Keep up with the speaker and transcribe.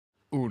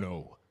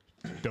Uno,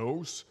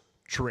 dos,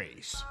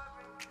 tres.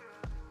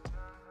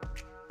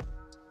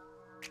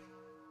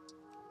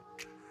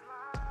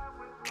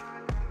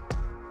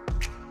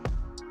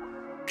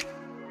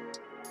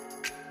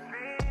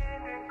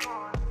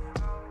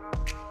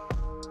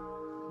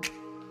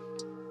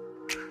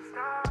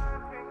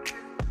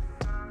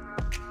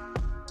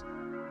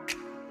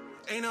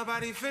 Ain't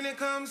nobody finna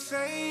come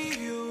save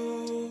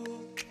you.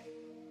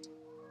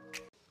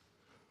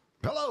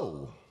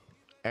 Hello,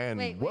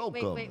 and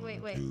welcome Wait.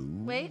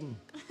 to Wait.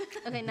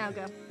 Okay, now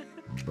go.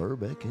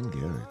 Burbeck and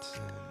Garrettson.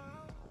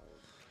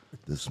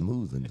 The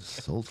smooth and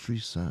sultry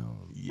sound.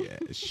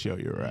 Yes, show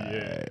your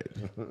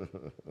ride.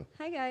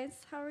 Hi guys,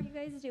 how are you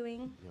guys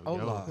doing?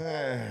 Hola.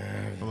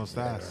 ¿Cómo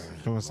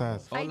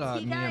estás? Hola,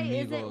 IT mi guy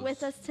amigos. isn't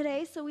with us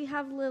today, so we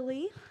have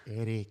Lily.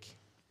 Eric.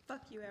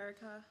 Fuck you,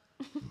 Erica.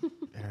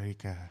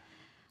 Erica.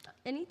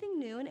 Anything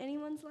new in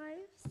anyone's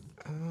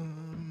lives?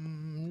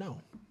 No.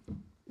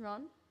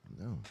 Ron?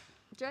 No.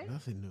 Dre?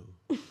 Nothing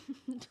new.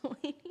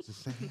 Delaney? It's the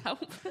same,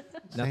 Nothing.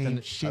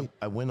 same shit.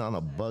 I went on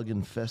a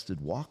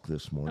bug-infested walk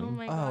this morning. Oh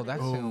my god, that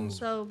it's sounds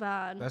so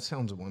bad. that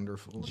sounds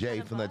wonderful.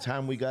 Jay, from the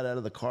time we got out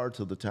of the car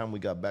till the time we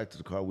got back to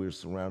the car, we were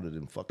surrounded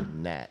in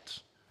fucking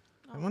gnats.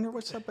 I wonder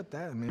what's up with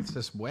that. I mean, it's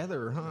this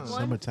weather, huh? One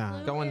Summertime.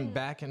 flew Going in-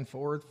 back and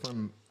forth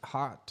from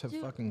hot to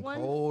Dude, fucking one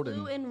cold,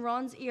 flew and in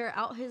Ron's ear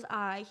out his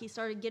eye. He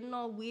started getting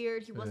all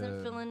weird. He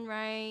wasn't feeling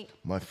right.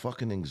 My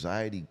fucking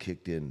anxiety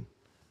kicked in.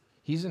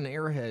 he's an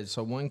airhead,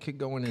 so one could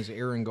go in his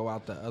ear and go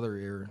out the other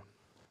ear.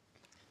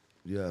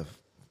 Yeah.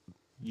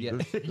 Yeah,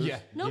 yeah.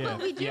 No, Yeah.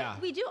 but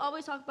we do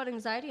always talk about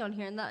anxiety on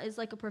here, and that is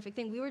like a perfect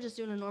thing. We were just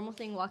doing a normal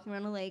thing, walking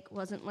around a lake.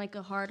 Wasn't like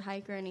a hard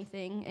hike or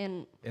anything.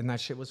 And And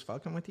that shit was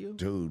fucking with you.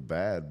 Dude,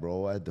 bad,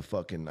 bro. I had to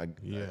fucking,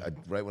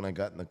 right when I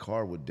got in the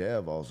car with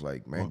Dev, I was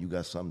like, man, you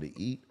got something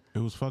to eat? It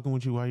was fucking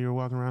with you while you were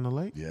walking around the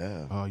lake?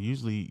 Yeah.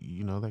 Usually,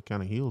 that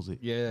kind of heals it.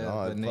 Yeah,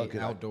 No, the I night fucking-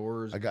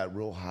 outdoors. I got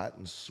real hot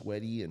and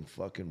sweaty and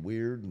fucking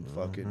weird and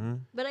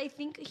fucking. but I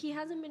think he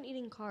hasn't been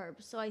eating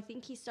carbs, so I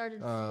think he started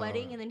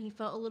sweating, and then he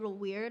felt a little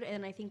weird,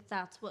 and I think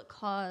that's what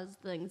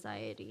caused the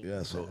anxiety.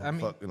 Yeah, so I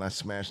mean- and I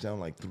smashed down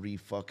like 3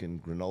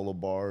 fucking granola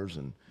bars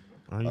and.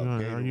 Are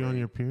you on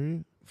your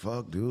period?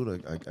 Fuck,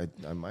 dude,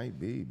 I might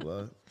be,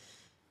 but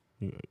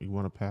You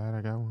want a pad?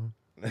 I got one.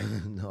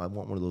 no, I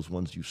want one of those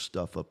ones you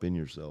stuff up in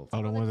yourself.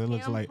 Oh, the one that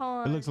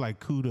tampon. looks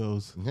like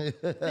kudos.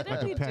 Didn't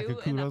Like we a pack do of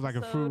kudos, an like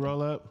a fruit episode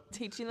roll up.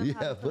 teaching them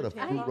how Yeah, to put a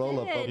put I fruit roll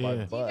up did. my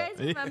Yeah. Do you guys butt.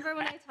 remember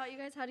when I taught you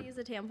guys how to use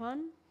a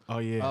tampon? Oh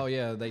yeah, Oh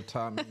yeah, they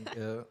taught me.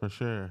 Yeah. for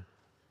sure.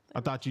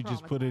 I thought you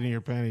just put it in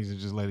your panties and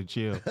just let it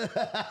chill.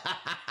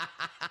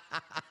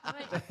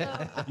 Alright,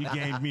 so You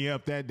gained me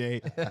up that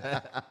day.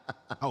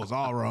 I was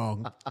all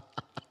wrong.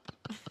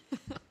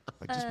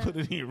 Like just put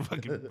it in your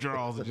fucking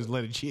drawers and just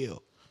let it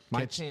chill.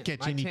 My Catch tam- catch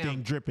my anything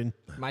tam- dripping.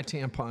 My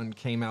tampon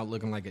came out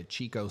looking like a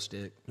Chico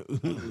stick.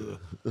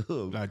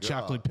 Like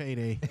chocolate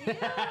payday.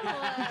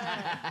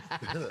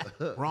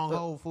 Wrong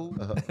hole, fool.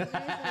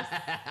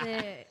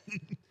 sick.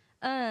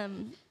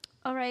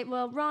 All right.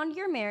 Well, Ron,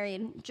 you're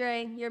married.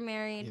 Dre, you're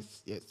married.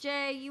 Yes.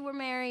 Jay, you were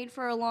married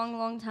for a long,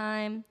 long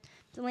time.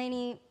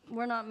 Delaney,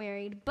 we're not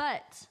married,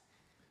 but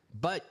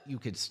But you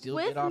could still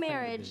with get off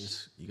marriage, into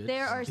this. You could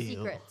there are still-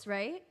 secrets,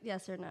 right?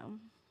 Yes or no?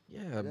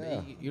 Yeah,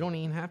 but you don't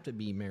even have to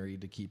be married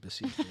to keep a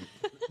secret.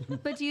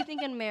 But do you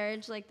think in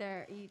marriage,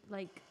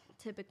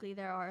 typically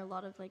there are a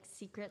lot of like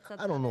secrets?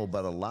 I don't know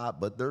about a lot,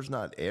 but there's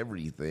not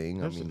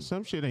everything. I mean,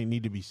 Some shit ain't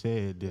need to be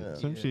said.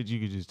 Some shit you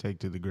could just take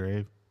to the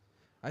grave.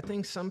 I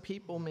think some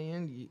people,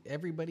 man,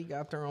 everybody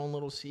got their own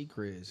little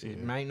secrets.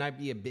 It might not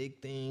be a big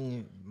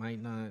thing. It might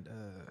not.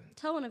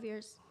 Tell one of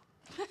yours.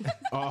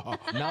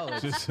 No,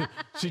 it's,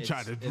 She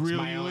tried to it's reel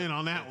my you own- in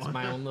on that it's one.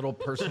 my own little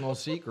personal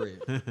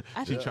secret.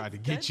 I She think tried to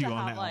it's get good you to on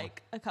have, that one.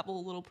 like a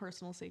couple little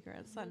personal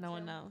secrets that no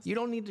one knows. You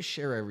don't need to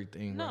share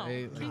everything, No,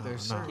 right? Like, keep-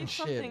 there's certain keep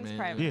some shit, things man.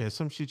 private. Yeah,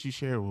 some shit you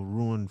share will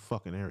ruin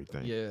fucking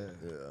everything. Yeah.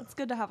 It's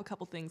good to have a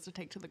couple things to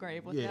take to the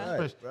grave with Yeah,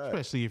 you.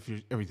 especially if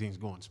everything's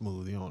going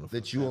smooth. You don't wanna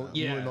that fuck you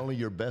Yeah. and only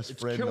your best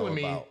It's friend know killing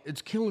me. about.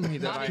 It's killing me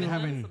that I Even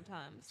haven't.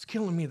 sometimes. It's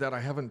killing me that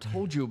I haven't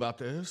told you about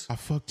this I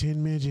fucked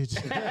 10 midgets.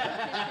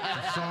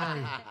 I'm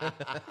sorry.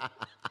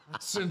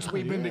 since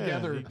we've been Yeah.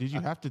 together. Did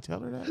you have to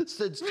tell her that?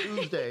 Since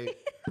Tuesday.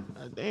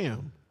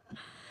 Damn.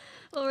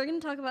 Well, we're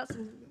going to talk about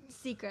some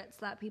secrets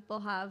that people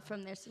have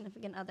from their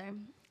significant other.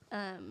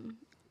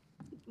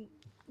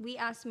 We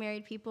asked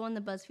married people in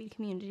the BuzzFeed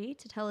community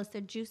to tell us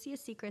their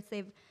juiciest secrets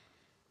they've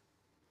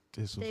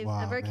This was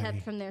wild, ever Maddie.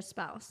 kept from their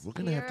spouse. We're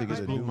gonna have to get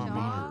Here a are new the meter.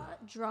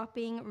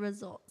 jaw-dropping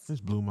results. This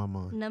blew my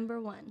mind.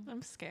 Number 1.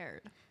 I'm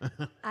scared.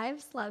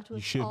 I've slept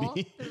with should all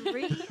be.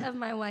 3 of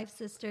my wife's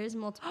sisters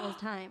multiple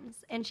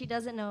times, and she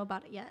doesn't know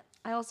about it yet.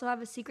 I also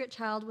have a secret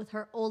child with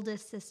her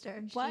oldest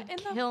sister. What She'd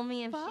in the kill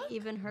me if fuck? she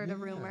even heard a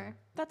rumor.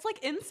 That's like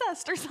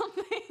incest or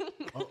something.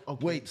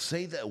 Wait,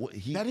 say that.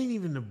 That ain't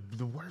even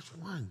the worst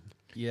one.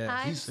 Yeah.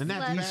 I've and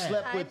that- he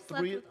slept with I've slept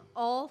three- with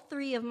all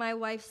 3 of my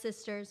wife's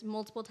sisters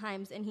multiple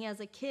times, and he has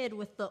a kid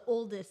with the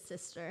oldest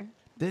sister.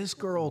 This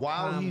girl.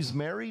 While he's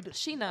married?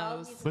 She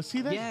knows. But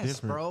see, that's Yes,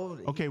 different. bro.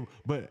 Okay,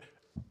 but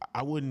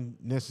I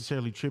wouldn't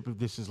necessarily trip if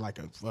this is like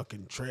a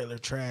fucking trailer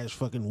trash,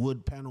 fucking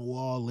wood panel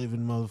wall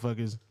living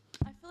motherfuckers.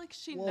 I feel like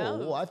she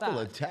knows. Whoa, I feel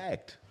that.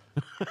 attacked.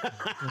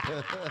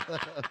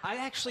 I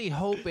actually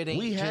hope it ain't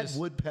We had just.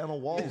 wood panel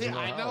walls in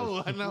our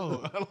house. I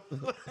know.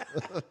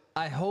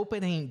 I hope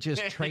it ain't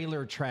just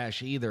trailer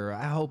trash either.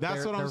 I hope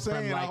That's what I'm they're from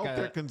saying. I like hope a-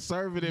 they're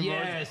conservative,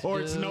 Yes,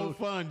 or it's no dude.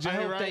 fun. Jay, I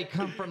hope right? they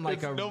come from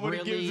like a nobody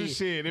really gives a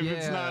shit if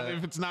yeah,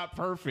 it's not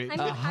perfect. I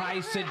mean, a high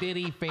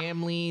sedity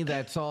family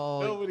that's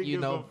all Nobody you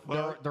gives know. a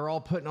fuck. They're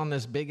all putting on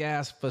this big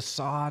ass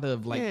facade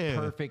of like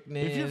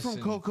perfectness. If you're from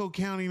and- Cocoa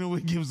County,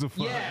 nobody gives a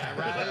fuck. yeah,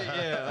 right.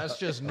 Yeah, that's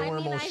just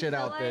normal I shit feel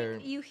out like there.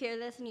 You hear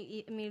this and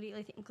you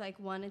immediately think like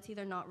one, it's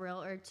either not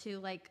real, or two,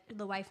 like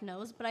the wife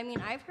knows. But I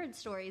mean, I've heard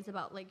stories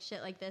about like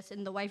shit like this,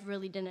 and the wife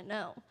really didn't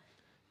know.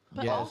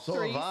 But Yeah, all so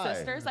three have I.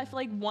 sisters, I feel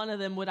like one of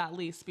them would at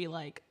least be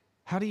like,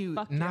 How do you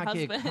Fuck your not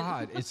get husband.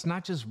 caught? It's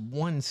not just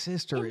one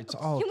sister. It's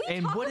all. Can we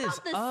and talk what about is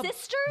the up?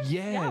 sisters?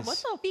 Yes. yeah, what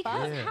the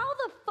Because fuck? how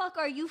the fuck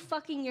are you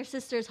fucking your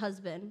sister's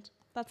husband?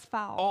 That's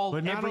foul. all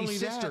But not every only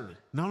sister. that,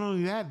 not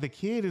only that, the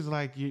kid is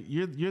like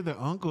you're the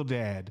uncle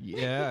dad.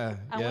 Yeah,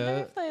 I yeah.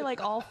 wonder if they like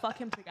all fuck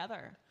him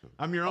together.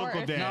 I'm your Or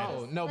uncle if-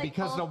 dad. No, Like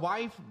because all- the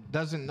wife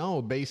doesn't know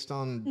based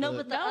on. No, the,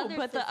 but the No, other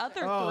but the sister.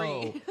 other oh,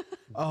 three.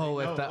 oh,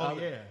 if the other.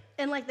 yeah.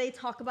 And like they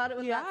talk about it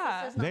when Yeah.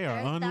 that sister's not They are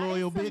there. That is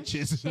unloyal some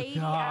bitches. shady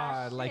God,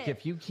 ass like shit.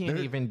 if you can't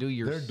They're- even do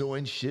your. They're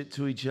doing shit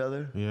to each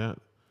other. Yeah.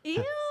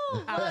 Ew.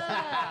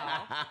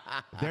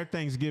 Their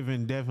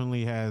Thanksgiving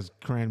definitely has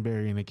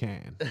cranberry in a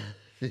can.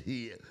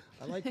 Yeah.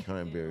 I like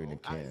cranberry in a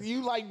can.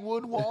 You like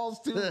wood walls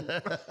too?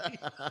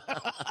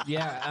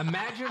 Yeah,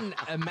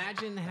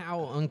 imagine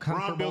how Ron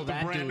uncomfortable built a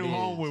that brand dude new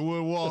home with is.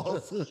 wood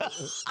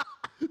walls.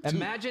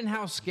 Imagine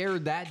how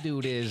scared that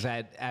dude is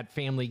at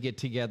family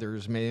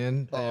get-togethers,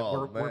 man.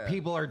 Oh, where man.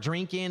 people are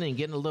drinking and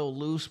getting a little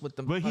loose with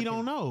the. But he fucking-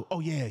 don't know. Oh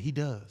yeah, he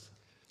does.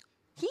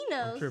 He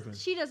knows. tripping.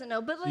 She doesn't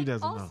know. But like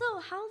doesn't know. also,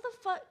 how the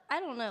fuck? I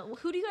don't know.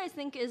 Who do you guys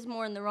think is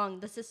more in the wrong,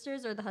 the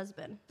sisters or the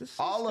husband?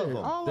 All of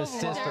them. The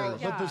sister.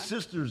 But the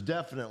sisters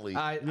definitely.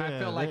 I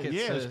feel like it's.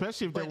 yeah,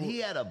 especially if they're. but he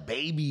had a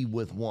baby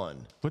with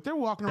one. But they're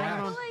walking around.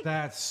 That's, On, like-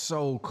 that's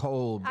so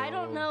cold. Bro. I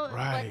don't know.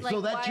 Right. Like, So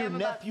that's why your I'm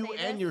about to nephew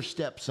say and this. your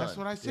stepson. that's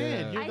what I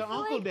said. Yeah. You're I the feel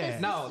uncle like the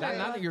dad. No, sister-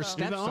 not your You're the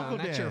stepson. uncle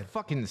That's your dad.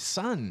 fucking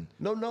son.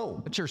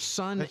 No. That's your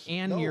son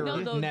and no. your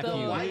No, the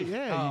nephew. wife.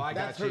 Yeah, oh, I got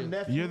That's her you.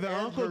 nephew. You're the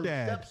and uncle her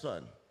dad.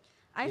 Stepson.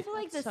 I feel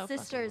like the That's so fucking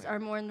sisters weird. are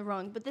more in the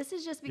wrong. But this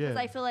is just because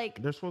Yeah. I feel like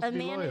They're supposed a to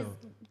be man loyal. is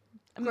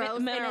gross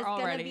Men and are is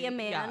gonna already- be a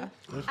man. yeah.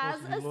 They're As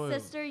supposed to be a loyal.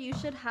 sister, you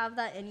should have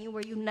that in you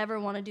where you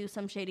never want to do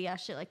some shady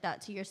ass shit like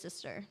that to your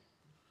sister.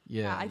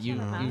 Yeah, I you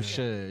can't imagine.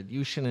 should.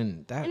 You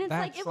shouldn't. That, And it's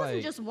that's like it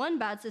wasn't just one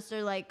bad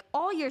sister. Like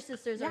all your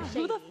sisters are Yeah, shady.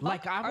 who the fuck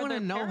Like I are want to their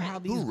know how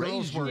parents? these Who girls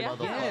raised you, were. motherfucker?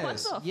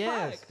 Yes, What the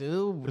yes, fuck?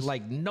 dude.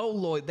 Like no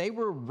loyalty. They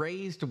were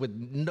raised with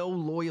no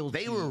loyalty.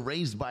 They were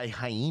raised by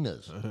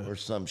hyenas or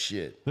some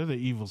shit. They're the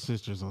evil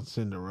sisters on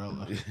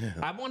Cinderella.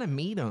 I want to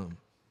meet them.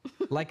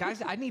 Like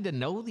I need to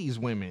know these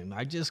women.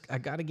 I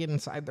got to get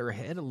inside their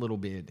head a little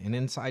bit and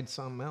inside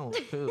something else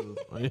too.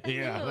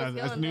 Yeah, was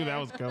I going knew there. that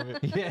was coming.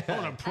 Yeah. I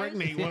want to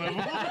impregnate one of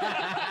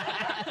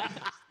them.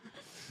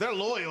 They're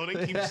loyal.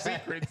 They keep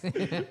secrets.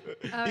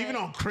 Even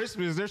on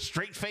Christmas, they're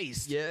straight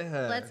faced.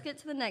 Yeah. Let's get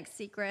to the next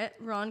secret.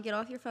 Ron, get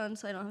off your phone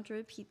so I don't have to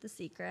repeat the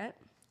secret.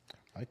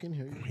 I can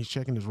hear you. He's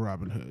checking his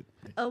Robin Hood.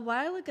 A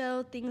while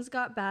ago, things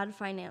got bad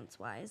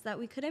finance-wise that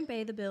we couldn't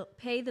pay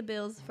the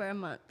bills for a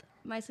month.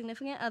 My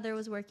significant other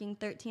was working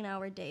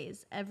 13-hour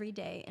days every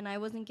day, and I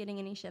wasn't getting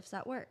any shifts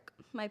at work.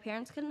 My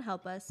parents couldn't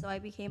help us, so I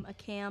became a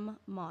cam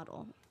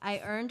model. I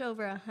earned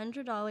over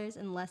 $100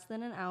 in less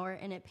than an hour,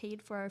 and it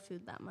paid for our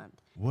food that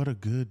month. What a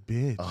good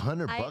bitch.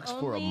 $100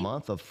 for a only-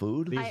 month of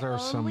food? These I are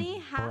some only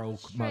have broke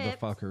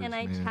stripped, motherfuckers, and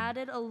I man.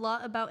 chatted a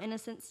lot about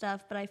innocent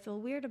stuff, but I feel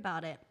weird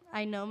about it.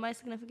 I know my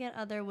significant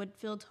other would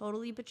feel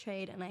totally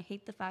betrayed, and I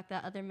hate the fact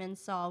that other men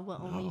saw what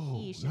only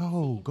he should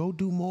No, see. go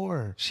do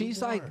more.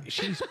 She's like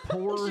she's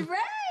poor. Ray!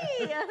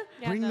 Yeah,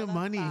 Bring no, the that's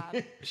money.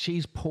 bad.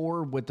 She's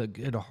poor with a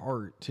good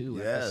heart too.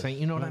 At the Yes. same,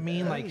 you know what I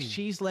mean? Like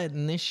she's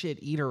letting this shit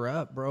eat her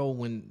up, bro.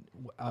 When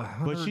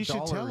But she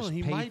should tell him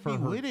he paid might for be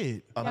her. with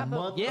it. A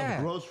month Yeah.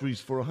 of groceries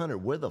for 100.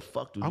 Where the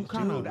fuck do I'm these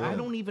kinda- people Dude, go? I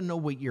don't even know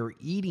what you're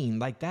eating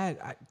like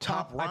that.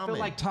 Top I feel ramen.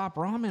 like top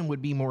ramen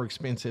would be more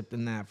expensive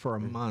than that for a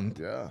month.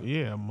 Yeah.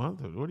 Yeah, a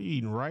month. What are you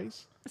eating?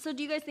 Rice? So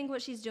do you guys think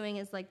what she's doing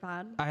is like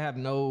bad? I have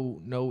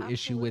no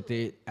issue with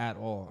it at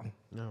all,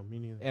 No, me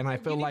neither. and I You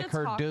feel need like to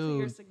her talk to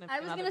your dude. significant I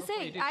was other gonna before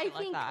say, you do I shit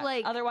think, that.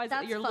 like, otherwise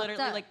that's you're fucked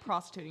literally up. like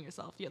prostituting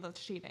yourself. Yeah,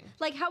 that's cheating.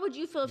 Like, how would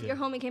you feel if your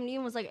homie came to you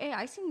and was like, "Hey,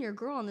 I seen your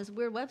girl on this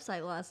weird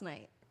website last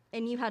night,"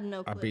 and you had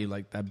no clue? I'd be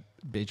like, that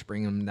bitch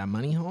bringing that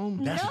money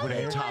home. That's No,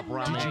 where you that top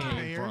would ramen not.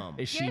 came from.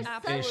 Is she You're is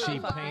such she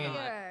a paying?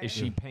 liar. Is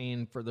she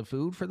paying for the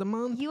food for the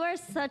month? You are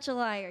such a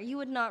liar. You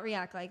would not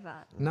react like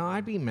that. No,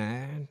 I'd be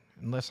mad.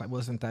 Unless I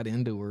wasn't that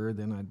into her,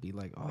 then I'd be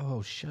like,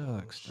 "Oh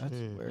shucks, that's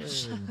weird." You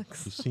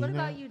seen What that?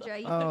 about you,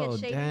 Dre? You Oh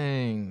could get shady.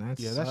 dang, that's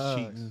Yeah, that's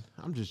cheating.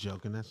 I'm just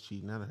joking. That's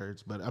cheating. That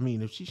hurts. But I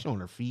mean, if she's showing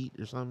her feet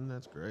or something,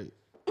 that's great.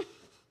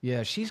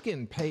 Yeah, she's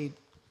getting paid.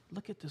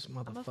 Look at this I'm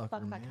gonna motherfucker,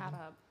 fuck man. that cat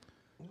up.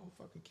 We don't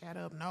fuck a cat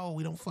up. No,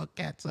 we don't fuck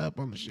cats up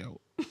on the show.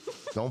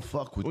 Don't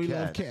fuck with We cats.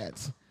 love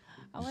cats.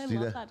 Oh, I See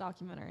love that? that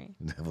documentary.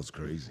 That was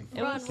crazy.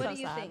 It Ron, was what so do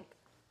you sad. think?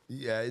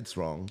 Yeah, it's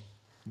wrong.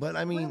 But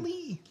I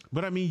mean,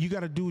 But I mean, you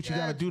got to do what you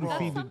got to do to That's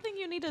feed That's the. something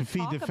you need to to feed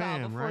talk the about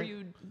fam, before right?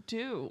 you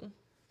do.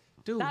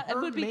 Dude, That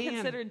her would be man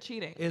considered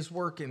cheating. Is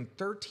working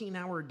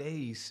 13-hour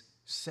days,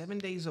 7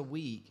 days a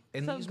week,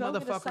 and So these go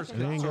get a motherfuckers second could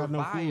They ain't got no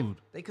survive. food.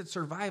 They could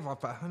survive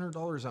off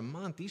 $100 a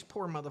month. These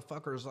poor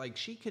motherfuckers, like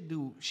she could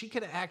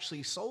have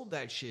actually sold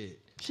that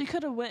shit. She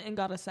could have went and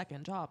got a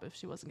second job if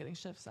she wasn't getting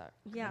shifts at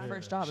Yeah. her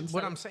first job. What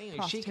instead I'm of saying is she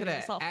prostituting could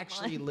have herself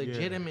actually online.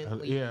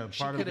 legitimately. Yeah,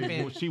 she part could of have it.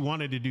 been. Well, she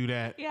wanted to do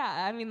that. Yeah,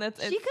 I mean that's.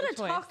 She it's could a have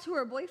choice. talked to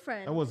her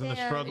boyfriend. That wasn't a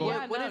and- struggle.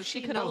 Yeah, What no, if she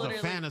she could That have was a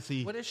literally.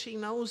 fantasy. What if she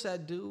knows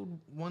that dude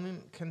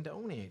wouldn't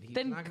condone it? He's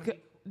Then not gonna g-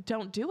 be-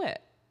 don't do it.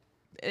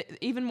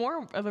 Even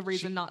more of a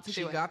reason not to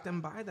she do it. got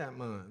them by that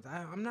month.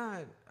 I'm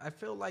not. I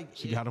feel like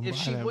She got 'em if by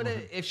she that would have,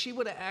 month. if she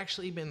would have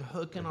actually been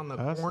hooking on the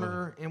That's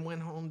corner and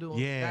went home doing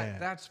Yeah.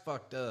 that's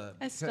fucked up.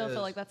 I still feel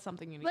because- like that's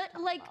something you need. But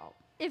to like, talk about.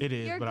 if It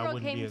is, your but I girl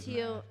wouldn't be came as to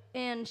you mad.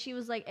 and she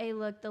was like, "Hey,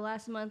 look, the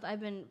last month I've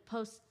been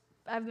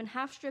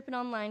half stripping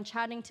online,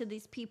 chatting to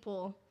these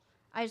people.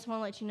 I just want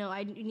to let you know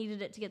I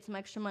needed it to get some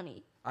extra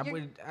money."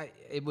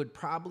 It would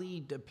probably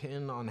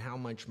depend on how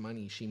much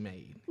money she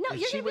made. No,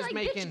 If you're she gonna be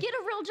was like, "Bitch, get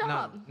a real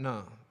job."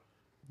 No,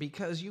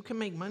 because you can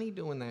make money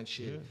doing that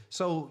shit.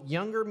 So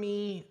younger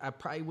me, I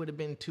probably would have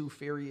been too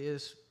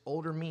furious.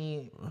 Older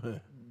me,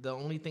 the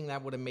only thing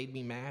that would have made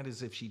me mad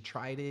is if she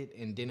tried it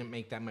and didn't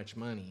make that much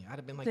money. I'd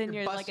have been like, Then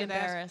 "You're you're, like, busted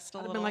embarrassed a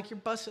ass." I'd have been little. like, "You're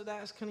busted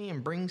ass, couldn't even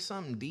bring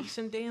something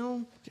decent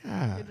down."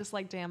 You're just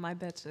like, damn, my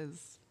bitch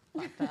is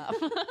fucked up.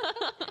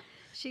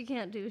 She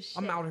can't do shit.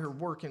 I'm out here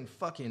working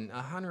fucking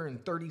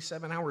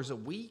 137 hours a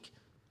week.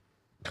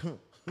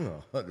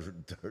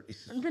 130.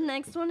 The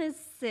next one is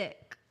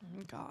sick.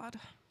 Oh, God.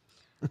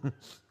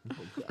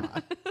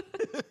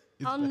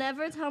 I'll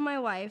never tell my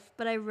wife,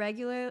 but I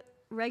regularly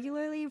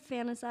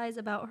fantasize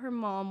about her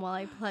mom while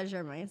I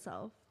pleasure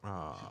myself.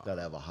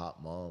 Gotta have a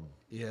hot mom.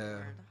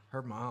 Yeah,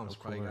 her mom's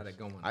probably got it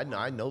going.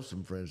 I know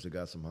some friends that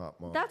got some hot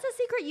moms. That's a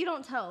secret you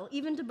don't tell,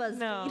 even to BuzzFeed.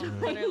 No,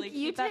 Like, literally,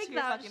 you keep that take to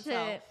your that fucking shit.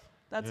 self.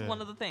 That's Yeah.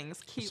 one of the things.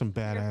 Keep Some your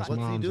badass fucking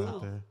What's he moms do?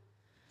 out there.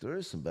 There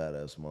is some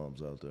badass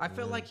moms out there. I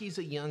feel like he's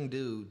a young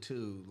dude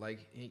too.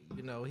 Like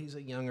he's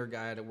a younger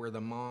guy to where the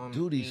mom.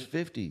 Dude, he's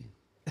 50.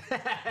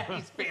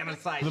 he's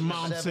fantasizing. The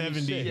mom's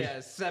 76. 70. Yeah,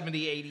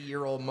 70,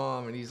 80-year-old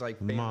mom, and he's like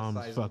The mom's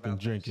fantasizing fucking about that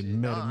drinking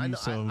shit.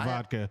 Metamucil and I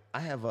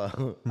have-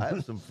 vodka. I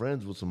have some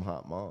friends with some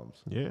hot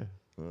moms. Yeah.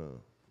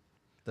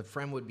 The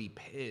friend would be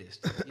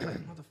pissed. You're like,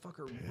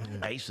 motherfucker,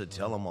 what? I used to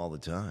tell them all the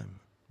time.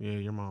 Yeah,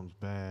 your mom's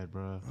bad,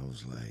 bro. I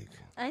was like,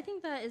 I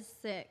think that is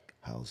sick.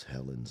 how's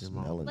Helen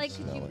smelling? Like,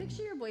 could you smelling?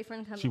 picture your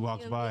boyfriend coming? She to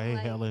walks you and by, being hey,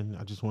 like, Helen,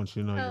 I just want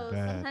you to know Oh, you're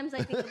bad. sometimes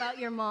I think about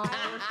your mom.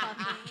 When we're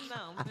fucking.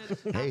 No,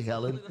 it's Hey,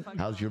 Helen, absolutely the fuck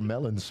how's not. your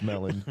melon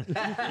smelling?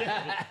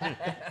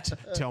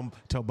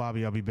 Tell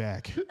Bobby I'll be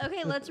back.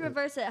 Okay, let's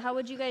reverse it. How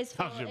would you guys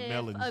feel How's your if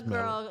melon a smell?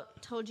 girl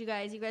told you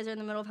guys are in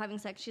the middle of having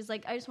sex? She's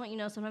like, I just want you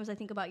to know sometimes I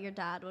think about your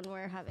dad when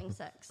we're having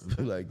sex.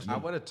 Like, I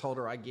would have told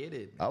her I get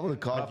it. I would have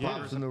called Yeah.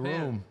 Pops in the Yeah.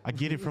 room. I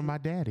get it from my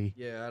daddy.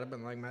 Yeah, I'd have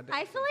been like, my dad.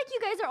 I feel like you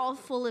guys are all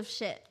full of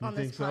shit on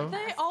this think so? podcast.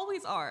 They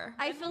always are.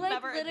 I They feel like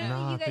never admit literally it.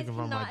 Nah, you guys think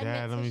about my cannot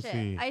dad. Let admit me to shit.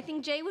 see. I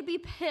think Jay would be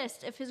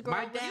pissed if his girl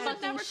My was dad- You would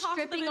fucking never talk to the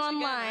stripping bitch again.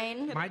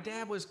 online. My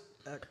dad was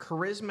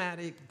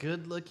charismatic,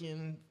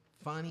 good-looking,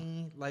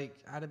 funny. Like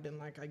I'd have been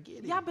like, I get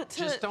it. Yeah, but to,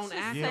 just don't to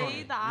act say on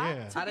it. that,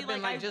 Yeah. to I'd be have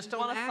been like, like, just I don't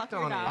wanna act fuck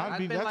your on it. dad. I'd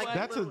be, been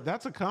that's, like,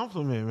 that's a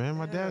compliment, man.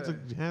 My dad's a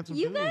handsome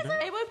You dude. guys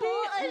are It would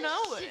full be of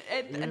no.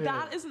 shit.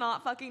 That is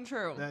not fucking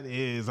true. That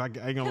is. I ain't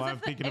gonna lie. I'm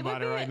if thinking it would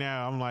about it be- right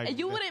now. I'm like,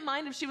 You wouldn't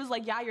mind if she was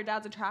like, "Yeah, your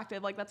dad's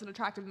attractive. Like that's an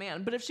attractive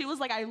man." But if she was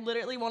like, "I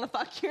literally want to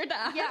fuck your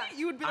dad," Yeah.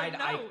 you would be like,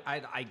 "No."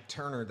 I'd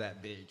turn her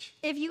that bitch.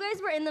 If you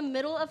guys were in the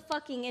middle of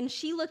fucking and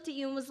she looked at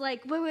you and was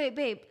like, wait,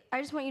 babe, I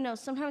just want you to know,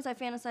 sometimes I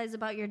fantasize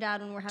about your dad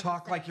when we're having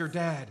Talk sex. like your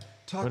dad.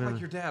 Talk But like in-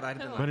 your dad. I'd have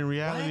been but like, in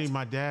reality, what?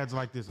 my dad's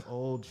like this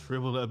old,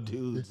 shriveled up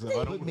dude. So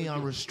I don't Put me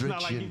on It's not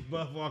like he's restriction.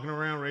 buff walking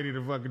around ready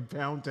to fucking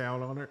pound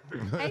town on her.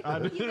 I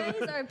think you guys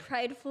are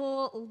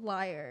prideful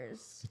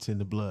liars. It's in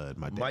the blood.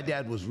 My dad. My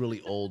dad was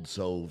really old,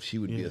 so she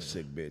would be a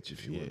sick bitch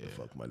if she wanted to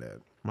fuck my dad.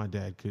 My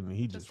dad couldn't.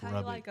 He Just just how you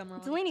rubbed like it. him, Ron.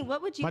 Delaney,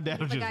 what would you My think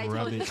dad if a would guy just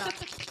told rub you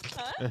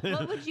it. that?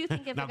 What would you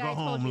think if Now a go guy told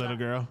home, you little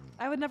that? girl.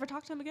 I would never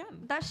talk to him again.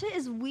 That shit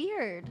is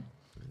weird.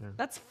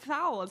 That's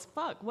foul as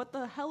fuck. What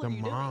the hell The are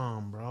you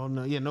mom, bro.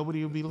 No, yeah,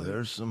 nobody would be like.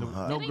 There's some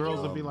hot No Didn't girls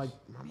you- would be like.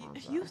 My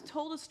mom's doing? You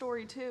told a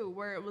story too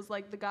where it was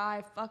like the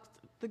guy fucked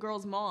the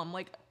girl's mom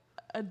like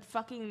a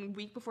fucking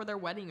week before their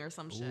wedding or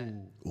some shit.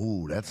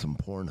 Ooh, that's some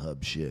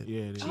Pornhub shit.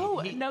 Yeah, it is. Oh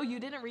no, you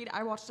didn't read.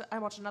 I watched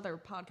another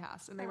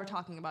podcast and they were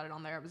talking about it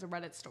on there. It was a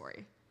Reddit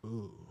story.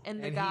 And the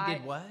And he guy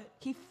did what?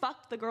 He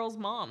fucked the girl's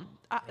mom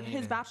at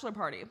his bachelor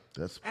party.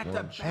 That's At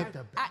porn.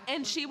 the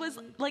And she was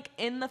like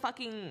in the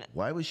fucking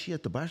Why was she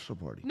at the bachelor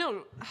party?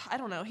 no, I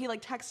don't know. He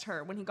like texted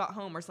her when he got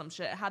home or some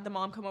shit. Had the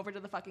mom come over to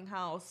the fucking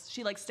house.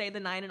 She like stayed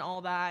the night and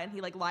all that. And he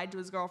like lied to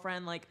his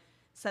girlfriend, like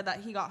said that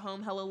he got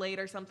home hella late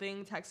or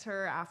something. Text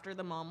her after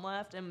the mom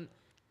left, and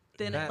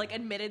then That- like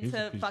admitted he's a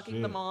to piece of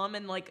fucking the shit. mom,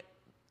 and like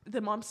the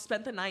mom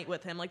spent the night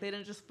with him. Like they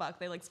didn't just fuck;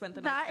 they like spent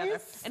the That night together.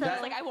 is And he was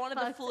so like, I wanted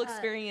the fucked full up.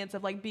 experience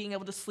of like being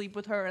able to sleep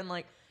with her and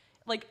like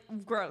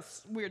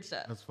gross, weird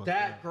shit. That's fucked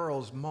That up.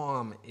 girl's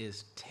mom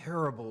is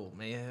terrible,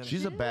 man.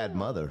 She's a bad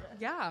mother,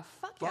 Yeah,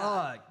 fuck yeah.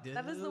 Fuck,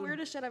 That is the dude.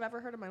 weirdest shit I've ever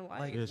heard in my life.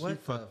 Like, Yeah, she what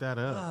fucked the that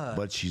up.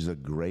 but she's a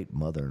great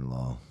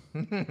mother-in-law.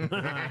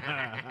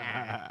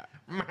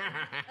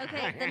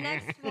 Okay, the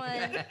next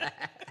one.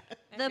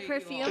 The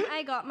perfume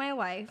I got my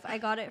wife, I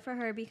got it for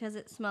her because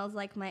it smells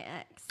like my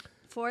ex.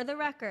 For the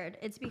record,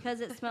 it's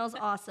because it smells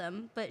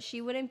awesome, but she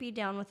wouldn't be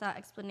down with that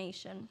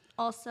explanation.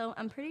 Also,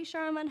 I'm pretty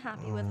sure I'm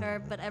unhappy with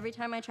her, but every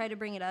time I try to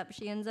bring it up,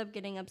 she ends up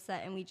getting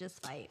upset and we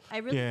just fight. I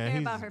really Yeah, care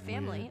he's about her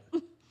family.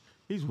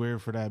 He's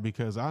weird for that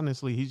because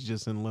honestly, he's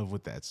just in love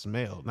with that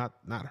smell,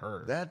 not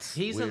her. That's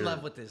He's weird. in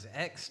love with his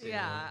ex. Dude.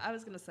 Yeah, I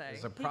was gonna say.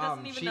 There's a He problem.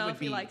 doesn't even She know would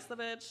if he be- likes the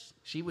bitch.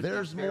 She would.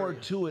 There's be more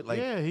very- to it. Like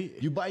Yeah,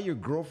 you buy your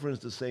girlfriends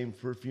the same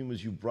perfume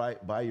as you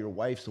buy your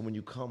wife, so when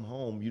you come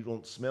home, you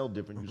don't smell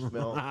different. You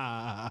smell.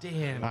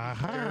 Damn,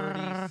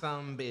 dirty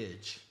some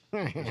bitch.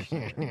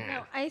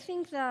 No, I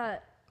think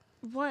that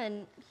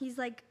one, he's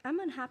like,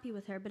 I'm unhappy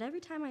with her, but every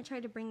time I try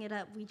to bring it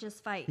up, we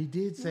just fight. He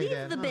did say Leave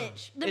that, the huh?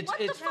 bitch. Then It's what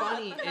the it's fuck?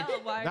 funny. That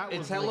It's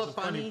was hella like the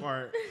funny funny.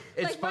 part.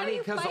 It's Like, why are funny you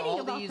because fighting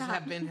all about these that?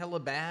 have been hella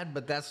bad,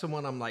 but that's the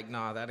one I'm like,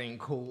 nah, that ain't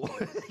cool.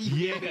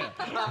 Yeah,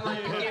 I'm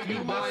like, you can't be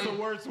that's buying.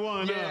 the worst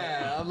one. huh?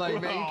 Yeah, I'm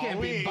like, man, you Oh, can't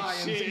we be ain't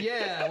buying. shit.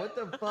 Yeah, what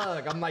the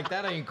fuck? I'm like,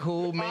 that ain't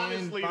cool, man.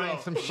 Honestly, buying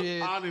though. some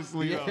shit.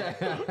 Honestly, though.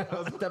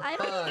 What the I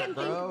don't fuck, even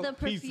bro? think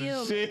the Piece perfume.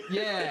 of shit.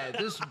 Yeah,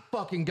 this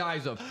fucking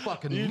guy's a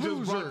fucking You loser.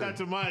 just brought that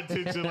to my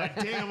attention. Like,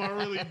 damn, I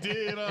really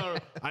did. I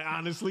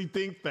honestly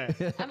think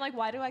that. I'm like,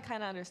 why do I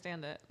kind of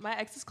understand it? My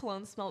ex's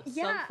cologne smelled so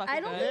Yeah, fucking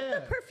I don't good. think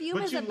the perfume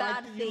But is you a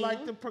bad like, thing. you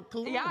like the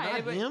cologne, Yeah, not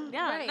it was, him.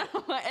 yeah, Right.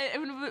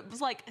 no, it was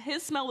like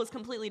his smell was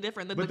completely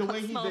different than But the the way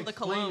he's smell of the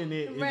cologne. explaining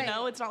it, Right. You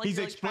know, it's not like he's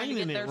you're, like, trying to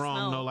explaining get it their wrong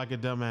smell. though, like a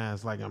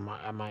dumbass. Like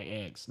my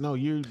ex. No,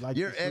 you like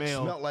Your the ex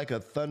smell. smelled like a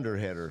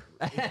thunderheader.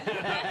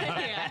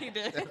 Yeah, he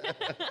did.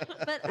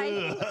 But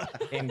I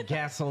think and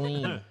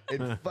gasoline.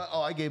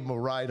 I gave him a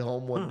ride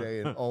home one day,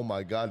 and oh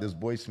my god, this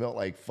boy smelled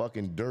like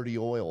fucking dirty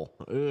oil.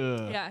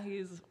 Yeah,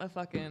 he's a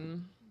fucking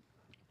motor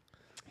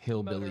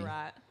Hillbilly.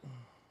 rat.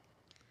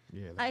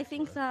 Yeah, I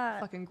think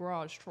that Fucking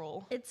garage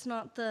troll. it's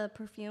not the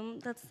perfume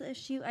that's the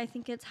issue. I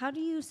think it's how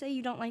do you say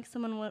you don't like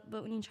someone,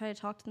 but when you try to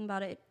talk to them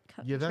about it,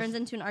 Yeah, that's- turns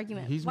into an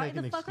argument. He's Why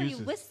making the fuck excuses.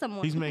 are you with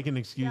someone? He's making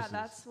excuses. Yeah,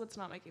 that's what's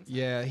not making sense.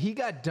 Yeah, he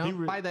got dumped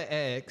re- by the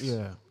ex.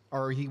 Yeah.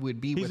 Or he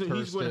would be he's with her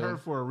he's with still. her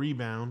for a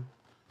rebound,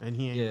 and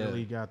he ain't Yeah.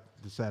 really got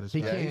the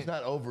satisfaction. Yeah, can't- he's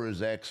not over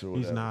his ex or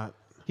whatever. He's not.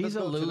 He's Let's a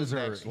go to the loser.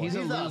 next one. He's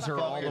a loser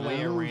all the fucking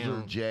way loser,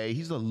 around. Jay.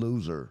 He's a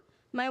loser.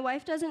 My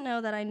wife doesn't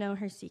know that I know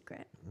her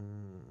secret.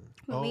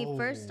 When we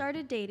first Oh.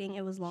 started dating,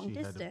 it was long She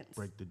had to distance.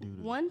 break the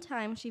doo-doo. One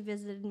time she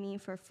visited me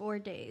for 4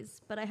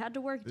 days, but I had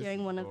to work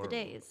during one of the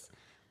days.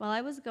 While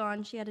I was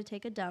gone, she had to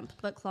take a dump,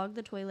 but clogged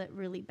the toilet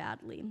really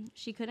badly.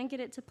 She couldn't get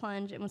it to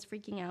plunge and was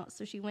freaking out,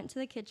 so she went to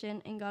the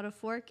kitchen and got a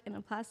fork and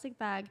a plastic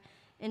bag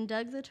and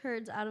dug the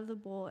turds out of the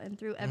bowl and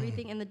threw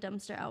everything in the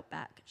dumpster out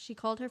back. She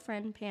called her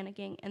friend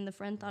panicking, and the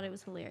friend thought it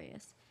was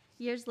hilarious.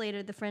 Years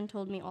later, the friend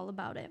told me all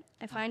about it.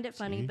 I find it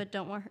funny, but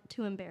don't want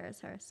to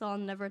embarrass her, so I'll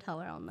never tell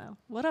her I'll know.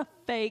 What a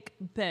fake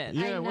bitch.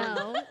 Yeah, I we're-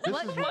 know. this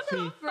What is kind what-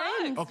 of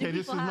friends Okay, do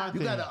this people is my have? You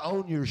thing. gotta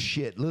own your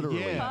shit,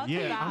 literally. Yeah, Fuck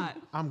yeah. that.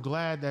 I'm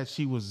glad that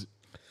she was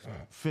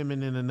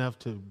feminine enough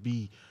to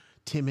be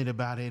timid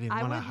about it and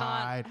I want would to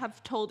hide. not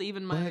have told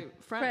even my friend.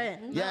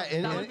 Friend. Yeah,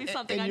 and That would be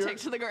something I take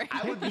to the grave.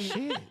 I would be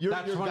Shit.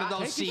 That's one of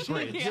those Take a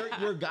shit. secrets.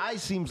 Your guy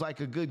seems like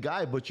a good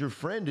guy, but your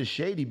friend is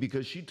shady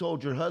because she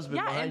told your husband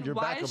Yeah, behind and your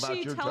why back is about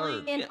she your telling-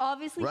 turd. And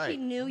obviously she Right.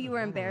 knew you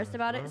were embarrassed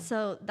about it,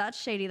 so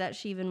that's shady that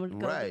she even would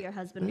go Right. to your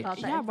husband without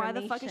that Yeah, why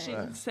the fuck is she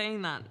information.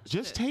 saying that?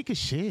 Just shit? take a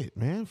shit,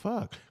 man.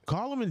 Fuck.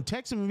 Call him and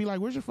text him and be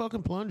like, "Where's your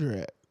fucking plunger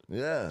at?"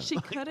 Yeah. She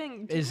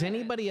couldn't. do Is it.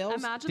 anybody else-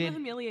 Imagine did- the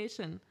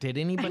humiliation. Did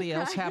anybody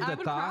else have I the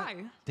would thought?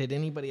 cry. Did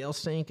anybody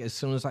else think as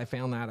soon as I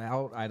found that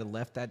out, I'd have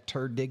left that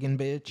turd digging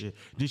bitch?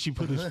 Did she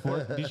put his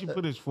fork? Did she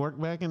put his fork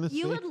back in the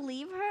You sink? would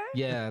leave her?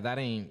 Yeah, that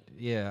ain't.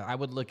 Yeah, I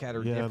would look at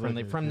her Yeah,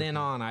 differently. look at From her then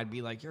on, I'd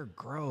be like, "You're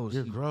gross.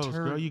 You're you gross, turd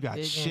girl. You got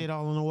digging." shit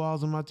all on the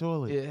walls of my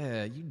toilet.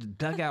 Yeah, you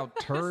dug out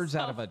turds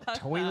out of a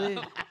toilet.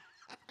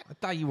 I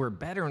thought you were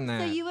better than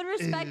that. So you would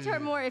respect her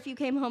more if you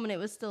came home and it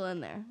was still in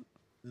there.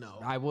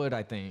 I would,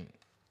 I think.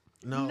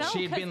 No,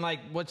 She'd 'cause- been like,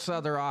 "What's the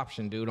other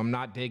option, dude? I'm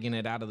not digging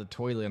it out of the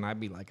toilet." And I'd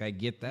be like, "I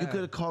get that." You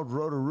could have called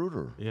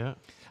Roto-Rooter. Yeah.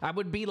 I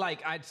would be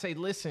like, I'd say,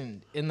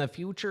 "Listen, in the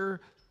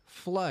future,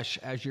 flush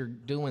as you're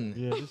doing."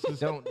 Yeah, this is-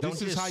 don't this is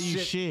just how you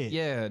sit- shit.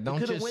 Yeah, You don't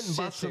could have just went and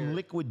sit bought some there.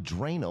 liquid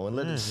Drano and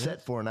let it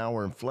set for an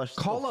hour and flush.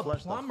 Call a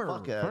flush the plumber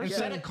fuck out.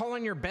 instead Yeah. of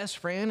calling your best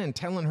friend and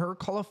telling her,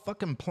 call a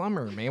fucking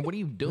plumber, man. What are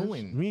you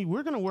doing? Me,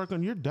 we're gonna work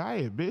on your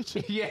diet,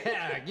 bitch.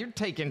 Yeah, you're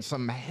taking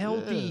some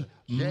healthy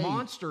Jay,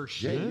 monster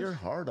Jay, shit. you're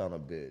hard on a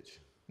bitch.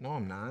 No,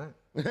 I'm not.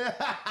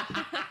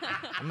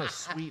 I'm a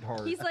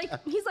sweetheart. He's like,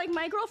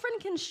 my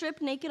girlfriend can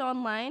strip naked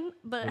online,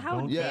 but how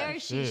don't dare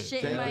touch she shit.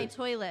 shit in my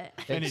toilet?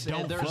 And it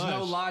don't There's no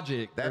flush.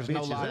 logic. That There's bitch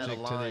no is out of logic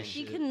to line. this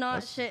She shit.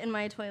 cannot shit in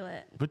my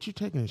toilet. But you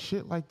taking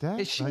shit like that?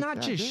 Is she Like,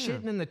 not just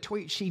goddamn. shitting in the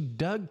toilet? She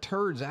dug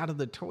turds out of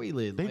the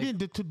toilet. They Like,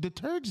 didn't. The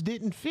turds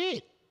didn't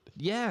fit.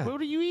 Yeah.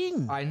 What are you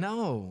eating? I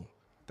know.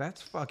 That's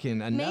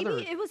fucking another.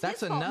 Maybe it was that's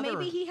his fault. another.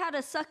 Maybe he had a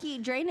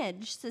sucky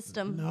drainage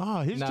system. No,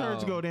 his No.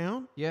 turds go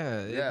down.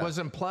 Yeah, Yeah. it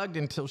wasn't plugged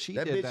until she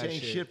That did bitch that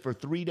ain't shit. shit for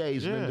 3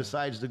 days and then Yeah.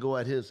 decides to go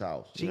at his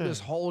house. She was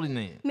holding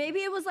it.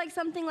 Maybe it was like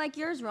something like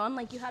yours, Ron.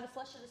 Like you had to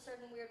flush it a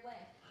certain weird way.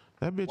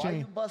 That bitch Why you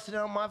ain't. busting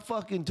out my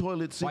fucking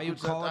toilet Why you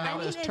secrets? calling I out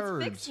mean, his it's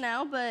turds? fixed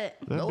now, but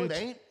That No, bitch, it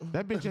ain't.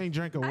 That bitch ain't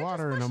drinking I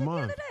water just in a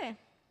flushed it month. the other day.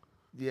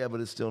 Yeah, but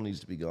it still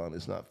needs to be gone.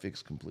 It's not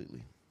fixed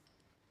completely.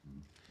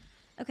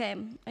 Okay,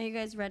 are you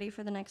guys ready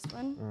for the next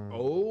one?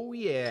 Oh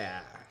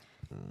yeah.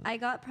 I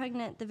got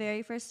pregnant the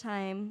very first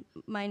time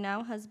my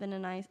now husband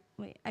and I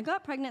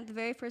got pregnant the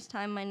very first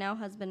time my now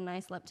husband and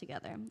I slept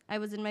together. I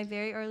was in my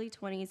very early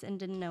 20s and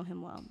didn't know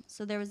him well,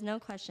 so there was no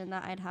question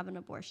that I'd have an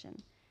abortion.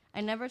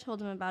 I never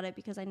told him about it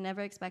because I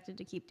never expected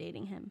to keep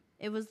dating him.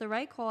 It was the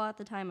right call at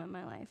the time in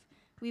my life.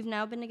 We've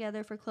now been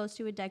together for close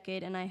to a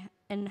decade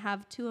and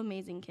have 2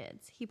 amazing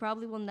kids. He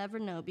probably will never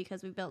know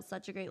because we built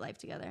such a great life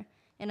together,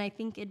 and I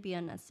think it'd be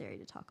unnecessary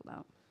to talk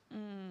about.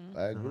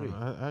 I agree.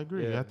 I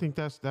agree. Yeah. I think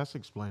that's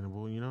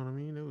explainable. You know what I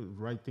mean? It was the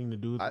right thing to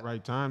do at the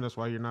right time. That's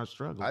why you're not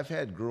struggling. I've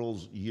had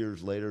girls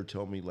years later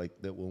tell me like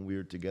that when we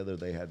were together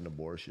they had an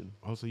abortion.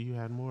 Also, you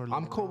had more.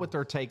 I'm cool with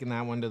her taking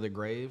that one to the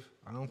grave.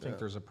 I don't think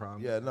there's a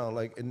problem. Yeah, no,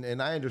 like,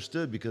 and I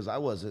understood because I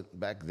wasn't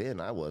back then.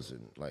 I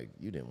wasn't like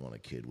you didn't want a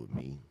kid with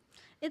me.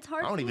 It's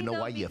hard I don't for even me, know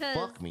though, why you because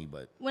fuck me,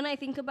 but when I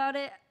think about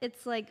it,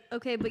 it's like,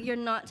 okay, but you're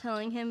not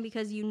telling him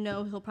because you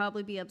know he'll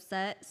probably be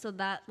upset. So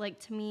that, like,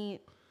 to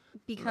me,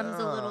 becomes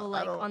a little,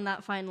 like, on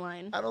that fine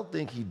line. I don't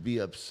think he'd be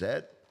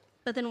upset.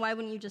 But then why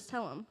wouldn't you just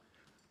tell him?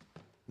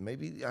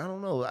 Maybe I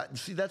don't know.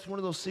 See, that's one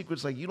of those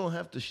secrets. Like you don't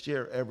have to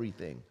share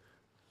everything.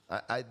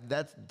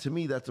 That's to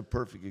me that's a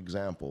perfect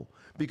example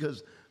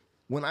because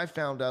when I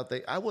found out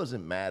I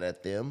wasn't mad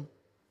at them.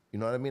 You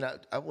know what I mean?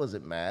 I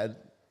wasn't mad.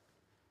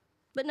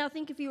 But now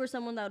think if you were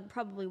someone that would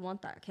probably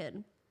want that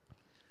kid.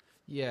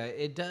 Yeah,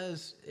 it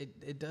does.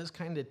 It does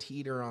kind of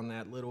teeter on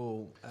that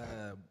little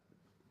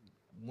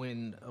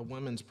when a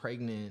woman's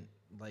pregnant.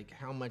 Like,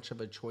 how much of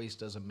a choice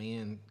does a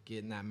man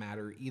get in that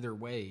matter? Either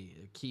way,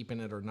 keeping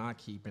it or not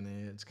keeping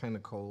it, it's kind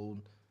of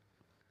cold.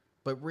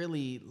 But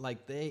really,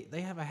 like they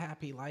have a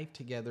happy life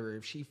together.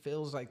 If she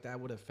feels like that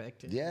would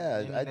affect it,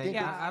 Yeah, I think.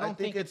 I don't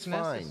think it's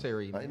fine.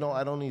 necessary. No,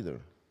 I don't either.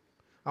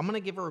 I'm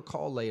gonna give her a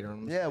call later.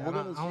 Yeah, we're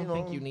I gonna, don't you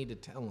think know- you need to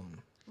tell him.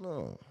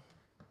 No,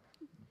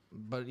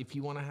 But if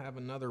you want to have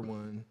another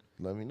one,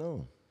 let me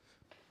know.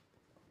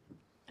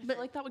 I feel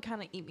like that would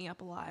kind of eat me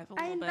up alive a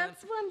little bit.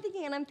 That's what I'm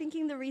thinking. And I'm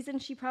thinking the reason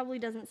she probably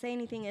doesn't say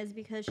anything is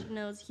because she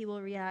knows he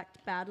will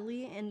react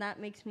badly. And that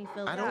makes me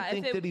feel I like don't Yeah, if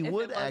think it- that he if it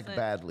would act wasn't-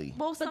 badly.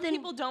 Well, some then-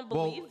 people don't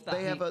Well, believe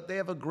that. they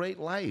have a great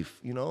life,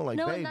 you know. Like,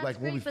 No, and babe, that's like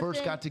when we great, but first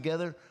then- got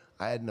together,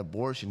 I had an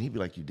abortion. He'd be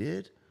like, "You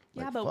did?"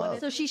 Yeah, Like, but what fuck. if-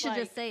 So she should Like-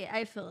 just say it,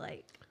 I feel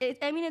like.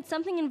 I mean, it's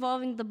something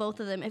involving the both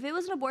of them. If it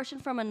was an abortion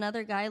from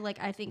another guy, like,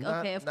 I think,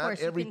 okay, of course,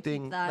 you can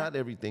everything. keep that. Not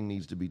everything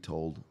needs to be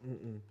told.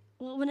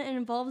 Well, when it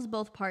involves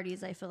both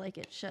parties, I feel like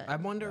it should. I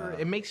wonder.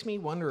 It makes me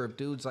wonder if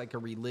dude's like a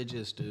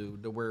religious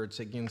dude, to where it's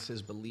against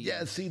his beliefs.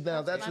 Yeah, see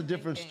now that's a I'm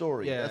different thinking.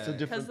 story. Yeah. That's a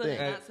different 'Cause then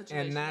thing. in that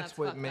situation, and that's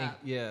what fucked make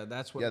up.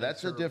 that's what Yeah, makes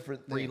that's a her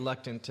different thing.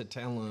 reluctant to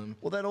tell him.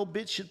 Well, that old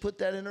bitch should put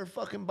that in her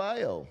fucking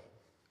bio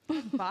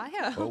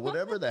Bio. or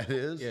whatever that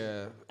is.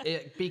 Yeah,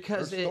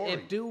 because Her story.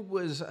 if dude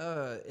was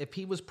if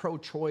he was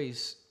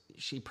pro-choice,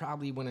 she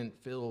probably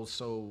wouldn't feel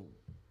so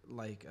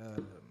like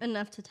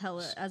Enough to tell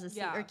it as a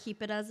secret Yeah. or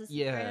keep it as a secret.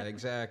 yeah,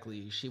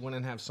 exactly. She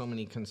wouldn't have so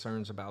many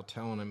concerns about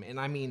telling him. And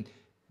I mean,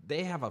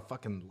 they have a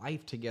fucking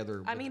life together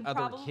with I mean, other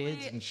probably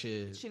kids and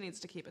shit. she needs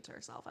to keep it to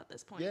herself at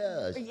this point.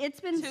 Yeah. It's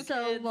been 2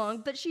 so kids. long,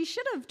 but she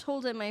should have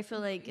told him, I feel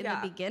like, in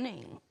Yeah. the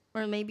beginning.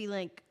 Or maybe,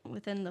 like,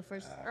 within the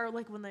first... Or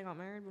like when they got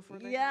married before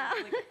they Yeah.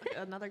 had, like,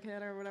 another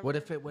kid or whatever. What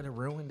if it would have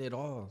ruined it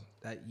all?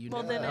 That you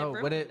Well, never then it know.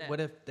 ruined What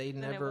it. if they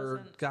Then it never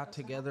wasn't got supposed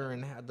to together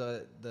and had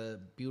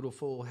the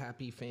beautiful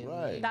happy family?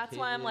 Right. and That's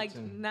why I'm like, kids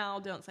and- now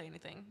don't say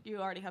anything. You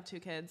already have 2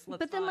 kids. Let's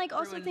But then, not like,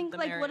 also ruin think, the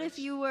like, what if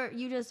marriage.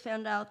 you just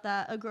found out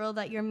that a girl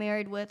that you're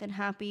married with and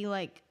happy,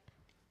 like,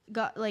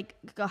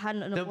 had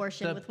an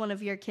abortion the- with one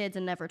of your kids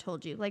and never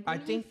told you? Like, I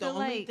wouldn't you think the feel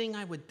only like- thing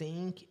I would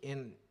think,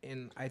 and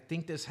I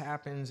think this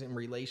happens in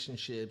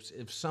relationships,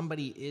 if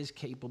somebody is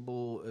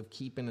capable of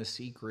keeping a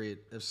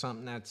secret of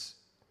something that's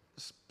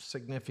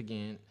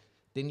significant,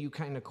 then you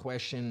kind of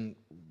question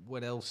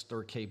what else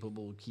they're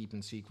capable of keeping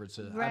secrets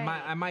of. Right.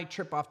 I might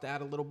trip off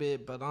that a little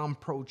bit, but I'm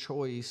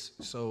pro-choice,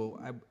 so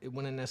it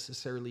wouldn't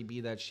necessarily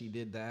be that she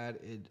did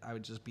that. I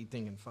would just be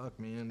thinking, fuck,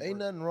 man. Ain't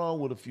nothing wrong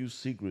with a few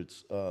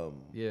secrets.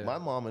 Yeah. My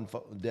mom and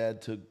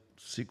dad took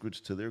secrets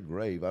to their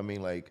grave. I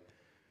mean, like,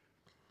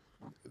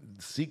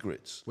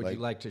 secrets. Would you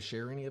like to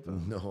share any of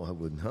them? No, I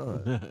would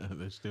not.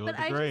 They're still But at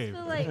the I grave. just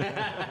feel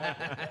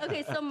like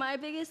okay, so my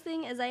biggest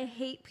thing is I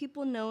hate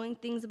people knowing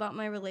things about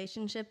my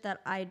relationship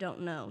that I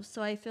don't know.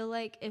 So I feel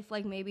like if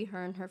like maybe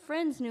her and her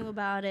friends knew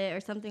about it or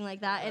something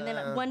like that, and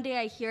then one day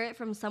I hear it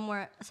from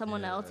someone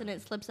else and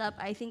it slips up,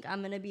 I think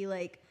I'm gonna be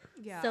like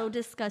so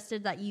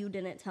disgusted that you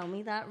didn't tell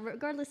me that,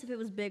 regardless if it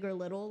was big or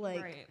little.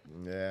 Like, Right.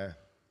 Yeah.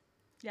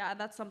 Yeah,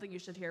 that's something you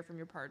should hear from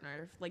your partner.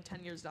 If like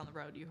 10 years down the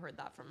road you heard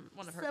that from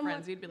one of her Someone-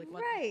 friends, you'd be like,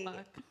 what right. the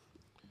fuck?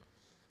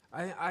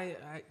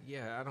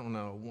 I don't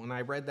know. When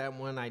I read that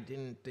one, I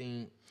didn't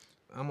think.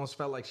 I almost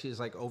felt like she was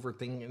like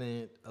overthinking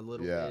it a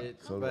little Yeah,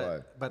 bit. so do I.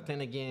 But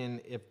then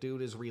again, if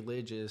dude is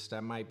religious,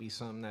 that might be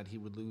something that he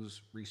would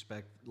lose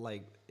respect.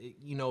 Like,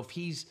 if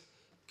he's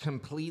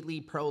completely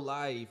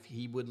pro-life,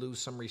 he would lose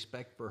some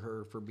respect for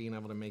her for being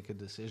able to make a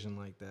decision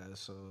like that.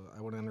 So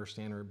I would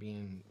understand her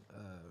being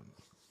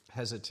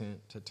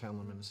hesitant to tell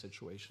him in a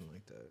situation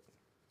like that.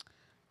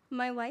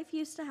 my wife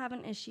used to have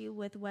an issue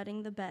with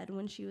wetting the bed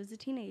when she was a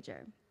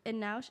teenager,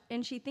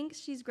 and she thinks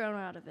she's grown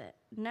out of it.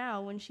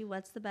 Now, when she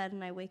wets the bed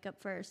and I wake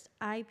up first,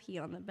 I pee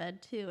on the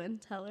bed too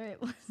and tell her it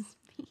was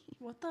me.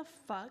 What the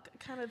fuck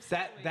kind of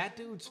That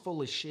dude's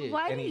full of shit.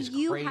 Why and do he's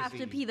you crazy. have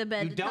to pee the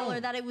bed You to tell her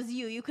don't. that it was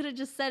you? You could have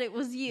just said it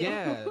was you.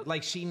 Yeah,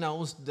 like she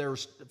knows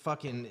there's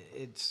fucking.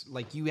 It's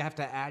like you have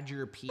to add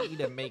your pee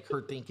to make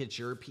her think it's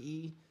your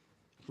pee.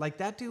 Like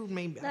that dude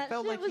made. I That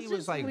felt shit like he was was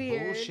just like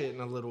weird. bullshitting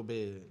a little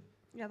bit.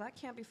 Yeah, that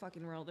can't be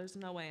fucking real. There's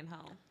no way in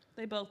hell.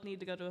 They both need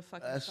to go to a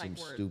fucking That's psych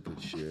some ward.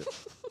 stupid shit.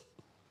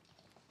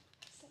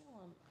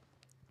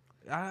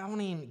 I don't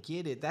even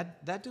get it.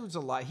 That dude's a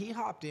lie. He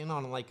hopped in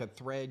on like a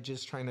thread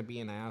just trying to be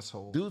an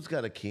asshole. Dude's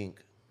got a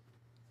kink.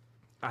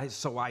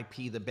 So I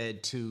pee the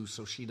bed too,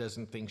 so she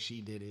doesn't think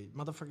she did it.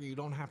 Motherfucker, you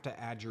don't have to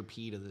add your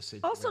pee to the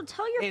situation. Also,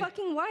 tell your And-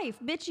 fucking wife,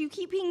 bitch, you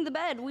keep peeing the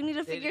bed. We need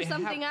to figure and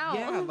something out.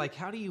 Yeah, like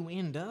how do you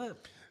end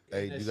up?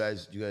 Hey, do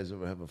you guys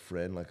ever have a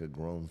friend, like a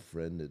grown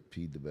friend that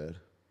peed the bed?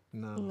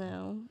 No.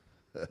 No.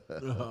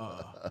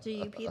 Do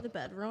you pee the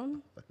bed,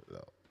 Ron?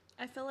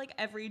 I feel like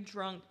every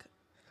drunk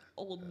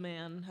old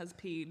man has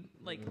peed.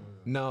 Like,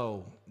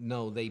 No,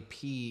 they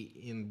pee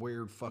in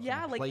weird fucking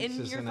yeah, like in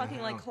places your a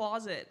fucking like house.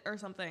 closet or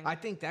something. I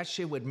think that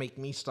shit would make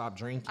me stop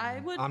drinking. I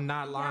would- I'm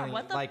not yeah, lying.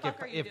 what the like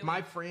fuck are you if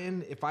my doing?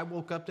 friend, if I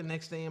woke up the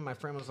next day and my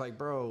friend was like,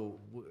 "Bro,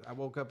 I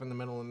woke up in the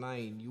middle of the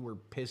night and you were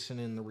pissing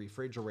in the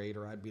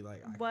refrigerator," I'd be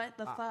like, What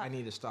the I fuck?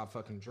 need to stop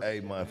fucking Hey,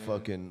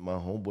 drinking." my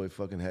homeboy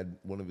fucking had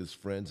one of his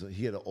friends.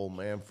 He had an old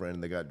man friend,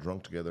 and they got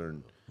drunk together,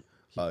 and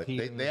peed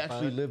they in his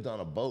actually butt? lived on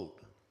a boat.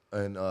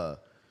 And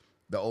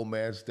the old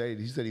man stayed.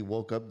 He said he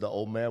woke up. The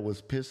old man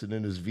was pissing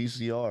in his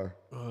VCR.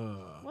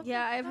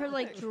 Yeah, I've heard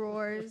like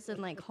drawers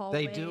and like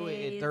hallways. They do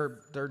it.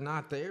 They're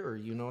not there.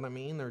 You know what I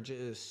mean? They're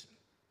just.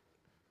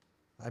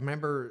 I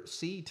remember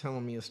C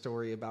telling me a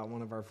story about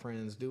one of our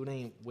friends. Dude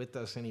ain't with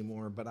us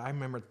anymore, but I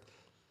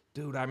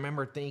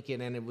remember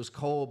thinking, and it was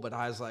cold, but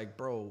I was like,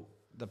 bro,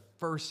 the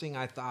first thing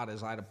I thought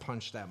is I'd have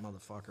punched that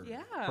motherfucker.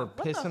 Yeah, For what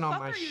the pissing on fuck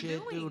my are you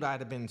shit, doing? dude, I'd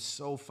have been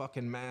so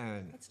fucking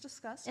mad. That's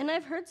disgusting. And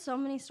I've heard so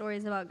many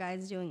stories about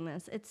guys doing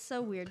this. It's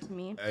so weird to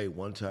me. Hey,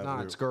 one time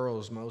Nah, it's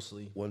girls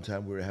mostly. we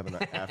were having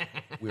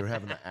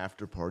an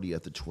after party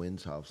at the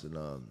Twins' house in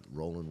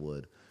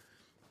Rolandwood,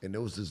 and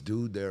there was this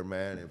dude there,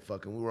 man, and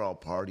fucking we were all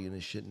partying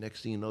and shit.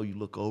 Next thing you know, you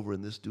look over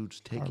and this dude's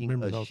taking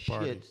remember a those shit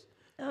parties.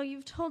 Oh,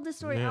 you've told the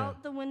story Yeah.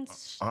 out the on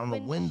the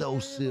windshield.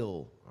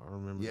 windowsill. I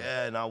remember.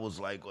 Yeah, and I was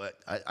like, what?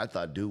 I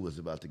thought dude was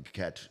about to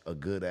catch a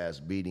good ass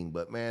beating,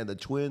 but man, the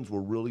Twins were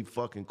really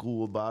fucking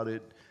cool about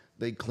it.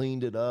 They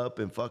cleaned it up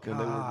and fucking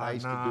they were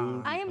nice nah. to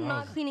dude. I am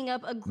not cleaning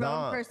up a grown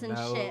Nah, person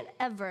shit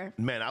ever.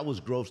 Man, I was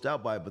grossed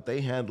out by it, but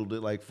they handled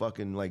it like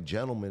fucking like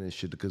gentlemen and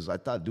shit because I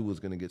thought dude was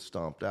gonna get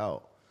stomped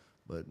out.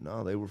 But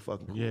no, they were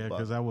fucking cool Yeah, about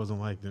because it. I wasn't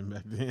like them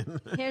back then.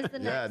 Here's the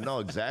Yeah, next. no,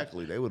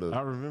 exactly. They would I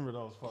have. remember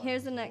those. parties.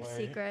 Here's the next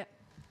secret.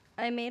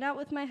 I made out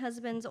with my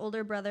husband's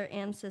older brother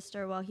and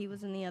sister while he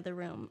was in the other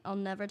room. I'll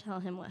never tell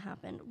him what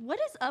happened. What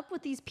is up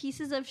with these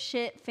pieces of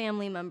shit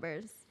family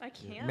members? I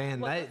can't. Man,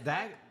 What the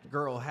that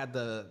girl had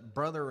the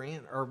brother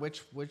in, or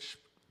which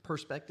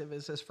perspective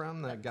is this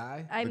from? The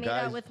guy? I The made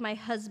out guys- with my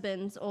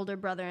husband's older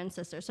brother and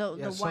sister. So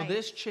Yeah, the so wife.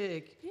 this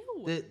chick,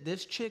 Ew.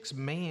 this chick's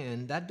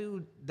man, that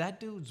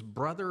dude's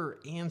brother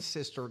and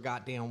sister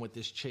got down with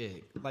this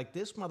chick. Like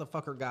this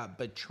motherfucker got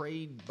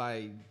betrayed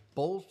by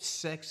both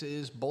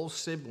sexes, both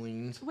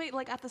siblings. Wait,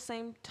 like at the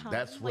same time?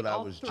 That's what Like, I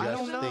all was three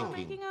just of them were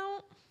thinking. making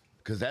out?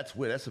 Because that's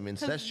weird. That's some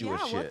 'Cause,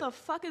 incestuous yeah, shit. what the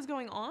fuck is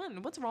going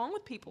on? What's wrong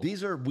with people?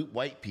 These are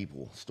white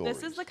people stories.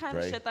 This is the kind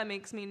right? of shit that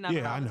makes me never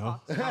Yeah, I want to know.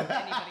 talk to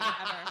anybody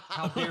ever.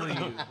 How dare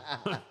you?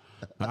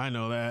 I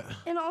know that.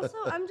 And also,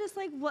 I'm just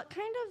like, what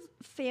kind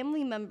of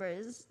family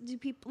members do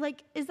people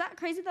like? Is that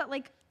crazy that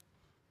like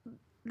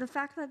the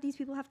fact that these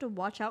people have to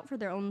watch out for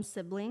their own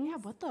siblings? Yeah,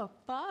 what the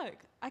fuck?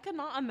 I could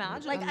not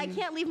imagine. Like, I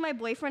can't leave my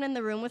boyfriend in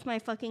the room with my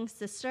fucking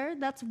sister.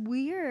 That's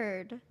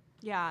weird.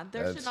 Yeah,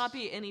 there That's- should not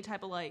be any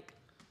type of like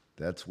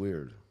That's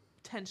weird.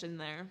 tension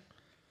there.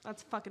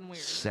 That's fucking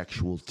weird.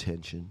 Sexual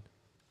tension.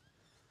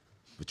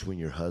 between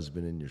your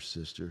husband and your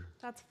sister.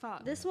 That's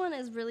fucked. This one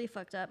is really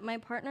fucked up. My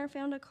partner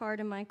found a card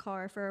in my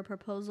car for a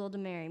proposal to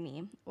marry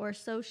me, or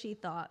so she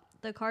thought.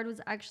 The card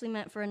was actually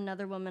meant for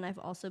another woman I've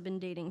also been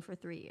dating for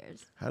 3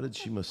 years. How did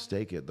she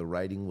mistake it? The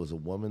writing was a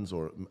woman's,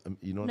 or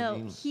you know what I No,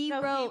 mean? he No,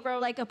 he wrote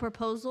wrote- like a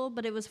proposal,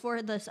 but it was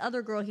for this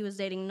other girl he was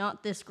dating,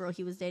 not this girl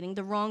he was dating.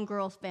 The wrong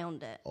girl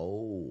found it.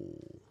 Oh,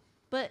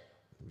 But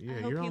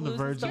Yeah, hope you're he on the loses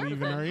verge of both of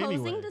leaving her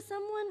proposing anyway. to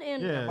someone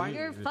and Yeah.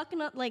 you're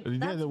fucking up, like, Yeah,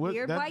 that's what-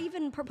 weird. that- Why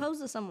even propose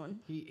to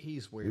someone?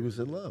 He's weird. he was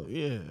in love.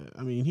 Yeah,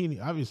 I mean, he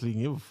obviously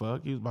didn't give a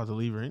fuck. He was about to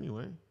leave her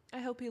anyway. I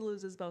hope he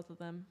loses both of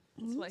them.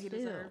 That's Me what he too.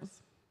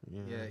 deserves.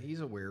 Yeah,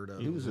 he's a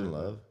weirdo. He was in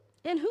love.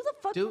 And who the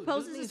fuck Dude,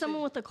 proposes dude to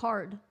someone with a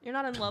card? You're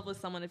not in love with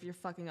someone if you're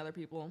fucking other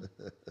people.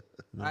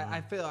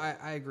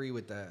 I agree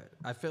with that.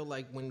 I feel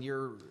like when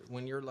you're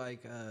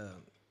like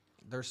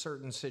there's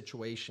certain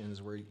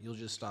situations where you'll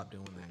just stop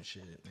doing that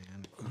shit,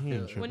 man. He ain't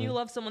When tripping. you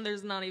love someone,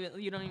 there's not even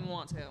you don't even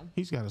want to.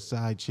 He's got a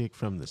side chick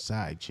from the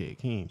side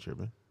chick. He ain't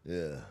tripping.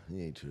 Yeah,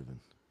 he ain't tripping.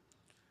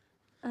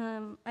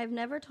 I've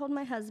never told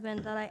my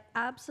husband that I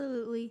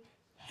absolutely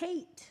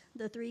hate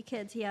the 3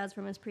 kids he has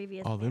from his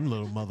previous All them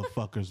little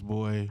motherfuckers,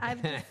 boy.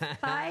 I've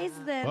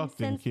despised them Fuck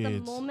them since the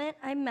kids. moment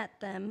I met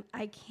them.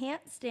 I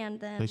can't stand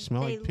them. They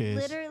smell like piss.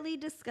 Literally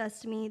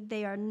disgust me.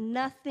 They are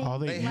nothing. All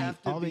they They eat,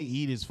 have to all they be-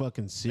 eat is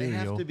fucking They have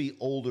cereal. to be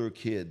older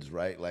kids,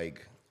 right?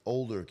 Like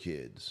older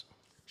kids.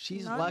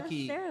 She's Not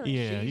lucky. necessarily.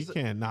 Yeah, she's- you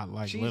can't not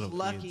like She's little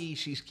lucky kids.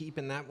 she's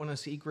keeping that one a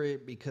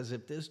secret because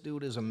if this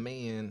dude is a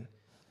man,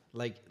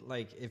 like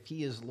if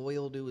he is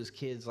loyal to his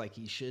kids like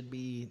he should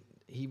be,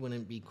 he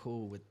wouldn't be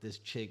cool with this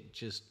chick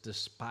just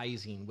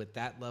despising with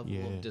that level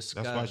Yeah, of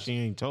disgust. that's why she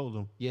ain't told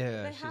him.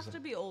 Yeah, They she's have like- to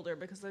be older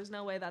because there's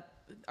no way that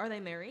are they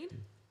married?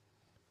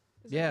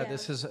 Is yeah, it-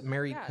 this is a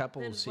married Yeah,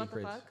 couple then secrets.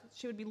 What the fuck?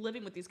 She would be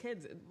living with these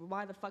kids.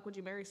 Why the fuck would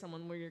you marry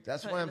someone where you're?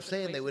 That's put why in I'm a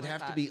saying they situation would like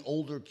have to that? be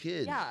older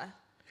kids. Yeah,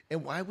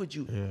 And why would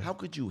you? How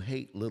could you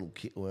hate little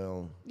kids?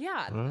 Well,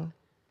 yeah.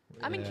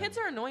 I mean, kids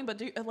are annoying,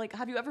 but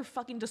have you ever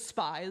fucking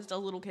despised a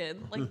little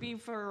kid? Like, be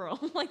for real.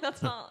 Like,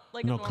 that's not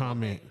like No a normal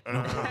comment. thing.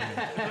 No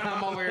comment.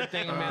 I'm over here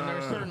thinking, man,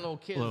 there's certain little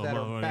kids Little that are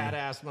motherfucker.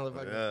 badass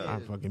motherfuckers. I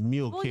fucking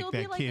mule Well, kicked you'll be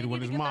that like, kid they when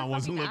need his to get mom their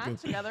wasn't fucking act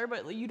looking. together,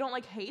 but you don't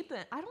like hate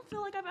them. I don't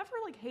feel like I've ever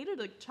like hated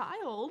a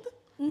child.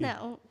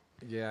 No.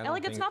 Yeah, I And don't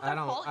like, it's think- not their I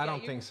don't, fault. I yet.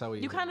 don't You- think so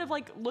either. You kind of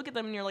like look at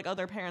them and you're like, oh,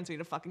 their parents need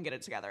to fucking get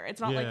it together. It's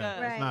not Yeah, like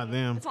a. it's not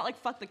them. It's not like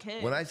fuck the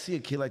kid. when I see a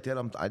kid like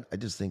that, I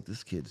just think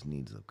this kid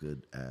needs a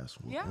good ass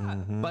whooping. yeah.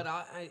 Mm-hmm. But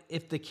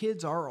if the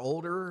kids are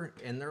older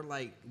and they're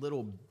like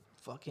little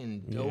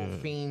fucking dope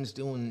fiends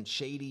doing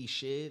shady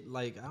shit,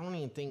 like I don't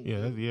even think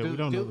Yeah, yeah, we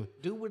don't know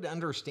dude would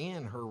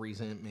understand her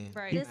resentment.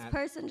 Right. This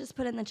person just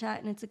put in the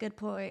chat, and it's a good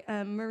point.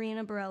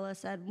 Marina Barella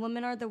said,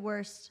 "Women are the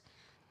worst.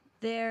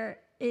 There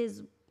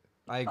is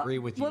I agree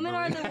with you. women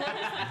are Marie.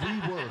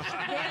 the worst.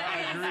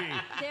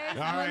 There's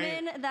All right.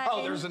 women that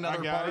Oh, there's another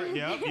I got part. it.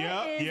 Yep,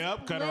 is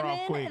yep. Cut her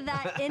off women quick.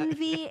 that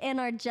envy and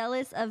are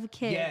jealous of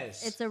kids.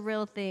 Yes. It's a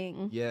real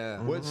thing.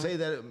 Yeah. What? Say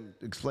that.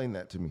 Explain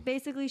that to me.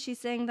 Basically, she's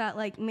saying that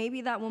like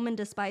maybe that woman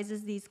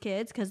despises these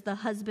kids because the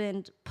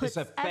husband puts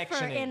effort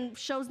affectionate. and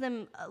shows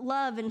them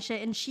love and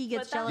shit, and she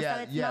gets But that's- jealous that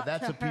Yeah, it's yeah, not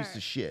that's to a piece her.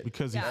 of shit.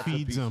 Because Yeah. he That's a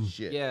feeds piece of them.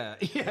 shit. Yeah,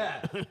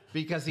 yeah,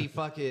 because he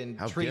fucking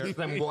How treats dare-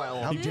 them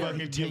well. How He dare fucking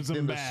he take gives them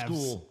them to baths.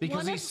 school? Because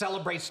One he of-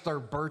 celebrates their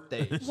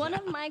birthdays. One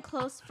of my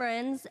close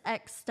friends'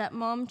 ex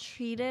stepmom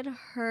treated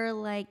her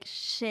like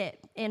shit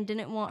and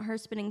didn't want her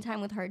spending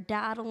time with her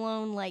dad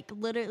alone. Like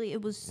literally,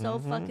 it was so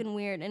fucking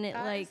weird, and it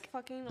That is like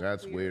fucking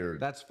That's weird.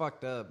 That's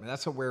fucked up.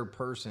 That's a weird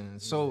person.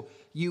 So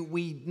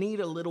we need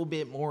a little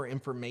bit more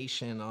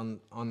information on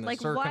the Like,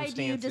 circumstances. why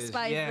do you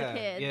despise the yeah,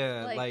 kids?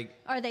 Yeah, Like,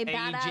 are they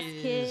badass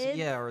kids?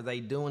 Yeah, are they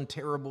doing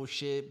terrible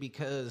shit?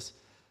 Because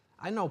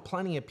I know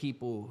plenty of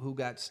people who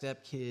got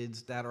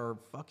stepkids that are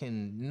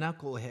fucking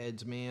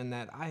knuckleheads, man.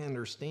 That I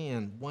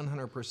understand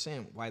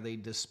 100% why they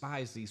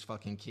despise these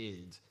fucking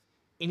kids.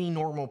 Any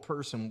normal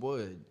person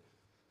would,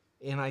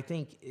 and I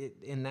think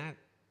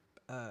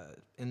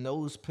in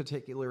those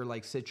particular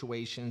like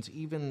situations,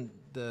 even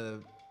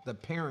the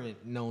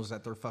parent knows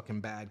that they're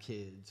fucking bad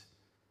kids.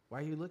 Why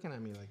are you looking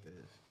at me like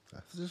this? I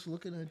was just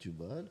looking at you,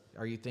 bud.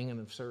 Are you thinking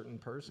of certain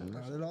person?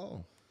 Not at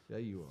all. Yeah,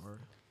 you are.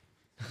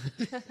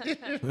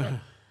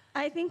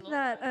 I think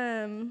that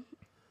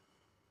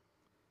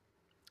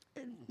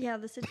yeah,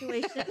 the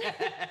situation.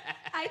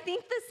 I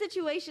think the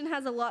situation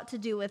has a lot to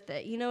do with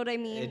it. You know what I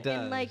mean? It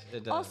does, And like,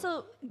 it does.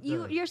 also,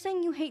 you're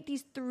saying you hate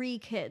these 3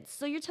 kids,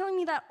 so you're telling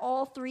me that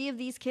all 3 of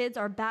these kids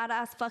are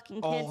badass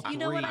fucking kids. All You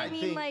know what 3. I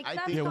mean? Like,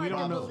 that's think hard the to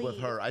problem was believe.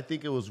 with her. I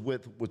think it was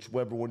with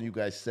whichever one of you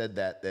guys said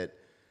that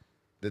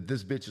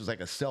this bitch is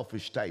like a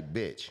selfish type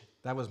bitch.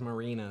 That was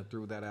Marina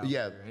threw that out.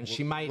 Yeah, there. And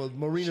she might. Well,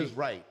 Marina's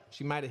right.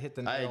 She might have hit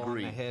the I nail on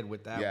agree. the head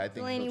with that. Yeah, I one. think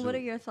Delaney, so what too.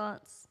 are your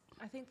thoughts?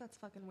 I think that's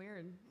fucking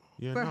weird.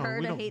 Yeah, For her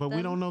we to don't, hate but we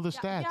them? don't know the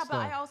stats. Yeah, but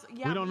I though. also we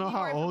don't know need how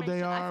more old they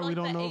information. I are. feel We like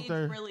don't the know age if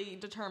they're. really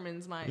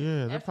determines my. Yeah,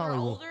 they're if they're probably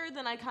older,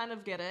 then I kind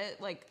of get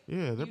it. Like, Yeah,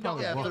 they're you don't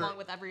probably get older. along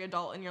with every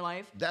adult in your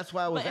life. That's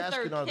why I was But if they're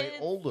asking, are they kids,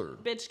 older?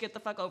 Bitch, get the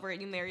fuck over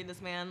it. You married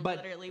this man. But-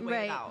 Literally, wait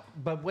Right. it out.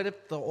 But what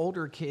if the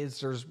older kids?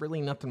 There's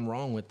really nothing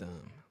wrong with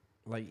them.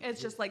 Like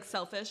It's just like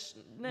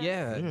selfishness.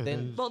 yeah,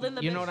 then Well, then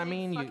the you know bitch what I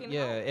needs mean. fucking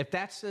Yeah, help. if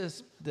that's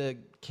the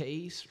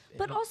case.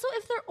 But also,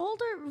 if they're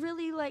older,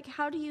 really, like,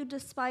 how do you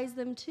despise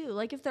them too?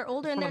 Like, if they're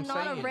older and That's they're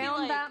what not I'm saying. around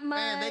Like, that much,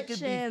 Man, they could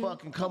be and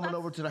fucking coming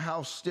over to the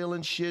house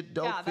stealing shit,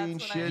 dope Yeah, that's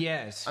fiend what I- shit.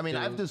 Yes, I mean,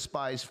 I've dude.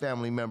 despised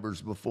family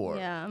members before.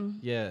 yeah.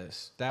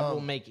 Yes, that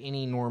will make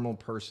any normal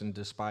person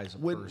despise a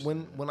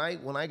person. When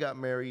I got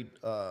married,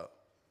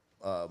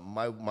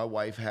 my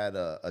wife had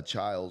a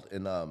child,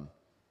 and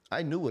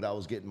I knew what I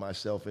was getting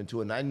myself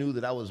into, and I knew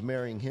that I was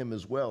marrying him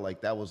as well.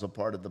 Like that was a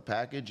part of the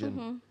package,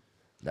 and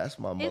that's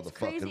my It's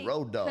crazy motherfucking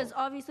road dog. because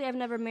obviously I've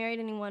never married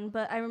anyone,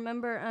 but I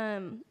remember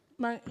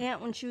my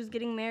aunt when she was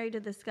getting married to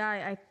this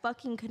guy, I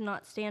fucking could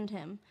not stand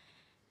him.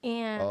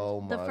 And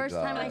Oh the my first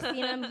time I God.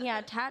 seen him, he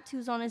had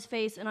tattoos on his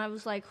face, and I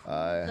was like, Who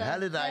the How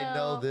did I know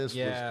hell? this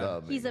Yeah. was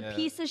coming? He's a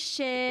piece of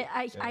shit.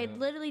 I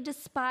literally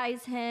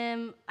despise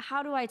him.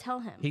 How do I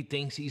tell him? He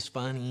thinks he's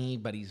funny,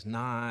 but he's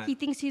not. He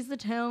thinks he's the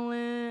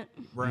talent.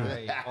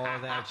 Right, all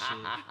that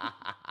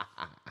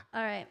shit.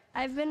 All right,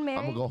 I've been I'm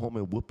married. gonna go home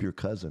and whoop your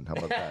cousin. How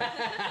about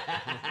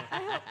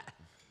that?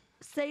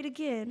 Say it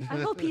again. I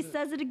hope he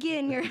says it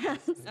again, your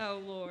ass.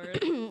 Oh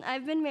Lord.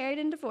 I've been married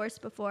and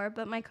divorced before,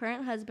 but my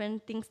current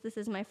husband thinks this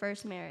is my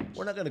first marriage.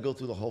 We're not gonna go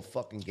through the whole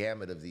fucking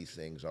gamut of these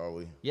things, are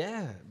we?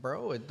 Yeah,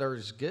 bro,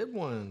 there's good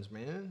ones,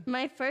 man.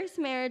 My first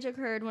marriage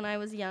occurred when I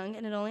was young,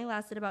 and it only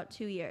lasted about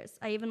 2 years.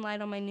 I even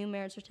lied on my new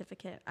marriage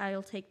certificate.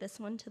 I'll take this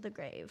one to the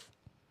grave.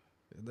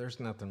 There's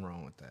nothing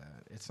wrong with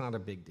that. It's not a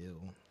big deal.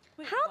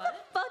 Wait, How what?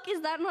 the fuck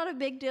is that not a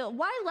big deal?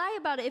 Why lie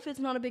about it if it's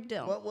not a big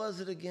deal? What was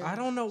it again? I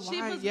don't know why.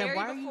 She was Yeah, married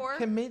why are before? you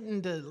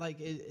committing to like?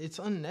 It's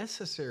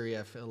unnecessary.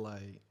 I feel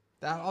like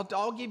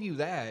I'll give you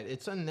that.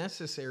 It's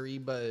unnecessary,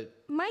 but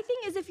My thing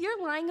is, if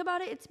you're lying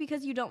about it, it's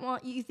because you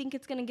think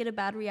it's gonna get a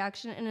bad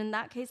reaction, and in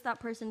that case, that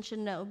person should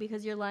know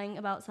because you're lying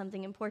about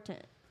something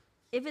important.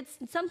 If it's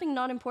something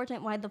not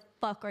important, why the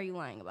fuck are you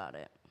lying about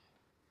it?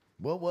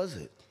 What was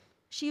it?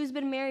 She's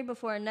been married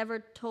before and never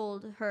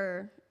told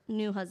her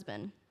new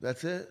husband.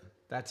 That's it.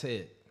 that's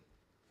it.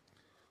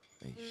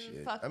 Hey,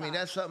 shit. fuck I mean, that.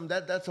 that's something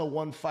that's a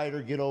one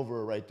fighter get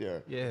over it right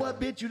there. Yeah.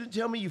 What, bitch? You didn't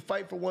tell me you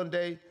fight for one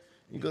day.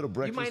 You go to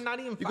breakfast. might not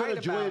even You go to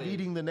fight joy about of it.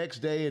 eating the next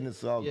day, and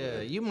it's all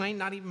Yeah, good. you might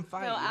not even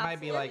fight. No, you might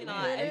be like, absolutely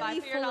not. "Eh, If I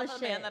Literally figured full out of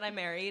the man shit. that I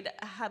married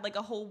had like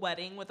a whole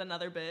wedding with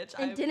another bitch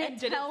And didn't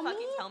tell fucking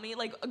me? tell me,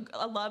 like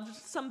I loved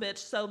some bitch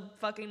so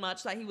fucking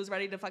much that he was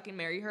ready to fucking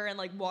marry her and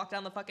like walk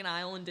down the fucking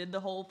aisle and did the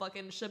whole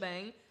fucking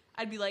shebang,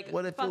 I'd be like,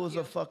 What if fuck it was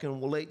you. a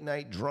fucking late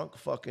night drunk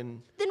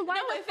fucking? Then why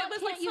No, the if fuck it was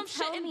can't like you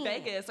some tell shit in me?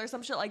 Vegas or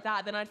some shit like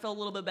that, then I'd feel a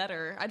little bit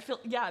better. I'd feel,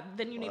 yeah,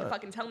 then you need to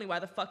fucking tell me why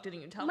the fuck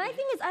didn't you tell My me?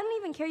 thing is, I don't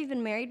even care you've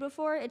been married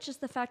before. It's just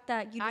the fact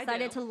that you I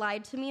decided do. to lie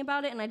to me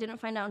about it, and I didn't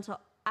find out until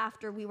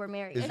after we were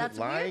married. Is it That's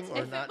lying weird.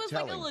 or If not it was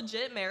telling? like a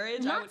legit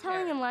marriage, I Not would telling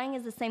care. and lying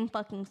is the same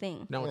fucking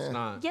thing. no, it's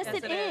not." Yes, Yes,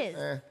 it it is.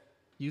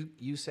 is.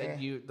 You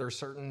said there's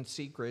certain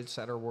secrets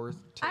that are worth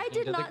taking I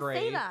did to the not grave.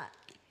 say that.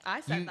 I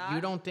said that.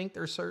 You don't think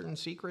there's certain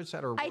secrets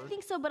that are worth I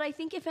think so, but I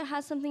think if it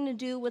has something to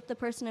do with the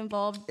person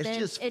involved, It's then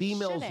just it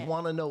females shouldn't.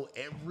 want to know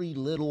every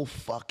little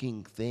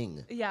fucking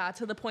thing. Yeah,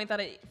 to the point that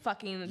it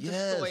fucking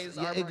Yes, destroys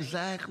yeah, our brain.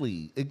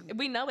 exactly.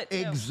 We know it too.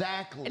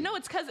 Exactly. No,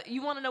 it's because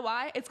you want to know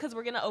why? It's because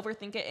we're gonna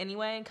overthink it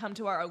anyway and come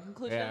to our own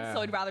conclusions. Yeah.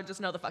 So I'd rather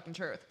just know the fucking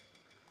truth.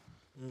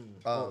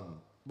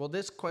 Well,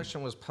 this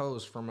question was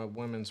posed from a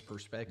woman's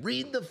perspective.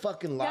 Read the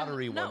fucking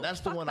lottery no, one.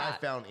 That's the fuck one I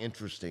that. found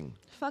interesting.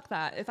 Fuck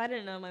that. If I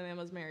didn't know my man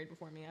was married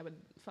before me, I would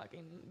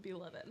fucking be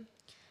livid.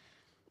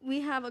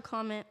 We have a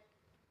comment.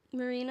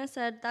 Marina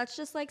said, "That's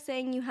just like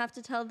saying you have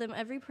to tell them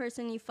every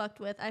person you fucked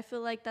with. I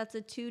feel like that's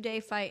a 2-day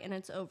fight and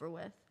it's over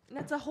with." And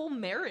that's a whole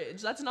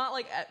marriage. That's not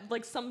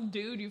like some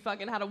dude you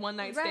fucking had a one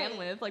night stand Right.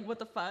 with. Like what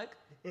the fuck?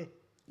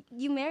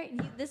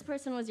 This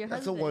person was your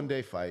That's husband. a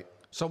one-day fight.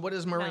 So what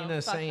is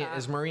Marina fuck saying? that.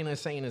 Is Marina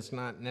saying it's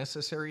not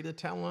necessary to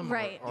tell him?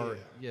 Right. Or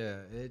yeah,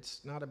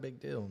 it's not a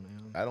big deal,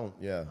 man. I don't.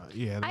 Yeah.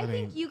 Yeah, I that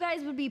think ain't. you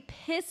guys would be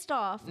pissed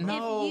off.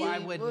 No, if you, I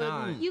would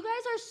not. You guys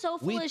are so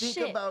full We of think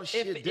shit. about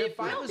shit If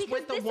different. I No, was because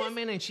with a this is-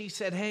 woman and she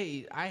said,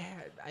 "Hey,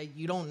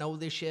 you don't know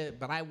this yet,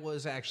 but I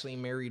was actually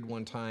married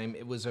one time.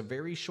 It was a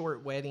very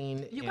short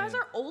wedding." You guys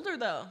are older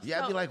though. Yeah,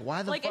 I'd be So, like,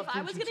 why the like, fuck if I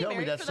didn't was you getting tell me?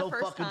 married That's for the so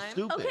first fucking time,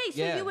 stupid. Okay, so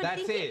Yeah, you would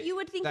that's think it. you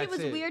would think it That's was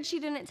it. weird she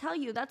didn't tell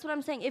you. That's what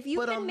I'm saying. If you've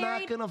But been I'm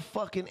married, not gonna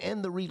fucking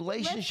end the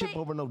relationship say-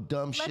 over no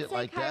dumb let's shit say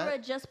like Kyra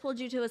that. just pulled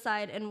you to a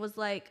side and was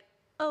like,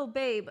 "Oh,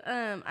 babe,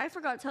 I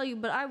forgot to tell you,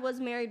 but I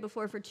was married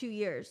before for 2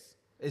 years."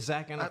 Is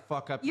that gonna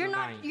fuck up You're your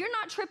not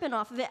night? tripping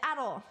off of it at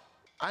all.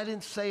 I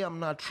didn't say I'm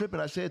not tripping.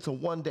 I said it's a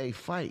one-day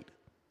fight.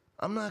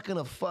 I'm not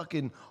gonna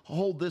fucking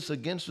hold this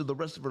against her the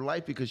rest of her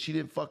life because she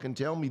didn't fucking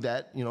tell me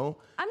that, you know.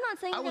 I'm not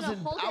saying you're gonna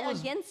hold it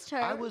against her.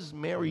 I was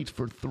married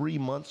for 3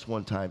 months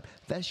one time.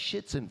 That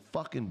shit's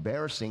fucking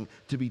embarrassing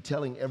to be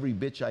telling every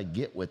bitch I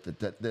get with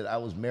that I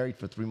was married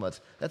for 3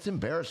 months. That's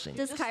embarrassing.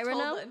 Does Just Kyra told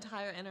know? the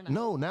entire internet.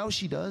 No, now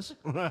she does.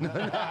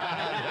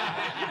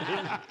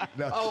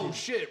 Oh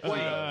shit! Wait,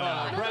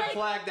 red like,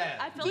 flag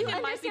that. I feel Do you like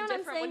it might be understand what I'm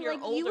different when saying? you're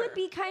Like, older. you would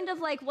be kind of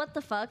like, what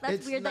the fuck? That's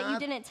It's weird that you not-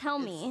 didn't tell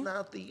me. It's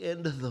not the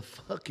end of the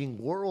fucking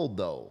world,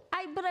 though.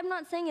 But I'm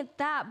not saying it's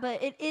that,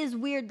 but it is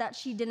weird that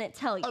she didn't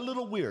tell you. A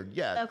little weird,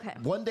 yeah. Okay.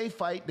 One day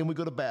fight, then we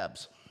go to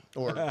Babs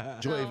or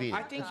Joy V.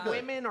 I think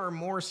women are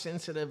more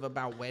sensitive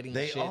about wedding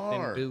They shit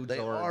are. than dudes They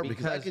are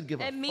because I could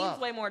give a It means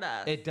fuck. way more to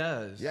us. It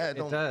does. Yeah, it it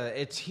don't- does.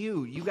 It's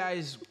huge. You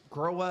guys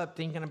grow up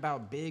thinking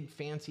about big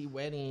fancy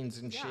weddings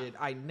and shit.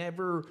 I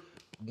never,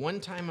 one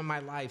time in my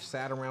life,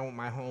 sat around with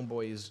my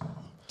homeboys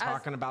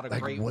talking about a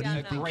Like, great, what do you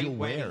a think great you'll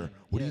wedding. wear?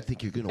 What do you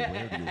think you're gonna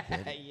wear to your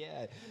wedding?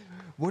 Yeah.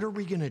 What are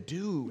we gonna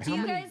do? How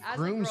you many guys- As a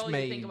girl, you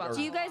groomsmaids? think about or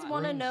Do you guys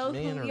want to know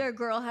groomsmen who or- your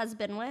girl has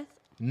been with?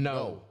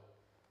 No.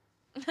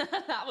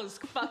 that was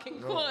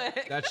fucking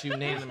quick. That's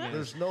unanimous.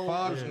 There's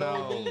no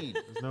need.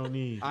 There's no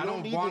need. I You don't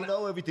don't need want to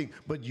know everything,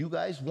 but you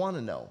guys want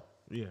to know.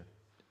 Yeah.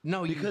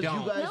 No, you Because you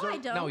don't. guys No, are- I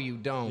don't. No, you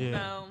don't. Yeah.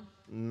 No.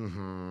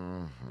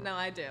 No,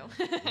 I do.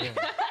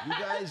 You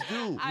guys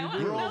do. I You wanna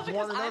know girls because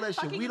want to know I'm that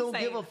shit. fucking We don't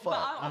give a insane, but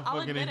fuck. I'll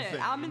fucking admit it. insane.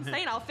 I'm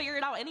insane. I'll figure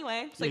it out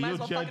anyway. So you Yeah, might as you'll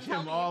well judge fucking tell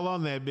him me. all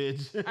on that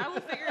bitch. I will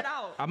figure it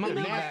out. I'm gonna You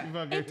leave nasty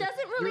that. fucker. It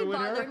doesn't really You're with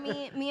her? bother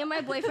me. Me and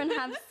my boyfriend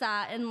have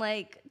sat and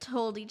like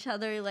told each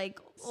other like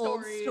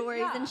old Stories, stories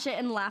yeah. and shit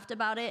and laughed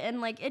about it,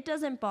 and like it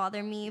doesn't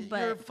bother me. You're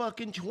But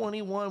fucking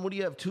 21. What do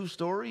you have? 2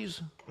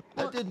 stories?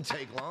 That didn't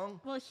take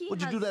long. well, he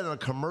Would you do has- that in a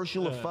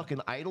commercial of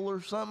fucking Idol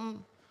or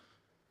something?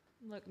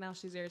 Look, now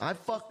she's irritated. I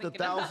She's fucked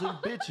thinking 1,000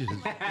 about-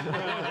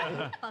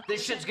 bitches.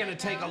 This shit's gonna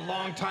take a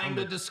long time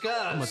to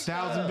discuss.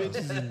 1,000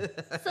 bitches and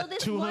so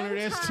this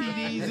 200 one time,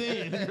 STDs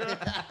in. this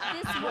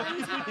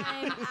one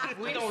time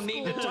after We don't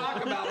need to school-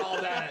 talk about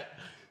all that.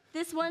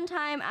 This one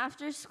time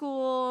after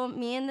school,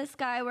 me and this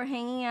guy were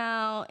hanging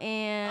out,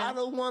 and I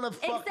don't want to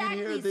fucking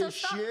hear exactly. So this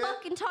stop shit.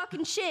 fucking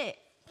talking shit.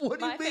 What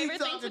do you My mean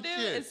favorite thing to talking do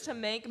shit? is to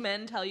make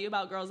men tell you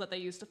about girls that they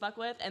used to fuck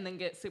with and then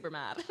get super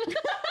mad.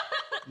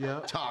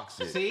 Yep.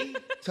 Toxic. See?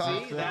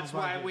 Toxic. See? That's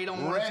why we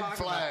don't want Red to talk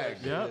flag.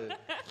 about that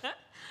shit.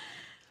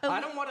 I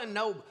don't want to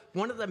know.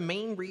 One of the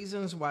main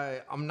reasons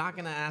why I'm not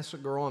going to ask a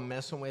girl I'm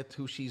messing with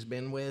who she's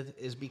been with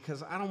is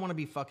because I don't want to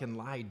be fucking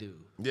lied to.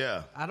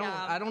 Yeah.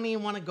 I don't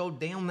even want to go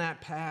down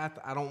that path.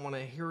 I don't want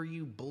to hear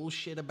you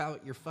bullshit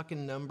about your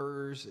fucking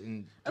numbers and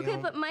you Okay,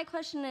 know, but my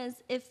question is,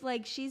 if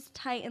like she's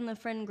tight in the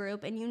friend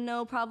group, and you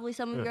know probably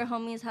some of your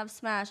homies have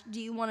smashed,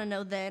 do you want to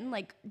know then?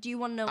 Like, do you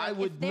want to know like, I if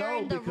would they're know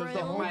in the because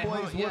the room? My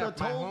homeboys hom- yeah, would have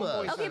my told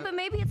homeboys us. Okay, but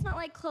maybe it's not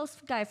like close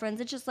guy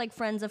friends. It's just like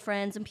friends of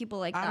friends and people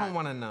like that. I don't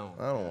want to know.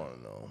 I don't want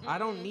to know. I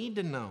don't need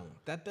to know.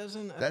 That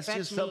doesn't That's affect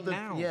just me something.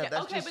 now. Yeah,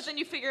 that's okay, just, but then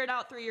you figure it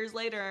out 3 years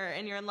later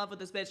and you're in love with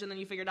this bitch and then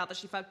you figured out that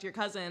she fucked your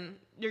cousin.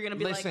 You're going to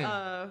be Listen,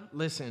 like,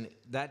 listen,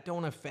 that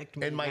don't affect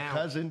me and my now.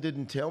 cousin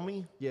didn't tell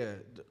me. Yeah.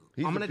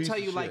 He's I'm a going to piece tell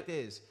of you like shit.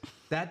 this.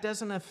 That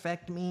doesn't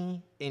affect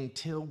me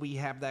until we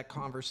have that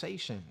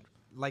conversation.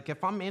 Like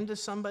if I'm into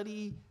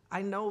somebody,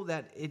 I know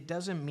that it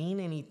doesn't mean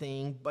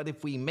anything, but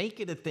if we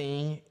make it a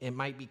thing, it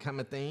might become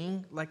a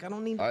thing. Like I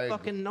don't need to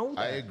fucking know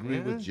that. I agree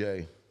man. with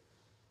Jay.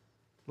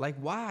 Like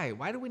why?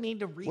 Why do we need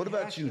to rehash What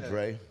about you, that?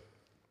 Dre?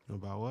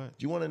 About what?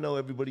 Do you want to know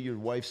everybody your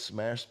wife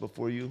smashed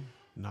before you?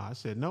 No, I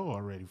said no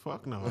already.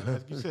 Fuck no.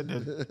 You said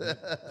that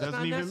It's doesn't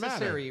not even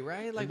necessary, matter.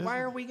 right? Like, why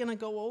are we gonna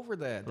go over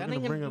that? That gonna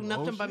ain't bring gonna do up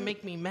nothing old but shit?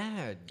 make me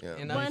mad. Yeah.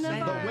 And One I'm of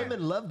saying, our- But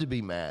women love to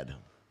be mad.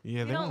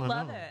 Yeah, we they don't wanna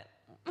love know. it.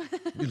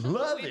 You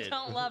love We it.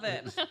 don't love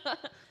it.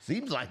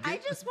 Seems like it. I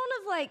just want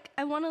to like,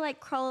 I want to like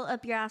crawl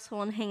up your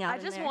asshole and hang out. I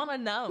in just there. want to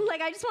know. Like,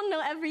 I just want to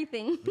know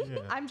everything.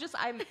 I'm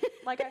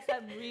like I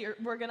said,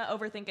 we're going to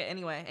overthink it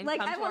anyway. And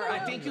Like, come I to wanna our I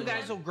know- think you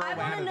guys will grow I out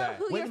want of to know that.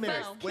 who Wait your a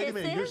minute. first Wait a kiss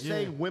minute. You're is.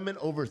 saying women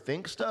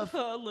overthink stuff?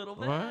 a little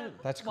bit.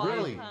 What? That's Why?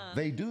 Really?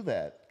 They do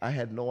that. I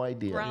had no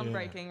idea.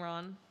 Groundbreaking,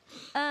 Ron.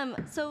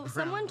 So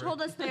someone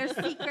told us their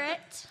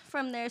secret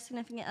from their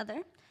significant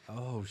other.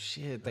 Oh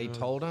shit! They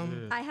told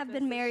him. I have This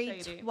been is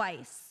married shady.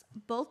 twice.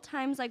 Both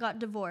times I got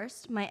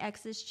divorced, my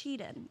exes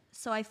cheated.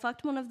 So I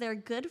fucked one of their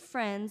good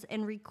friends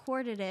and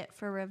recorded it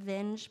for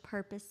revenge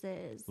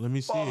purposes. Let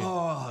me see it.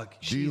 Fuck.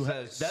 Do you She's have,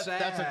 a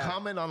that's a sap.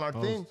 comment on our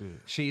thing? Post it.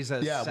 She's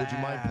a Yeah, would you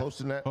mind sap.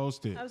 posting that?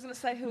 Post it. I was going to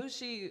say, who's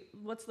she?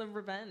 What's the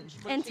revenge?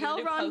 What And is she gonna tell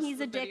do, Ron post he's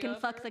the a dick video and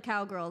of fuck her? the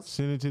cowgirls.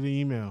 Send it to the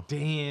email.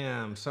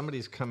 Damn,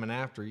 somebody's coming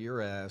after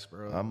your ass,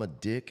 bro. I'm a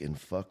dick and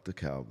fuck the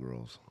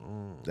cowgirls.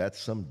 That's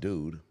some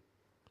dude.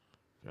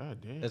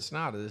 God damn. It's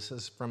not. This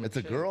is from. It's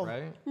a chick, girl?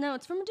 right? No,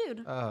 it's from a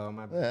dude. Oh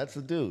my. Yeah, that's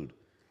a dude.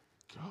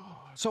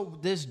 So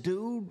this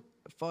dude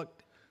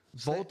fucked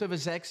both of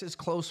his exes'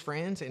 close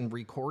friends and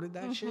recorded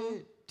that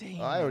shit.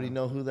 Damn. I already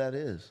know who that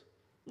is.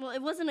 Well,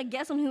 it wasn't a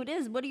guess on who it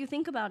is. What do you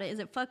think about it? Is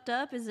it fucked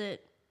up? Is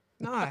it?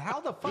 Nah, how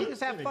the fuck is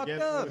that fucked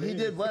guess up? what He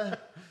did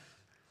what?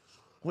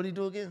 What did he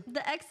do again?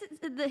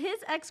 His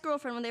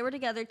ex-girlfriend, when they were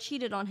together,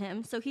 cheated on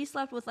him. So he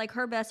slept with like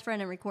her best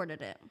friend and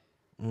recorded it.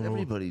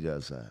 Everybody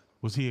does that.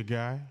 Was he a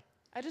guy?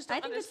 I just I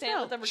don't think it's understand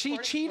what the dope. She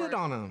recording cheated for.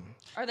 on him.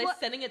 Are they What-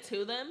 sending it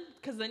to them?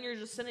 Because then you're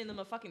just sending them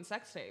a fucking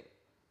sex tape.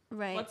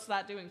 Right. What's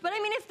that doing? For But I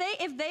you? mean,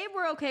 if they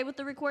were okay with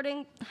the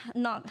recording,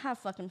 not have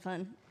fucking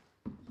fun.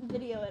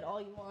 Video it all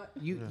you want.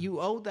 You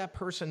owe that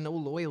person no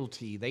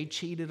loyalty. They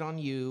cheated on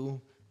you.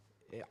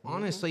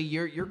 Honestly,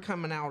 you're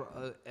coming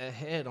out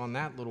ahead on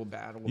that little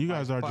battle. You by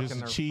guys are fucking just a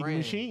their cheating friend.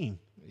 machine.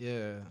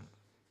 Yeah.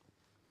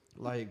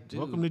 Like, dude,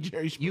 Welcome to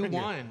Jerry Springer. you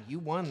won. You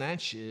won that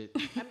shit.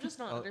 I'm just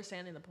not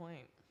understanding the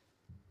point.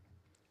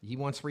 He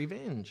wants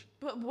revenge.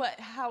 But what?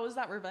 How is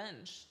that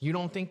revenge? You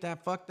don't think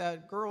that fucked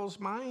that girl's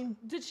mind?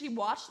 Did she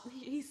watch?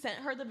 He sent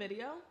her the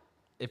video.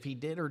 If he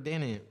did or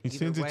didn't, He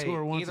sends it to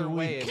her once either a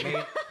way, week. It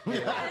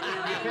made,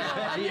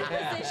 A new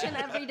position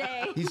every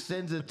day. He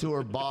sends it to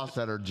her boss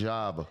at her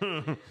job.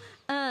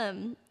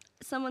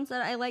 Someone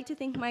said, I like to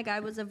think my guy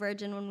was a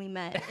virgin when we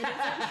met. It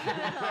isn't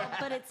true at all,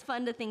 but it's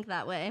fun to think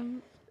that way.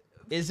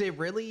 is it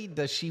really?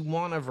 Does she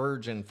want a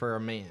virgin for a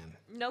man?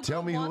 No.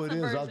 Tell girl me who wants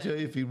it a is. I'll virgin. tell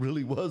you if he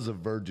really was a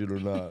virgin or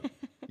not.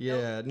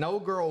 Yeah, no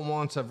girl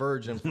wants a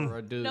virgin for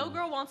a dude. No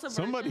girl wants a virgin.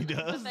 Somebody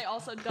does. But they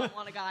also don't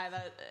want a guy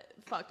that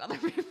fucked other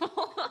people.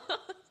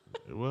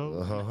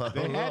 Well,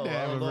 they had to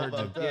have a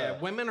virgin. Yeah,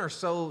 women are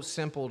so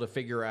simple to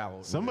figure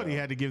out. Somebody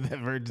had to give that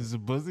virgin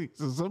some pussy,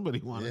 so somebody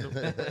wanted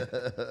them.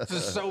 It's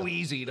just so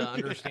easy to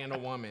understand a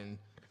woman.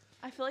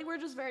 I feel like we're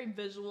just very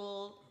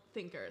visual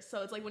thinkers.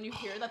 So it's like when you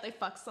hear that they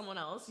fuck someone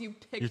else, you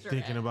picture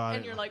thinking it, about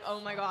and it. you're like, oh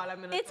my god, I'm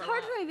gonna. It's throw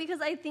hard up. for me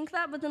because I think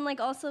that, but then like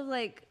also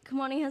like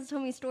Kamani has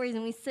told me stories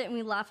and we sit and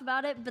we laugh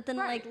about it, but then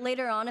Right. like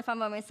later on if I'm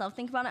by myself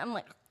think about it, I'm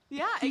like,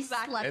 Yeah, He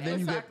exactly. slept And then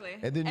you exactly.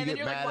 get, and then you get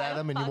you're like, mad why at the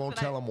him and you fuck won't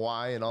did tell I- him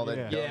why and all that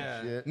Yeah. dumb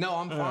Yeah. shit. No,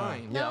 I'm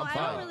fine. Yeah, no, I'm I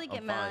fine. don't really get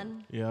I'm mad.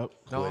 fine. Yep,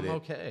 No, Quit I'm it.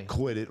 okay.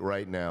 Quit it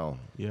right now.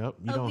 yep.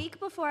 You A don't. week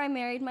before I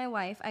married my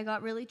wife, I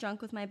got really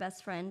drunk with my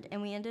best friend,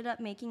 and we ended up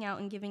making out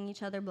and giving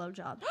each other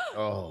blowjobs.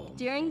 Oh,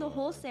 During the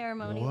whole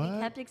ceremony, What? we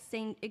kept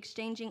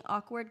exchanging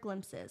awkward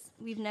glimpses.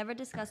 We've never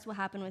discussed what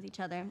happened with each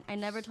other. I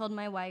never told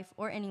my wife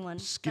or anyone,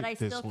 Skip but I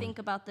this still one. think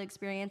about the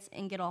experience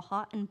and get all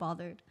hot and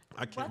bothered.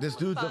 I can't. this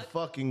the dude's a fuck?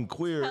 fucking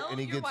queer Tell and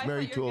he your gets wife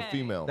married that to you're a gay.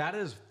 female. That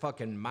is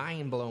fucking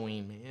mind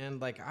blowing, man.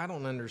 Like I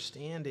don't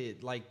understand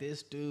it. Like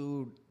this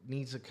dude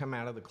needs to come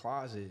out of the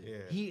closet. Yeah.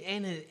 He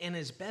and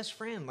his best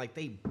friend, like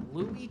they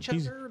blew each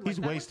He's, other. Like, he's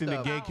what wasting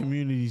the gay hell?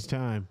 community's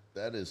time.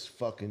 That is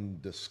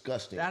fucking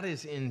disgusting. That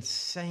is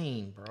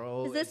insane,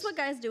 bro. Is this what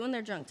guys do when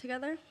they're drunk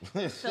together?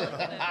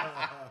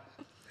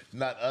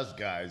 Not us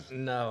guys.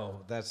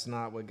 No, that's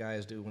not what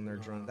guys do when they're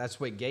drunk. That's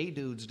what gay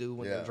dudes do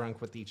when Yeah. they're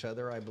drunk with each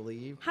other, I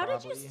believe. How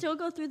did you probably. still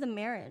go through the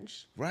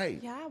marriage? Right.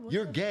 Yeah, what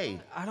You're the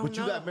gay, I don't but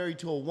you know. got married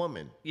to a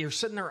woman. You're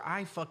sitting there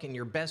eye fucking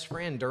your best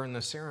friend during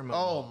the ceremony.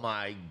 Oh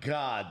my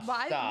God.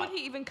 Why Stop. would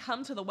he even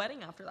come to the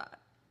wedding after that?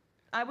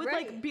 I would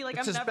Right. like be like,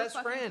 It's I'm his never best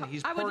fucking friend. co-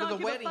 He's I would part of not the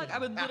give wedding. a fuck. I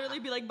would literally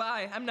be like,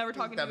 bye. I'm never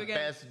talking to the you again.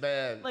 best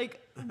man.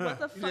 Like, what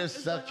the fuck? You just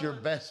is sucked going your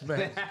on? best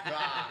man's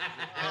cock.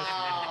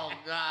 Oh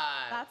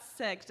God. That's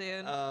sick,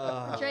 dude.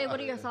 Dre, what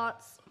are your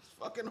thoughts?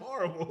 Fucking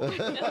horrible.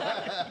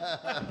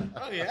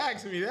 Why you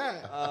asking me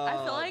that?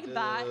 I feel like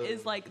that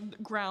is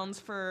like grounds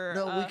for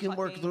No, we can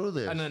work fucking through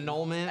this. An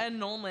annulment.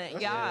 annulment.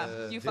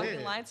 Yeah, you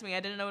fucking lied to me. I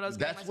didn't know what I was.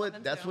 getting myself into.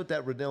 That's what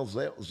that Renelle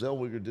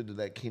Zellweger did to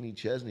that Kenny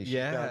Chesney. She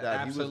Yeah, found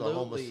out he was a absolutely.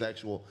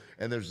 homosexual,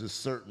 and there's a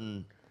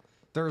certain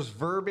There's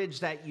verbiage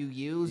that you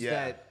use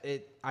Yeah.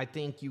 that I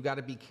think you got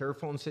to be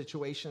careful in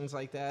situations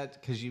like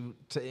that because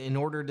in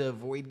order to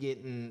avoid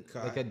getting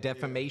like a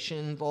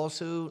defamation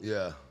lawsuit.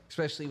 Yeah.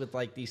 Especially with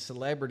like these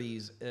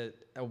celebrities,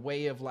 a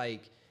way of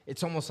like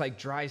it's almost like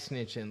dry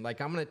snitching.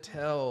 Like I'm gonna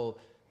tell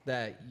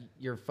that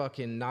you're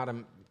fucking not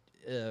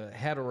a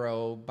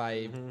hetero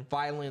by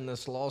filing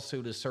this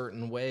lawsuit a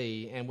certain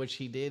way, and what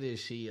she did is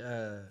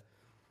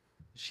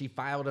she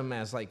filed him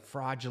as like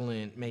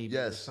fraudulent, maybe.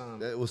 Or yes,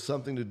 something. it was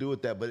something to do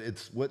with that, but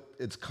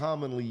it's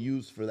commonly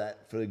used for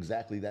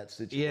exactly that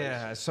situation.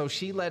 Yeah, so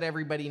she let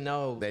everybody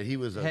know that he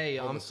was a hey,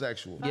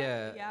 homosexual.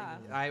 Yeah,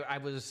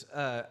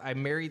 Yeah. I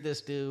married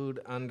this dude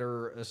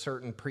under a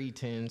certain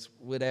pretense,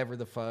 whatever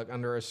the fuck,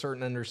 under a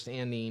certain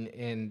understanding,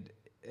 and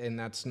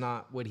that's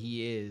not what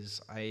he is.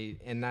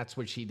 And that's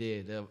what she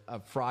did, a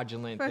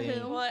fraudulent For thing.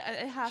 who? Well,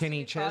 it has Kenny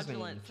to be Chesney.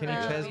 fraudulent for Kenny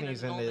it to be an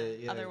Chesney's in the. annulment.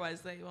 yeah.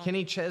 Otherwise, they won't.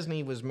 Kenny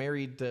Chesney was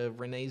married to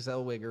Renee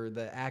Zellweger,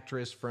 the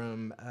actress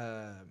from.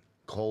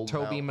 Cold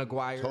Tobey Mountain,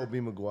 Maguire. Tobey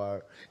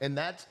Maguire, and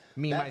that's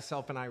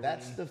Myself, and Irene.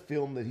 That's the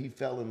film that he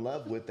fell in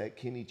love with. That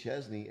Kenny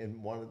Chesney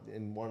and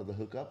wanted to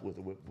hook up with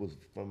was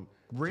from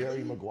Really?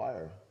 Jerry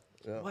Maguire.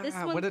 Yeah. This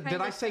Wow, one's did I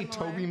kinda say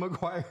similar. Toby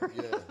Maguire?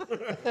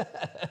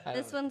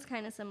 This one's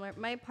kind of similar.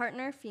 My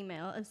partner,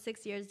 female, of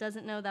 6 years,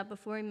 doesn't know that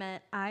before we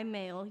met, I,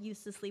 male,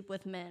 used to sleep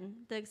with men.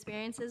 The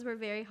experiences were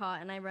very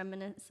hot, and I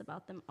reminisce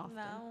about them often.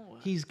 No.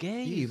 He's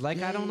gay. He's I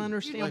don't gay.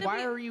 understand. gonna Why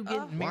be- are you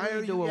getting Why are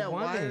married to you? a Yeah,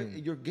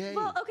 woman? you're gay?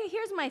 Well, okay,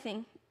 here's my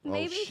thing.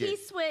 Maybe he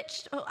shit.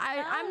 switched.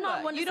 I'm not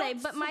No, one to you say,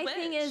 don't but my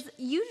thing switch. is,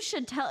 you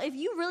should tell if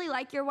you really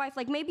like your wife.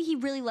 Like maybe he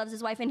really loves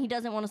his wife and he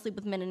doesn't want to sleep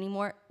with men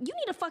anymore. You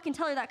need to fucking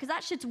tell her that because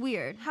that shit's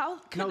weird. How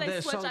could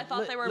they switch? I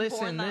thought they were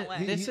born that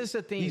way. This is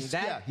the thing.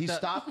 He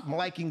stopped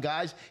liking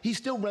guys. He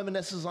still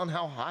reminisces on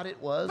how hot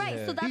it was.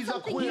 Right. So that's He's a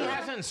something queer. you He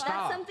hasn't That's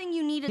stopped. something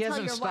you need to He tell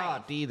hasn't your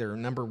stopped wife. either.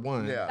 Number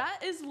one. Yeah.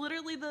 That is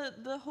literally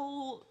the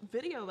whole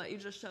video that you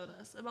just showed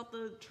us about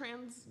the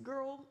trans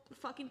girl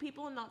fucking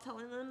people and not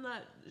telling them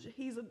that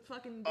he's a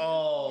fucking dude.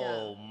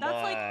 Oh my.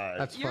 That's like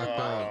That's you're fucked up.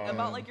 lying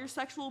about like your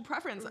sexual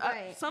preference.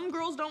 Right. Some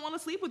girls don't want to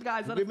sleep with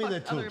guys that Give me have the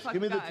fucked other tunch.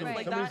 fucking Give me the guys. tunch.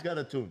 Like Somebody's that. got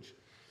a tunch.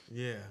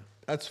 Yeah.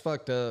 That's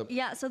fucked up.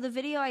 Yeah, so the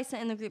video I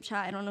sent in the group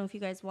chat, I don't know if you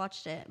guys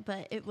watched it,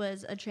 but it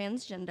was a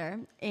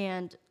transgender,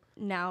 and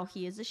now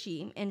he is a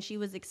she, and she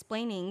was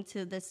explaining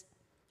to this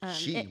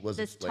She was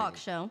this talk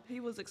explaining. show. He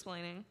was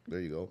explaining. There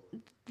you go.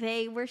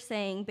 They were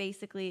saying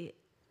basically,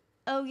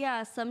 oh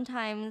yeah,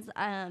 sometimes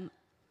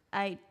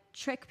I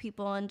trick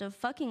people into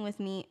fucking with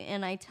me,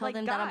 and I tell Like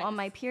them that I'm on guys.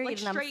 my period Like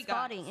and I'm straight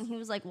spotting, guys. and he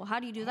was like, well,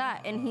 how do you do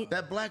that? And he.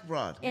 That black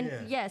broad. And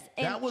yes,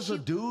 and That was a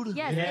dude?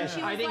 Yes, Yeah. and she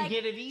was I didn't like,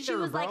 get it she either,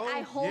 was like, bro.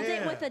 I hold it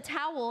Yeah. with a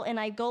towel and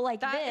I go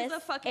like That is this,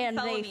 a fucking and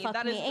felony. they fuck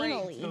That me is rape.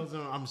 anally. Tells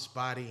them I'm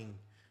spotting.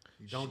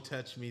 You don't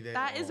touch me there.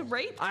 That is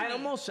rape. To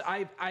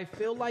me. I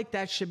feel like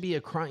that should be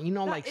a crime. You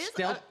know, That like is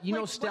stealth. a- You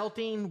know, like,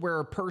 stealthing where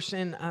a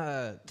person,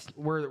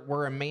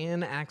 where a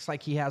man acts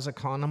like he has a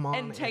condom on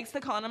and takes the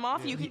condom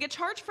off, you can get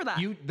charged for that.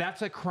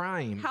 That's a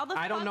crime. How the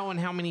I don't fuck- know in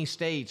how many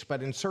states,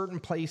 but in certain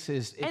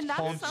places, it's and that's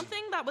called.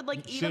 something that would like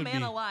eat a should man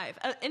be. alive.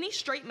 Any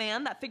straight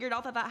man that figured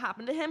out that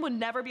happened to him would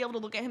never be able to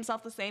look at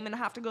himself the same and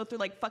have to go through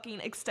like fucking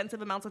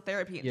extensive amounts of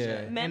therapy and Yeah,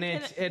 shit. Men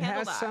and can it handle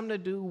has that. something to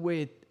do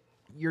with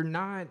you're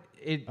not.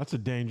 That's a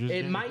dangerous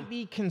It game. might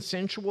be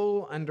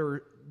consensual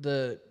under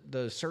the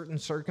certain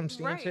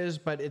circumstances,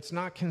 but it's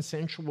not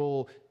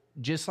consensual.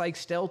 Just like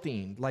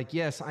stealthing. Like,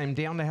 yes, I'm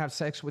down to have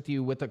sex with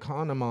you with a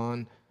condom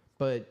on,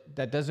 but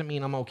that doesn't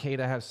mean I'm okay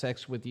to have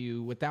sex with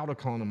you without a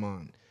condom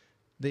on.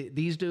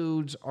 These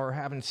dudes are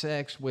having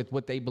sex with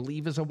what they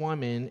believe is a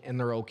woman, and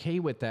they're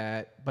okay with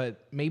that,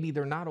 but maybe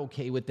they're not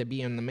okay with it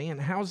being the man.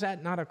 How's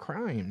that not a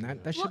crime?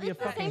 That should Well, be a it's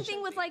the fucking same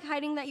thing with like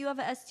hiding that you have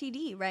a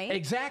STD, right?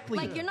 Exactly.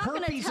 Like you're not going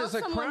to Herpes tell is a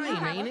someone you crime,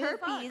 have ain't it?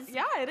 herpes.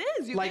 Yeah, it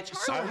is. You Like, get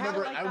charged so I for remember.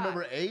 like I remember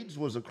that. AIDS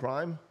was a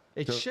crime.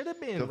 It To- should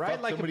have been, to right?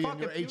 fuck Like, somebody fuck,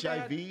 in your if you had-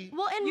 HIV.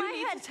 Well, in You my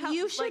need to head, tell-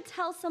 you should like-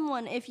 tell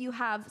someone if you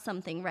have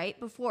something, right?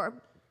 Before,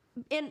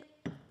 and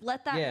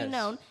let that Yes. be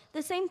known.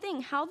 The same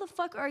thing. How the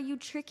fuck are you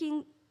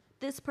tricking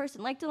this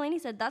person? Like Delaney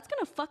said, that's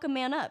gonna fuck a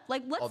man up.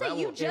 Like, let's Oh, say that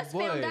you would- just it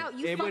found would. out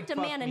you It would fucked a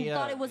fuck man and me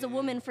thought up. it was a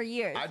woman for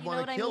years. I'd you know want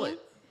what to I kill mean?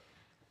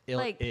 it.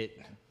 Like-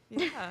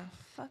 Yeah,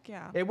 fuck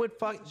yeah. It would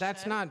fuck.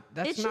 That's not.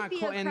 That's It should not be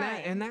cool. a And that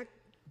crime. and that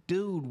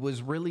dude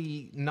was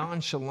really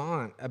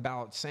nonchalant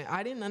about saying.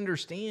 I didn't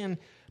understand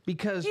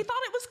because He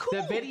thought it was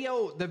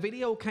cool. The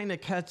video kind of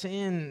cuts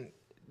in.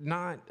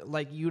 Not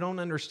like you don't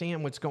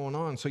understand what's going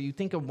on. So you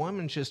think a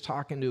woman's just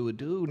talking to a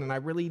dude, and I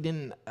really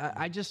didn't.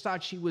 I just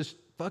thought she was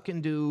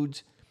fucking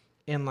dudes.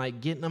 And like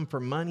getting them for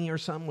money or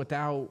something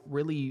without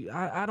really,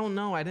 I don't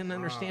know. I didn't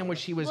understand what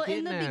she was Well, in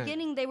getting the at.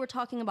 beginning, they were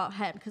talking about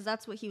head because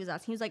that's what he was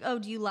asking. He was like, "Oh,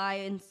 do you lie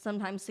and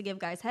sometimes to give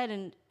guys head?"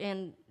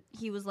 And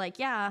he was like,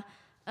 "Yeah,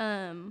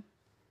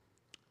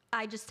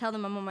 I just tell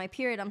them I'm on my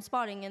period, I'm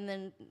spotting." And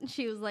then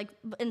she was like,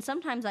 "And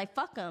sometimes I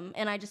fuck them,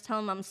 and I just tell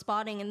them I'm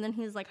spotting." And then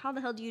he was like, "How the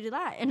hell do you do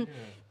that?" And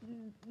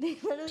they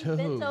literally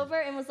bent Dude. over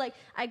and was like,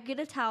 "I get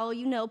a towel,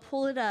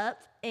 pull it up,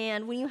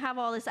 and when you have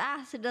all this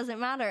ass, it doesn't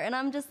matter." And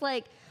I'm just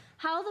like,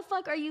 how the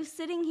fuck are you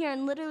sitting here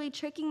and literally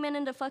tricking men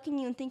into fucking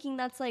you and thinking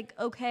that's like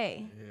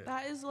okay?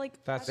 That is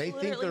like That's- They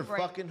think literally they're rape.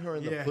 fucking her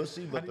in the Yeah.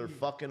 pussy, How but do they're you-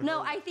 fucking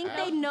No, her. I think ass.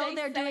 they know They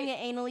they're doing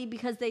say- it anally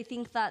because they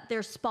think that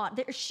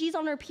she's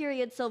on her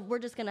period, so we're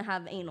just gonna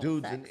have anal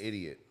Dude's sex. an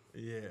idiot.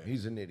 Yeah.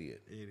 He's an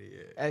idiot.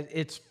 Idiot.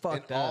 It's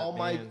fucked in up, all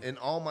my man. in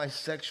all my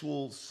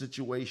sexual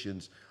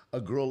situations, a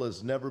girl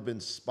has never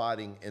been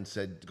spotting and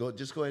said,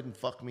 just go ahead and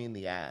fuck me in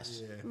the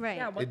ass." Right.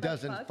 Yeah, what It the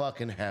doesn't fuck?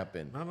 fucking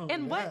happen. Not only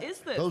And what that, is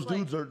this? Those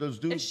Like, dudes.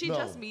 Is she no.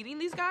 just meeting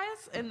these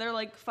guys and they're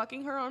like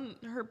fucking her on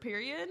her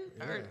period?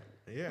 Or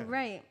Yeah.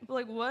 Right.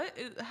 like what?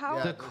 How?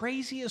 Yeah. The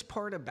craziest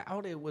part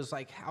about it was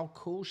like how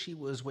cool she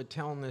was with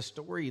telling this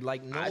story.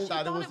 Like I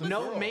thought it was the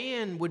no girl.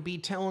 man would be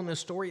telling the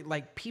story.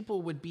 Like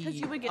people would 'Cause be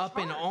you would get up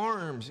in charged.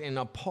 arms and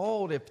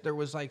appalled if there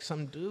was like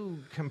some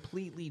dude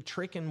completely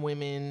tricking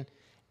women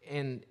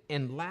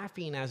and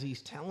laughing as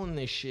he's telling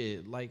this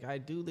shit. Like I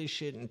do this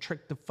shit and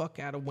trick the fuck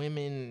out of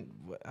women.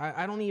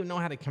 I don't even know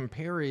how to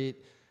compare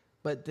it.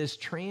 But this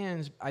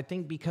trans, I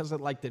think because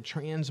of like the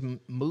trans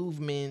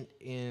movement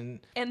and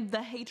and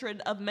the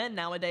hatred of men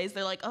nowadays,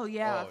 they're like, oh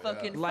yeah,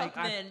 fucking like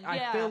fuck men. I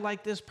yeah. feel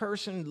like this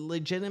person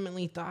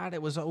legitimately thought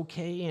it was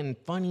okay and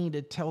funny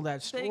to tell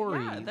that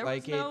story. yeah, there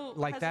like was no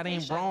that ain't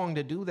hesitation. wrong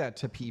to do that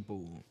to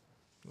people.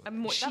 That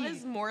She-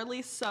 is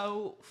morally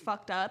so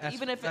fucked up. That's-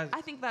 Even if that's-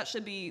 I think that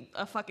should be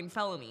a fucking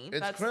felony. It's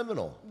that's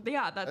criminal.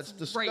 Yeah, that's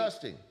That's rape.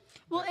 disgusting.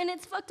 Well, and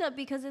it's fucked up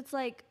because it's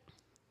like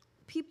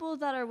people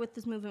that are with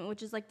this movement,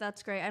 which is like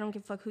that's great. I don't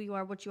give a fuck who you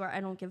are, what you are. I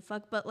don't give a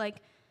fuck. But like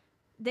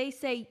they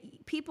say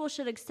people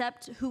should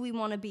accept who we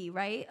want to be,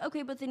 right?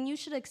 Okay, but then you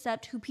should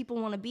accept who people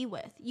want to be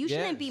with. You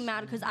shouldn't be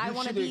mad because I You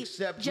want to should be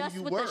accept who just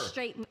you with were. a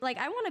straight. Like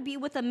I want to be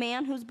with a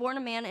man who's born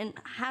a man and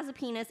has a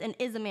penis and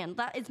is a man.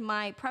 That is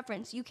my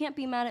preference. You can't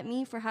be mad at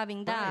me for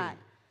having that. Right.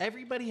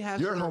 Everybody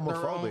has You're their own-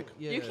 homophobic.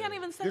 yeah. You can't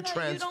even say You're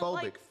that you don't transphobic.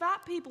 like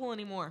fat people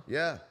anymore.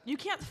 Yeah. You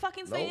can't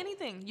fucking say Nope.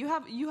 anything. You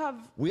have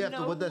We have to,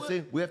 no what that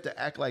say? We have to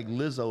act like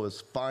Lizzo is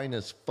fine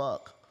as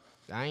fuck.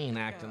 I ain't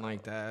acting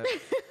like that.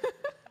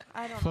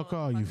 I don't Fuck know.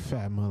 all you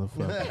fat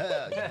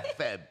motherfuckers.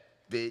 Fat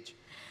bitch.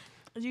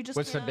 You just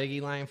What's the can't-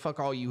 Biggie line? Fuck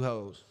all you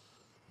hoes.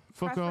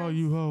 Fuck all preference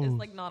you hoes. is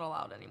like not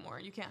allowed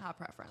anymore. You can't have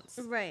preference.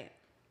 Right.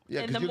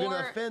 Yeah, And because you're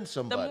going to offend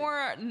somebody. The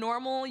more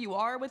normal you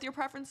are with your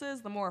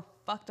preferences, the more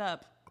fucked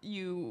up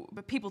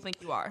but people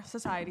think you are.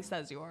 Society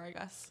says you are, I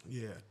guess.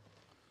 Yeah.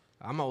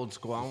 I'm old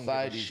school. I don't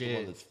Society's give a the one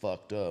shit. that's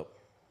fucked up.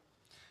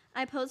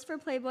 I posed for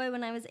Playboy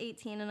when I was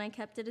 18 and I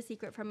kept it a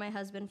secret from my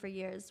husband for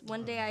years.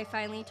 One day I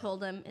finally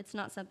told him it's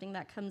not something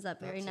that comes up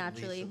very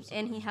naturally,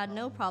 and he had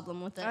no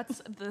problem with it.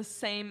 That's the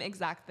same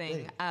exact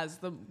thing as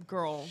the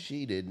girl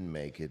She didn't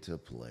make it to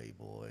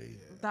Playboy.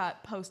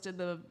 that posted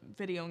the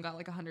video and got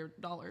like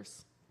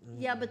 $100.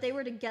 Yeah, but they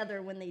were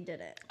together when they did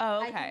it.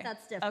 Oh, I okay. think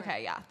that's different.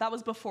 Okay, yeah. That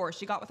was before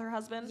she got with her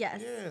husband?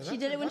 Yes. Yeah, she that's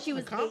did it when that's she an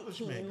was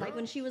accomplishment, 18. girl. Like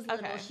when she was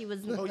little, Okay. she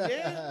was. Oh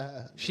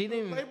yeah. She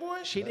didn't.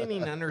 Playboy? She didn't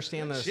even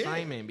understand the Shit.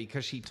 assignment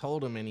because she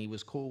told him and he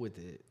was cool with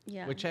it.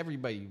 Yeah. Which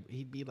everybody,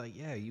 he'd be like,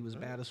 "Yeah, you was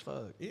bad as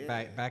fuck. Yeah.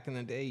 Back in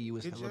the day, you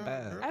was Good hella job,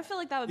 bad. girl. I feel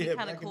like that would be Yeah,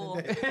 kind of back in cool.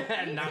 the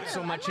day. Not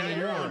so much I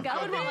anymore. would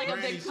I would want like a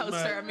Granny big poster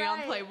smut. of me on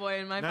Right. Playboy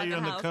in my Now fucking you're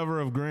on the house. cover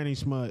of Granny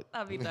Smut.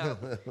 That'd be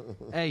dope.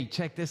 Hey,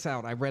 check this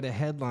out. I read a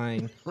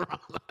headline.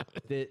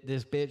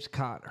 This bitch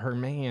caught her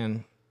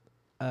man.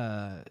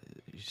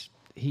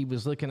 He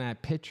was looking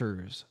at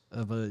pictures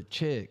of a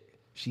chick.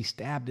 She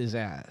stabbed his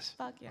ass.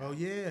 Fuck yeah. Oh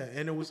yeah,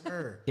 and it was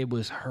her. It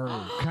was her.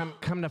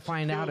 Come to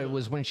find out, it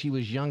was when she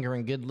was younger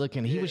and good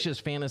looking. He was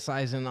just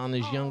fantasizing on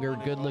this younger,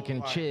 good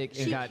looking chick,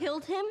 and She got.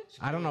 killed him?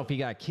 I don't know if he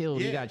got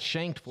killed. He Yeah. got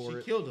shanked for She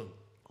it. killed him.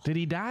 Did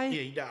he die?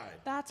 Yeah, he died.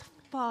 That's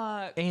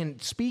fuck.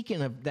 And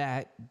speaking of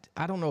that,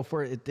 I don't know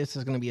if this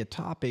is going to be a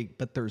topic,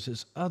 but there's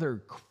this other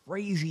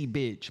crazy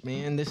bitch,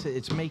 man.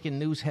 It's making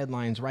news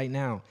headlines right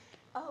now.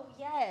 Oh,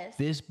 yes.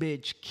 This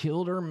bitch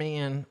killed her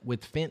man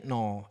with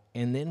fentanyl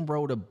and then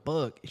wrote a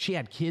book. She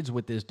had kids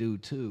with this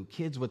dude too,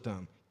 kids with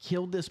them.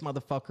 Killed this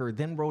motherfucker,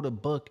 then wrote a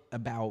book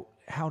about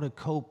how to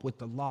cope with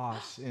the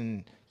loss.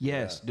 And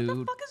yes, dude. What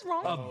the fuck is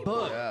wrong with you?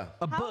 Book. Yeah.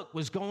 A book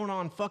was going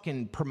on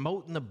fucking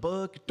promoting the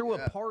book. Threw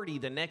a party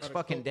the next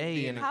fucking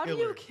day. And How do you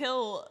killer.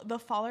 kill the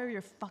father of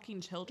your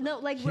fucking children? No,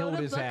 like Killed wrote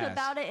a his book ass.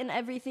 about it and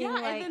everything. Yeah,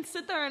 like, and then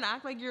sit there and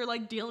act like you're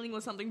like dealing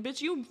with something.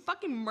 Bitch, you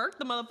fucking murked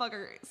the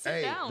motherfucker. Sit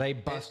Hey, down. they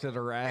busted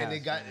her ass. And they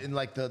got, and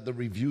like the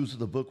reviews of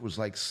the book was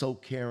like so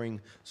caring,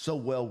 so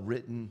well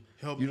written.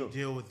 Help you me know,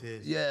 deal with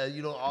this. Yeah,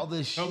 you know, all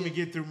this Help shit. me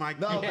get through my.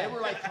 No, they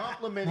were like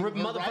complimenting the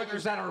Motherfuckers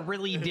writers. that are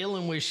really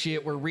dealing with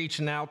shit were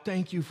reaching out.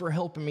 Thank you for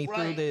helping me through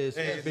Right. this.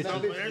 Hey, Bitch, so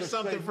bitch, there's bitch,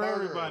 something straight for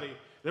murder. everybody.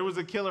 There was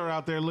a killer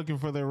out there looking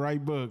for the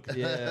right book.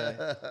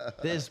 Yeah.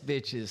 This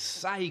bitch is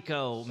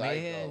psycho,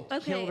 man.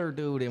 Okay. Killed her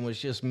dude and was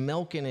just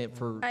milking it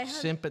for I have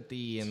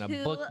sympathy and a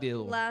two book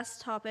deal.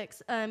 last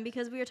topics,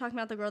 because we were talking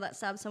about the girl that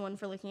stabbed someone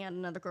for looking at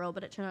another girl,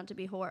 but it turned out to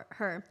be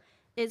her.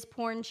 Is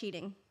porn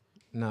cheating?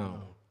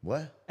 No.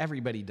 What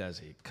Everybody does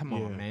it. Come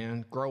on,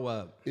 man. Grow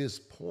up. is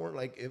porn?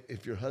 Like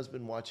if your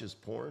husband watches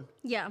porn?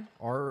 Yeah.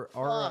 Or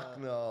Fuck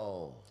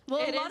no. Well,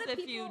 It a lot is of if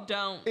people, you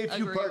don't If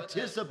you agree with it.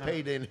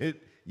 participate in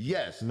it,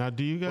 yes. Now,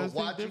 do you guys But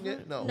think watching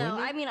different? it, no. No,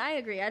 I mean I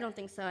agree. I don't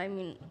think so. I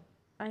mean,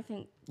 I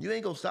think You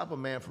ain't gonna stop a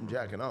man from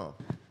jacking off.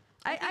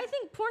 I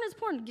think porn is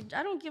porn.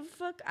 I don't give a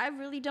fuck. I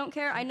really don't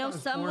care. I know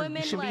some porn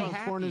women should be like.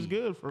 happy. Porn is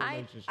good for I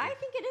relationships.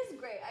 think it is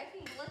great. I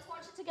think let's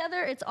watch it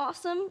together. It's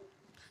awesome.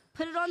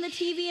 Put it on the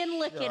TV and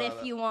lick it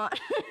if you want.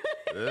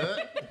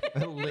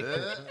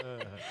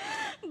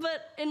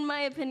 But in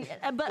my opinion,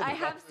 but I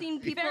have seen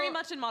people. Very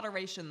much in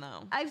moderation,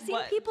 though. I've seen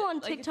people on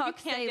like, TikTok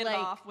if you can't say, get like- it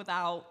off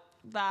without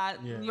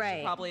that. You Right.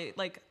 should probably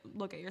like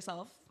look at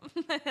yourself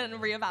and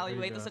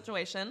reevaluate the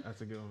situation.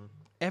 That's a good one.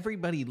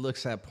 everybody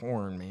looks at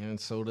porn, man.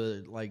 So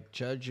to like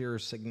judge your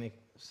significant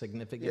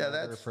Yeah, other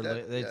that's- for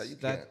that- yeah, you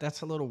can't.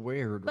 that's a little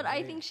weird. But I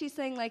right? think she's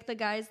saying like the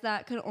guys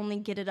that could only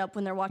get it up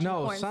when they're watching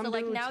No, porn. So some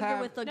like dudes now you're have-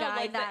 with the No, guy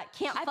like, that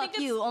can't I think fuck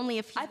it's- you only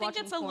if he's I think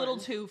watching it's a porn. little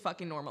too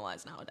fucking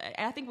normalized nowadays.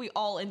 And I think we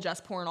all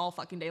ingest porn all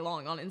fucking day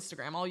long on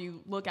Instagram. All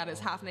you look at is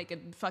half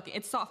naked fucking.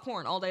 It's soft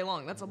porn all day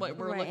long. That's what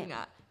we're Right. looking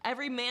at.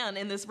 Every man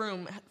in this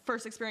room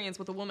first experience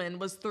with a woman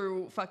was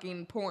through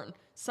fucking porn,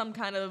 some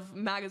kind of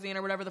magazine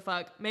or whatever the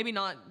fuck. Maybe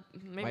not.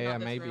 Maybe Yeah, not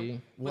this maybe.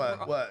 room.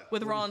 What?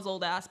 With Ron's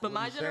old ass. But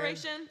my you saying?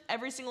 generation,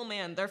 every single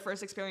man, their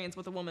first experience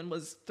with a woman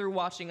was through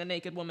watching a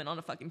naked woman on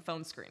a fucking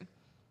phone screen.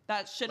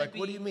 That shouldn't Like, be.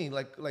 what do you mean?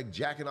 Like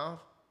jacking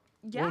off?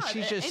 Yeah, Well,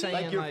 she's just any- saying-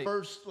 Like your like-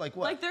 first, like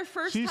what? like their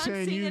first She's time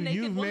saying seeing a naked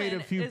you've woman made a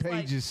few is like,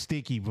 pages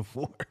sticky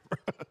before.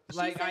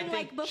 like She's I saying,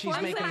 think like she's before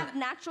you making. have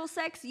natural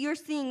sex, you're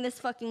seeing this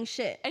fucking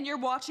shit. and you're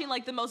watching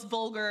like the most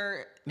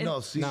vulgar No,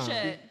 see,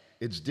 shit.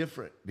 it's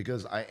different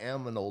because I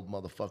am an old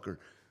motherfucker.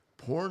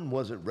 porn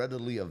wasn't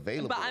readily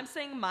available. But I'm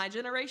saying my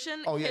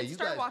generation, Oh, yeah, kids you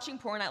start guys- watching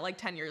porn at like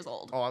 10 years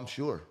old. Oh, I'm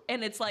sure.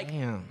 And it's like,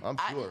 Damn. I'm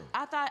sure.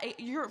 At that age,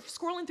 you're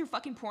scrolling through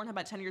fucking Pornhub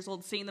at 10 years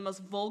old, seeing the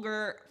most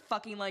vulgar,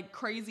 fucking like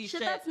crazy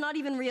shit. Shit that's not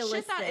even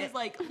realistic. Shit that is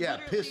like Yeah,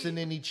 literally- pissing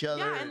in each other.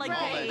 Yeah, and like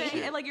all that bang,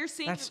 shit. and like you're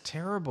seeing. That's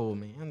terrible,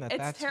 man.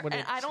 That's what and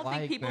it's I don't like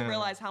think people now.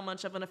 realize how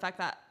much of an effect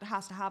that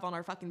has to have on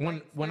our fucking When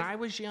brains. when There's- I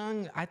was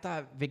young, I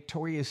thought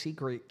Victoria's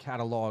Secret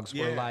catalogs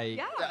were Yeah. like,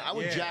 yeah. Yeah, I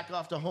would Yeah. jack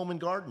off to Home and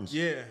Gardens.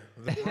 Yeah,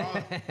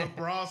 the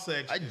bra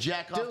section. I'd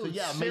jack off to dude,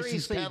 Macy's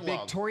seriously, catalog.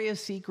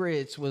 Victoria's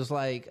Secrets was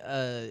like,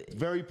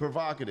 Very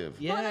provocative.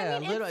 yeah, I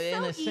mean, little it's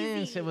in so a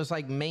sense, easy. it was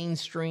like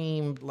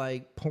mainstream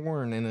like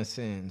porn in a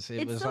sense.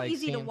 It It's was so like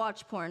easy to seeing-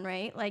 watch porn,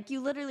 right? Like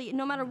you literally,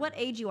 no matter what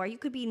age you are, you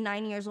could be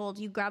 9 years old.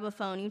 You grab a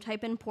phone, you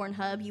type in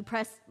Pornhub, you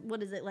press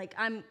what is it like?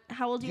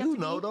 How old do you You have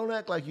to know, be? don't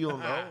act like you don't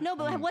know. No,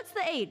 but what's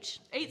the age?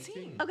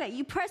 18. Okay,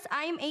 you press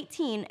I am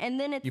 18, and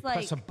then it's You like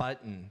press a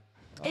button.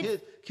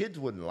 Kids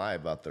wouldn't lie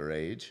about their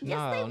age. Yes,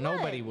 no, they would.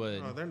 nobody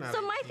would. No, they're not.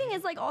 So my thing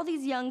is like all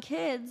these young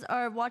kids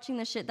are watching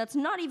this shit that's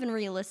not even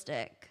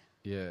realistic.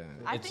 Yeah,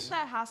 I think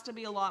that has to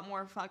be a lot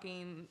more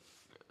fucking.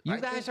 you I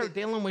guys think are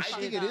dealing with I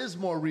shit. think it is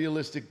more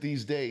realistic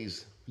these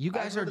days. You I've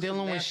guys heard are of some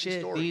dealing with nasty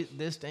shit stories.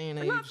 this day and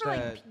age Not for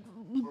that.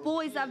 like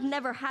boys that have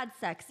never had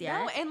sex yet.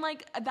 No, and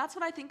like that's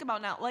what I think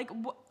about now. Like,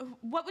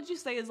 what would you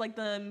say is like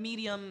the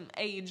medium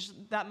age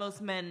that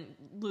most men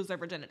lose their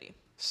virginity?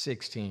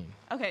 16.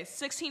 Okay,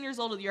 16 years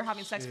old, you're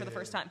having sex for the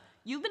first time.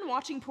 You've been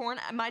watching porn,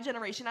 my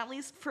generation at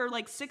least, for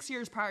like 6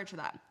 years prior to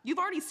that. You've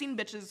already seen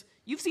bitches.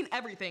 You've seen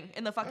everything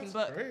in the fucking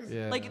book. crazy.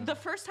 Yeah. Like the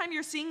first time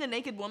you're seeing a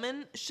naked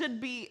woman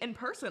should be in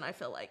person. I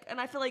feel like, and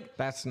I feel like.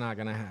 That's not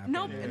gonna happen.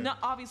 No, no,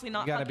 obviously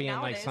not. You gotta fucking be in,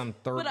 like, nowadays. some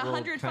third But world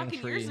 100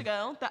 fucking years country.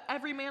 ago, that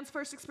every man's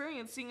first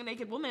experience seeing a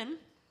naked woman,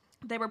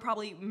 they were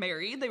probably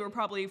married. They were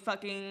probably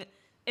fucking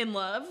in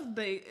love.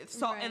 They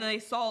saw Right. and they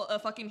saw a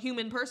fucking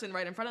human person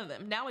right in front of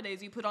them.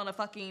 Nowadays, you put on a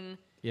fucking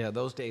Yeah,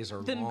 those days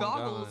are them long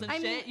goggles gone. and I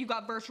shit. mean- You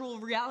got virtual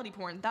reality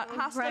porn. That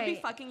has to be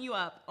Right. fucking you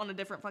up on a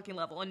different fucking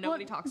level, and Well,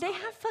 nobody talks they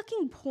about have it.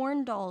 fucking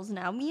porn dolls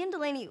now. Me and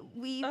Delaney,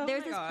 Oh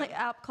there's my this God.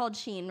 app called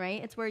Shein,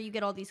 right? It's where you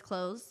get all these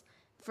clothes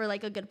for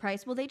like a good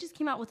price. Well, they just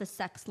came out with a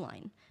sex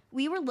line.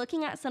 We were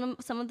looking at some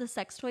of the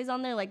sex toys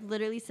on there, like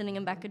literally sending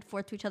them back and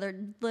forth to each other,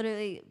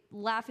 literally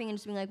laughing and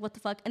just being like, "What the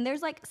fuck?" And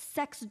there's like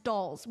sex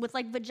dolls with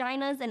like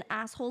vaginas and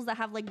assholes that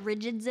have like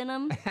rigids in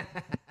them.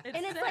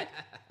 And it's like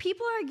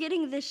people are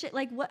getting this shit.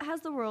 Like, what has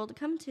the world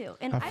come to?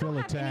 And I I don't feel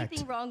have attacked.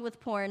 anything wrong with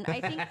porn.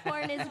 I think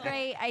porn is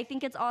great. I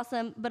think it's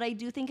awesome, but I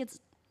do think it's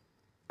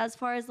as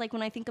far as like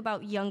when I think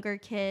about younger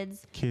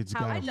kids, Kids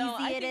how gotta- easy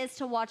I it think- is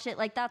to watch it.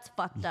 Like that's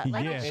fucked up.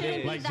 Like it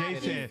shouldn't like be Jay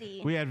that said,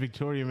 easy. we had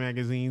Victoria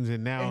magazines,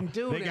 and now And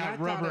dude, they and got I thought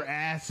rubber it-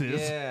 asses.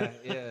 Yeah,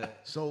 yeah.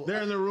 So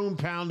They're in the room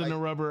pounding the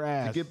rubber to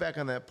ass. get back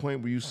on that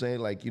point where you say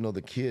like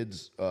the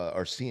kids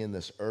are seeing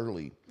this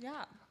early.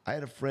 Yeah. I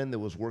had a friend that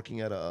was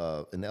working at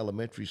an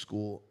elementary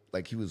school.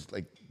 Like he was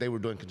like they were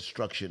doing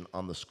construction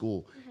on the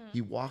school.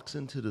 He walks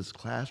into this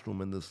classroom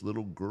and this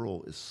little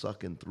girl is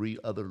sucking 3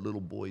 other little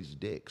boys'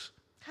 dicks.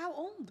 How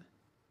old?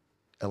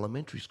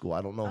 Elementary school.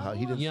 I don't know how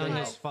he didn't Young say.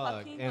 as fuck,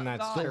 fucking and that's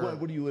God. So terrible.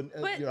 what are you?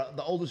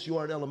 The oldest you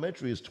are in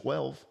elementary is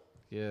 12.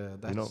 Yeah,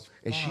 that's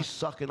And she's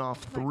sucking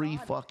off 3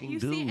 fucking You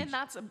dudes. see, and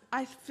that's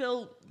I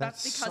feel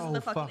that's That's because of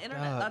the so fucking fucked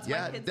internet. up. That's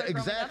Yeah, why kids are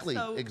exactly,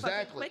 growing up so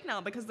exactly. fucking quick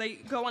now because they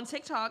go on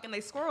TikTok and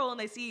they scroll and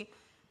they see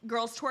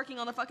girls twerking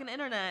on the fucking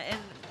internet.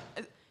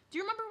 And do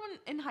you remember when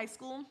in high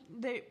school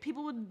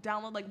people would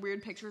download like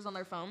weird pictures on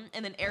their phone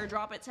and then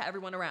airdrop it to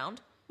everyone around?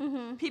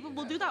 People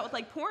will do that with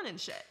like porn and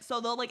shit. So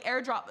they'll like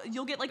airdrop.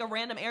 You'll get like a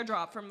random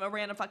airdrop from a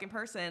random fucking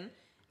person.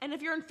 And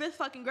if you're in 5th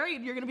fucking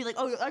grade, you're gonna be like,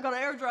 oh, I got an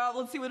airdrop.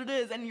 Let's see what it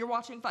is. And you're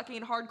watching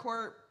fucking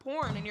hardcore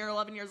porn, and you're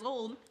 11 years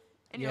old,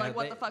 and you're like,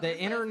 what the fuck? The is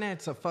this?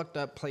 internet's a fucked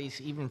up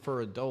place even for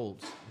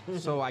adults.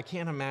 So I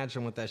can't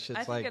imagine what that shit's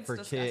think like it's for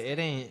kids. disgusting. It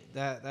ain't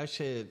that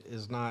shit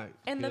is not.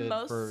 And the good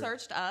most for,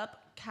 searched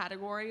up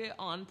category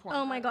on porn.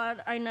 Oh my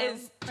god, I know.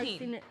 Is I've teen.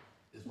 seen it.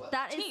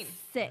 That is Teen.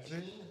 sick.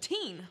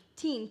 Teen.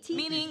 Teen,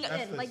 Meaning-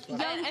 like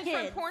young And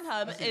kids. for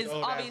Pornhub is oh,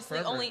 that's obviously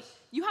only perverts.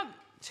 you have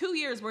 2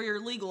 years where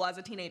you're legal as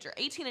a teenager,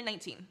 18 and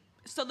 19.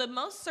 So the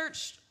most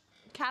searched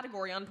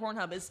category on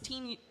Pornhub is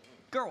teen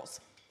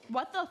girls.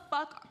 What the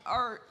fuck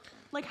are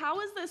like? How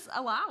is this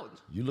allowed?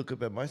 You look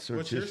up at my search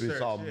What's your history, it's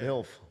search? all Yeah.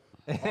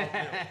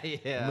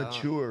 MILF. yeah.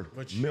 Mature.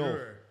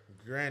 Mature,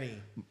 granny,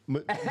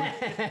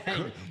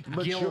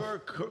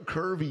 Mature,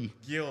 curvy.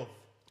 gilf.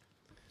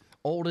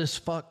 Old as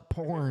fuck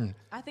porn.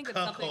 I think it's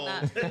something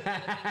that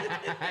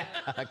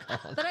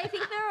But I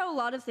think there are a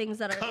lot of things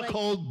that are like,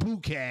 Cold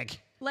bukkak.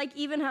 like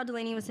even how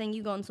Delaney was saying,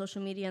 you go on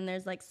social media and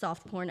there's like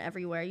soft porn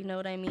everywhere. You know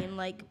what I mean?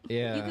 Like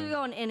Yeah. you could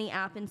go on any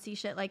app and see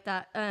shit like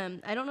that.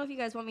 I don't know if you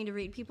guys want me to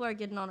read. People are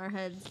getting on our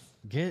heads.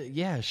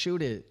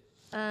 Shoot it.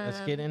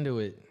 Let's get into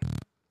it.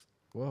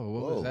 Whoa,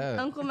 what was that?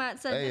 Uncle Matt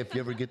said, Hey, if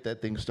you ever get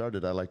that thing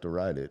started, I like to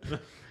ride it.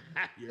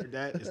 Your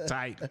dad is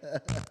tight.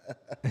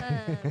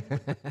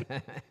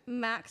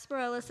 Max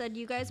Barella said,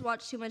 "You guys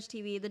watch too much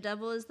TV. The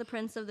devil is the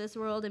prince of this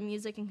world and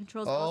music and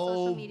controls all Oh,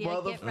 social media.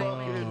 Get right,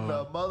 man."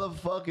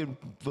 motherfucking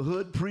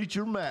hood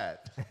preacher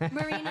Matt.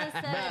 Marina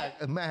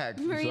said,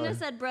 Max. Marina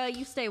said, "Bruh,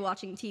 you stay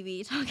watching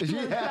TV." Talking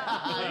about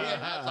Yeah,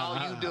 that's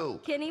all you do.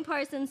 Kenny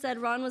Parsons said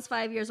Ron was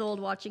 5 years old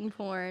watching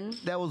porn.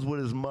 That was with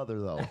his mother,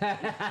 though.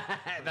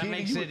 That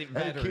makes it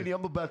better. Hey, Kenny,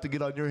 I'm about to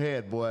get on your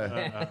head, boy.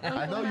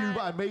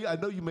 I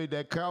know you made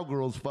that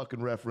Cowgirls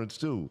fucking reference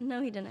too.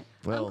 No, he didn't.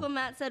 Well- Uncle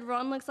Matt said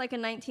Ron looks like a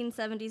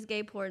 1970s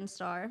gay porn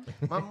star.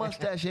 My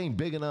mustache ain't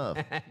big enough.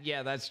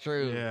 Yeah, that's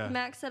true. Yeah.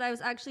 Max said, "I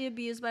was actually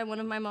abused by one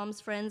of my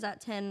mom's friends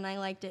at 10 and I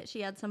liked it.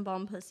 She had some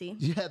bomb pussy."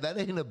 Yeah, that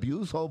ain't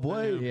abuse, oh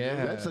boy.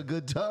 Yeah. That's a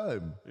good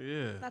time.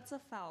 Yeah. That's a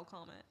foul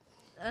comment.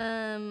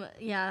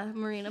 Yeah,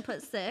 Marina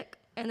put sick.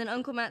 And then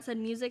Uncle Matt said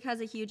music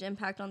has a huge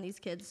impact on these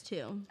kids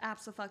too.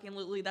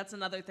 Absolutely. That's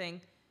another thing.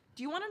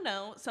 Do you want to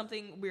know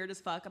something weird as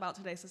fuck about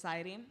today's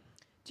society?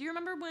 Do you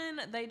remember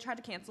when they tried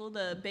to cancel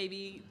the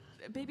baby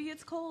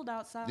it's cold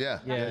outside? Yeah.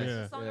 That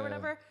Yeah. song or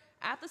whatever.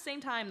 At the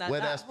same time that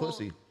Wet that Ass whole-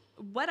 Pussy.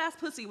 Wet Ass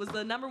Pussy was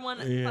the number one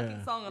Yeah.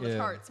 fucking song on the Yeah.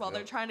 charts while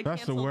they're trying to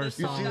That's the cancel worst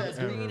this song song that was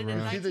ever, created bro.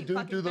 in You See the dude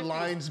do the 1950s.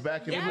 lines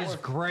back and Yes. forth? It was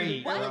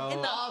great, What bro.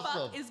 in the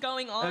Awesome. fuck is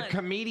going on? A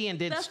comedian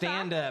did The fact-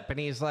 stand up, and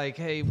he's like,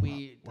 "Hey,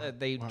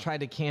 they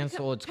tried to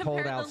cancel. It's compare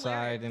cold the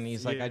outside," lyrics. and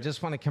he's like, Yeah. "I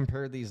just want to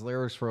compare these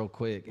lyrics real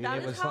quick." And That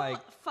it is was how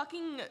like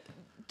fucking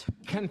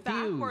confused.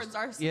 backwards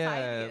our society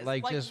Yeah, is.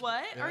 like Like just-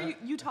 what are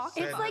you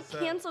talking It's about? like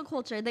cancel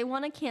culture. They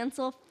want to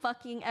cancel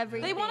fucking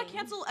everything. They want to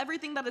cancel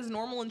everything that is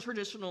normal and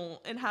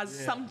traditional and has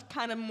some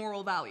kind of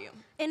moral value.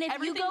 And if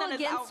everything you go that is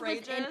against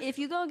outrageous, if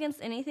you go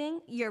against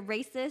anything, you're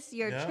racist,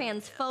 you're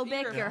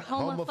transphobic, You're you're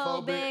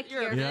homophobic,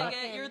 you're a Yeah.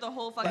 bigot, you're the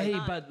whole fucking Hey,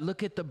 nine. but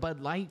look at the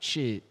Bud Light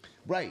shit.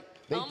 Right.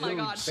 They Oh my do-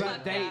 God, So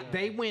fuck they that.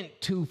 they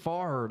went too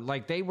far.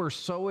 Like they were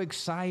so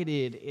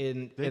excited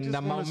in They the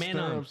just wanna stir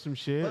momentum. up some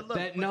shit.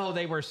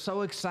 They were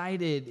so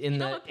excited in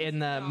know the what in pisses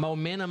the me off?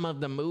 momentum of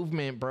the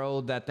movement,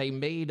 bro, that they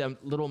made a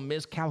little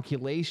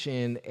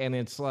miscalculation, and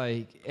it's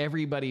like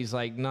everybody's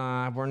like,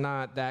 "Nah, we're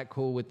not that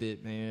cool with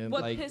it, man."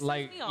 What like pisses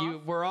like me you,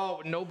 off- we're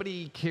all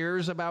nobody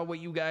cares about what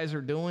you guys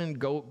are doing.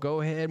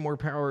 Go ahead, more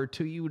power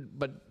to you,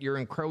 but you're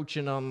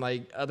encroaching on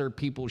like other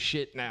people's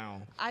shit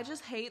now. I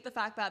just hate the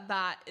fact that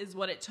that is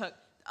what it took.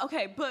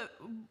 Okay, but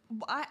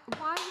why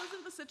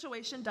wasn't the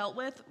situation dealt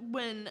with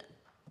when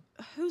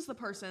who's the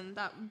person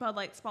that Bud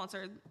Light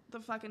sponsored the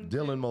fucking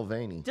Dylan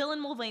Mulvaney. Dylan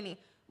Mulvaney?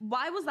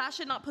 Why was that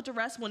shit not put to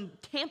rest when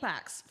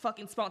Tampax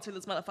fucking sponsored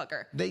this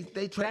motherfucker? They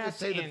tried That's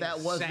to say that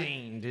wasn't.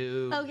 insane,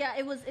 dude. Oh yeah,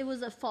 it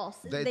was a false.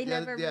 They They did-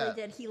 never yeah. really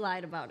did. He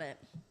lied about it.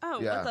 Oh,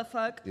 Yeah. what the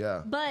fuck?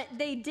 Yeah. But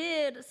they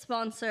did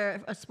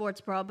sponsor a sports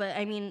bra. But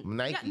I mean,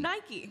 Nike. Yeah,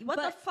 Nike. What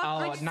the But- fuck? Oh,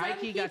 Like, some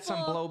Nike got some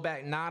people-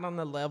 blowback, not on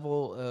the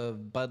level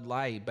of Bud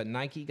Light, but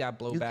Nike got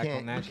blowback can't-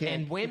 on that. you can't-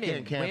 And you women,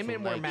 can't cancel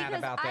women were Nike. mad because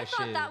about I that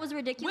thought shit. that was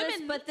ridiculous.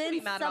 Women but need to then be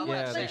mad about someone,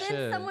 that Yeah, but they then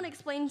should. someone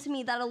explained to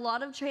me that a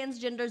lot of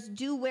transgenders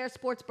do wear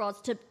sports bras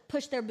to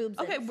push their boobs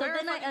Okay, in. So wear a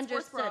then I fucking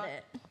sports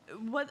understood bra.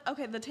 it. What?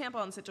 Okay, the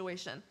tampon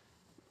situation.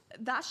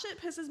 That shit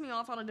pisses me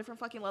off on a different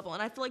fucking level.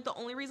 And I feel like the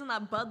only reason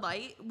that Bud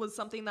Light was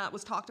something that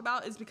was talked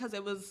about is because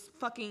it was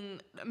fucking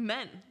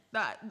men.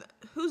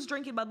 Who's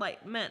drinking Bud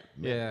Light? Men.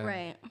 yeah.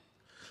 Right.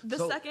 The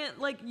So- second,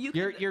 like you,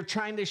 You're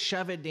trying to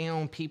shove it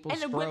down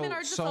people's and women are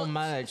throats just so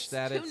much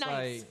that too it's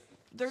nice.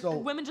 like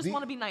Women just the-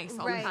 want to be nice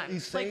all Right. the time.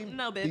 These Like, same,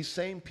 no, bitch. these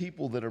same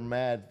people that are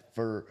mad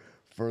for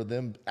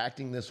them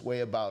acting this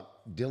way about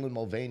Dylan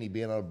Mulvaney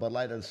being on a Bud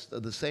Light are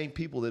the same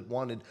people that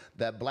wanted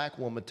that black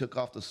woman took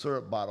off the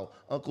syrup bottle,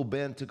 Uncle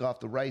Ben took off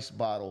the rice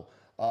bottle,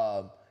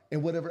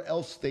 and whatever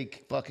else they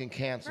fucking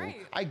canceled. Right.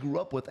 I grew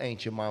up with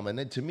Ain't Your Mama, and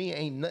then to me,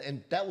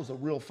 and that was a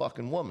real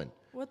fucking woman.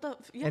 What the?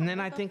 Yeah, and then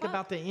what I the think fuck?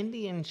 about the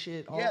Indian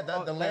shit. Yeah,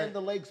 the land of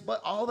the lakes,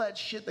 but all that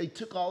shit, they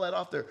took all that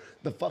off there.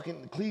 The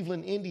fucking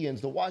Cleveland Indians,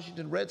 the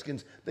Washington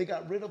Redskins, they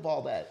got rid of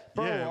all that.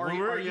 Bro, yeah, are when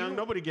you- we were are young, you-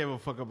 nobody gave a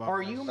fuck about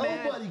Are that. you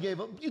mad? Nobody gave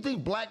a. You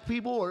think black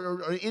people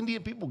or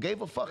Indian people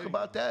gave a fuck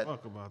about that?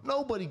 fuck about that.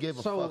 Nobody gave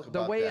a So fuck about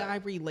the way that. I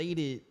relate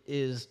it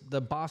is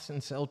the Boston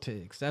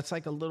Celtics. That's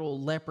like a little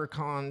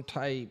leprechaun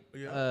type,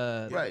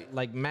 Right.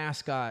 like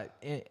mascot.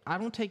 And I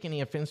don't take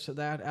any offense to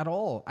that at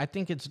all. I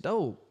think it's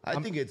dope. I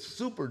think it's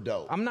super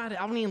dope. I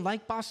don't even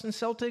like Boston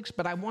Celtics,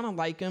 but I want to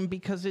like them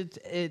because it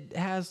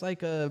has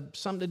like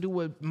something to do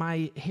with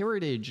my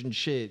heritage and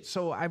shit.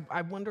 So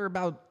I wonder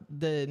about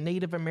the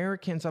Native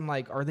Americans. I'm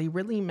like, are they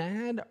really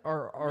mad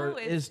or No,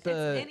 is it's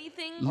the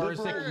anything or is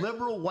for- the-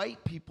 Liberal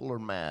white people are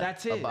mad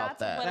That's it. about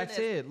that. what That's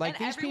it. Is. it. Like,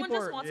 and these everyone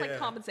people just are- wants like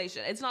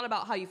compensation. It's not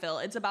about how you feel.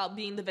 It's about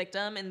being the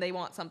victim, and they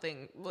want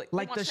something. They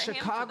like want the shit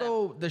hammered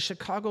for them.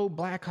 Chicago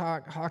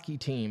Blackhawk hockey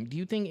team. Do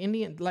you think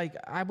Indian? Like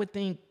I would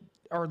think,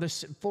 or the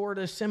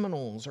Florida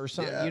Seminoles or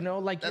something. Yeah. You know,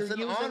 like That's you're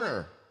an using.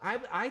 honor.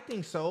 I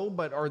think so,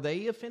 but are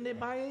they offended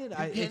by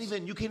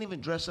it? You can't even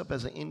dress up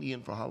as an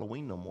Indian for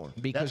Halloween no more.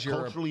 Because That's you're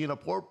a- culturally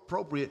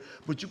inappropriate.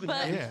 But you can But-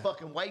 have Yeah. these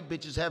fucking white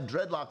bitches have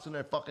dreadlocks in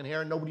their fucking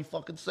hair and nobody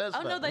fucking says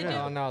Oh no, nothing. they do.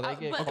 No, no, they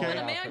get but called when Okay,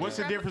 a man out for what's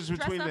the dress- difference dress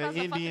between up the as a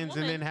fucking Indians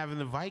and then woman- having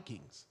the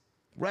Vikings?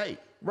 Right.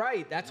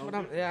 Right. That's what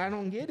I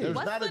don't get it. There's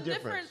What's not the a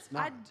difference.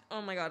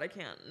 Oh my god, I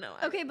can't. No.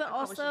 Okay, but I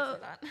probably shouldn't also say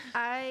that.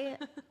 I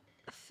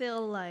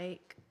feel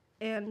like,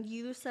 and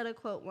you said a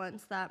quote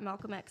once that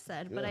Malcolm X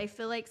said, but I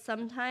feel like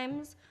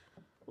sometimes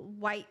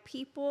white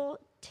people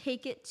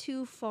take it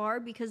too far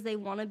because they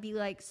want to be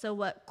like, so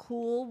what,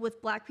 cool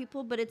with black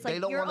people, but it's They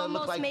like don't you're wanna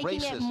look almost like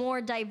making racist. it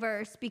more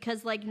diverse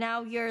because like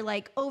now you're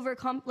like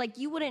like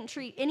you wouldn't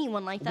treat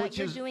anyone like that.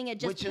 You're doing it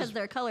just because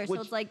they're color. So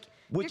it's like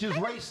which you're is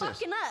kind of racist.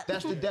 fucking up.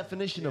 That's the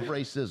definition of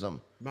racism.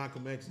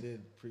 Malcolm X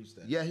did preach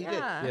that. Yeah, he did.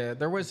 Yeah,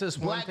 there was this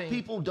one Black thing.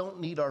 people don't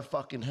need our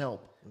fucking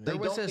help. They There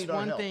was don't this need our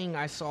one help. thing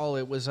I saw.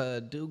 It was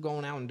a dude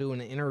going out and doing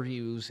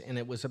interviews, and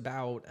it was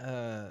about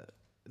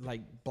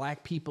like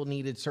black people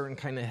needed certain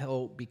kind of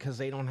help because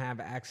they don't have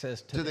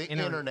access to, to the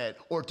internet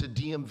or to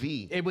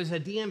DMV. It was a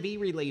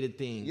DMV related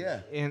thing.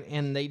 Yeah.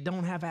 And they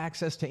don't have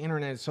access to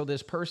internet. So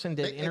this person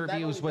did And not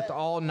interviews only with that-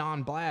 all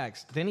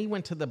non-blacks. Then he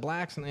went to the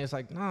blacks and they was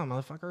like, "No,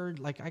 motherfucker,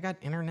 like I got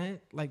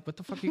internet. Like what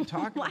the fuck are you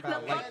talking Why the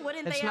about? fuck Like,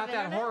 wouldn't it's they not have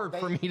that internet?" hard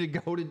for me to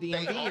go to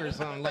DMV or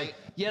something. Like,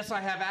 yes, I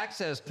have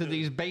access to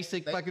these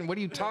basic fucking. What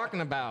are you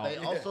talking about? They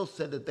also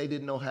said that they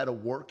didn't know how to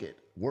work it.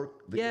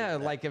 Yeah,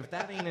 like if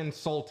that ain't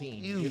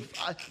insulting.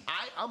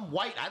 I'm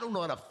white. I don't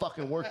know how to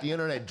fucking work the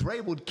internet. Dre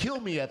would kill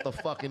me at the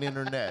fucking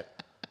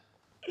internet.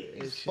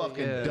 These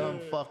fucking Yeah. dumb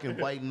fucking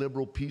white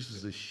liberal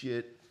pieces of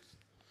shit.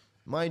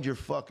 Mind your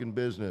fucking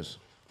business.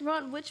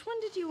 Ron, which one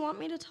did you want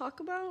me to talk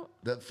about?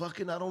 That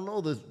fucking, I don't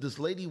know. This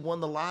lady won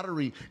the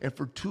lottery, and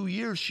for 2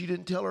 years she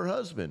didn't tell her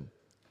husband.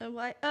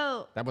 Why?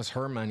 Oh, That was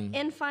her money.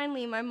 and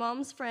finally, my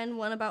mom's friend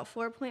won about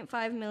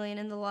 $4.5 million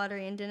in the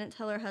lottery and didn't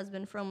tell her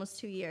husband for almost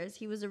 2 years.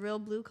 He was a real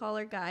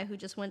blue-collar guy who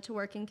just went to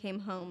work and came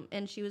home,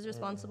 and she was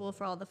responsible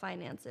for all the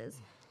finances.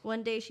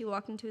 One day, she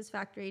walked into his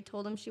factory,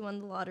 told him she won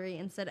the lottery,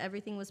 and said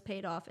everything was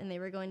paid off and they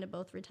were going to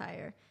both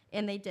retire.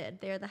 And they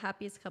did. They are the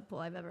happiest couple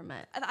I've ever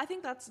met. I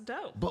think that's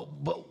dope. But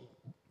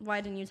Why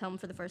didn't you tell him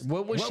for the first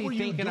What was what she were you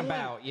thinking doing?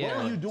 about? Yeah.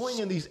 What were you doing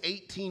in these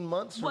 18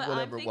 months or What I'm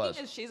whatever it thinking was?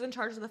 is she's in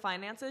charge of the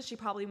finances. She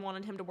probably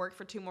wanted him to work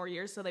for 2 more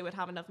years so they would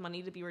have enough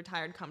money to be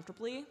retired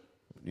comfortably.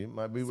 You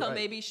might be So right.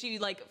 maybe she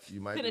like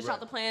You might be finished right. out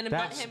the plan and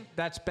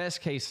That's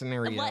best case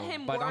scenario. let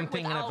him but work I'm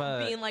thinking without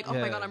of a, being like, oh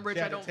my god, I'm rich. She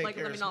I had to don't take like.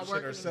 care Let me of not some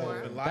work shit herself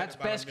anymore. and lied That's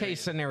about best a million.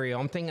 case scenario.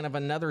 I'm thinking of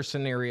another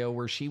scenario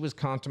where she was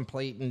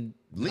contemplating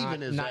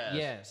Leaving his ass.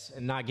 Yes,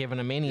 and not giving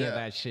him any of Yeah.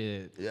 that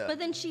shit. Yeah. But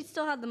then she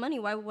still had the money.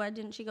 Why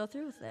didn't she go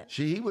through with it?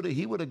 he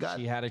would have got.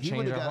 She had to he change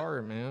would've her got-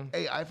 heart, man.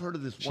 Hey, I've heard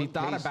of this. She one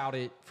thought case. about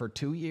it for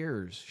 2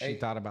 years. She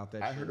thought about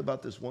that I shit. heard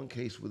about this one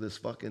case with this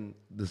fucking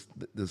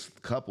this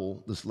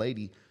couple, this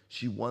lady.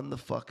 She won the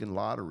fucking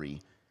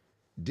lottery,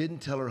 didn't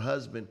tell her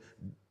husband,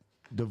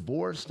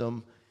 divorced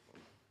him,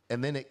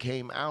 and then it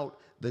came out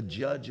the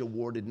judge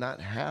awarded not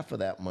half of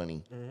that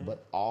money,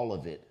 but all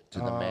of it to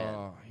the man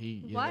Oh,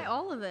 Why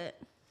all of it?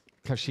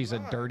 Because she's a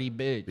dirty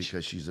bitch.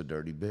 because she's a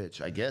dirty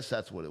bitch. I guess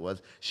that's what it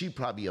was. She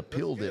probably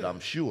appealed it, I'm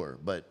sure,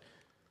 but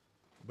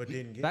But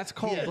didn't get That's it.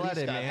 cold at least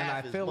blooded, got man. half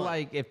I his feel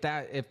money. like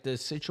if the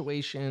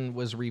situation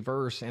was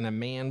reversed and a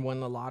man won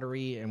the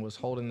lottery and was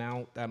holding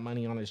out that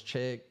money on his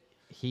check,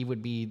 he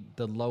would be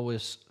the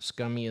lowest,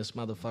 scummiest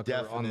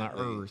motherfucker on the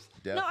Definitely. earth.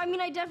 No, I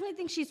mean I definitely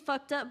think she's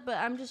fucked up, but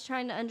I'm just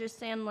trying to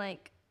understand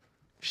like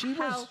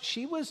how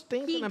She was he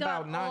thinking got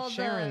about all not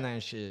sharing the-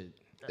 that shit.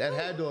 that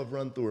had to have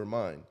run through her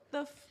mind.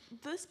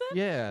 This bitch?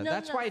 Yeah, No,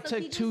 that's no, why it so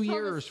he took just 2 told us-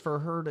 years for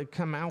her to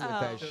come out with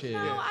that shit. No,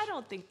 I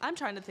don't think. I'm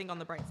trying to think on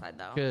the bright side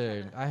though.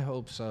 Good. I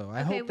hope so.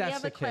 I okay, hope that's we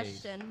have the a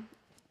case. question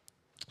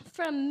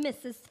from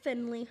Mrs.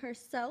 Finley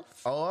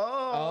herself.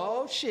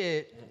 Oh, Oh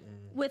shit.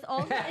 With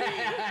all the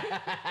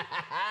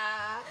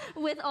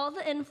with all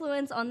the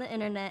influence on the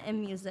internet and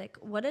music,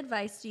 what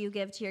advice do you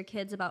give to your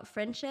kids about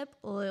friendship,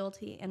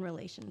 loyalty, and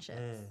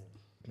relationships?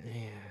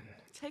 Man.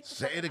 Take the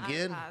Say it fucking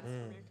again. iPads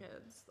from your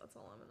kids. That's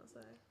all I'm gonna say.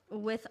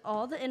 With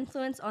all the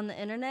influence on the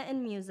internet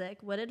and music,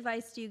 what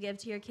advice do you give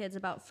to your kids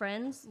about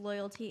friends,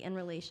 loyalty, and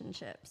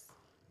relationships?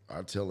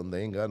 I tell them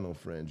they ain't got no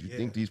friends. You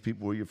think these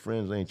people are your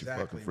friends? They ain't your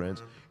Exactly, fucking friends.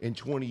 man. In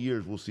 20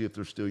 years, we'll see if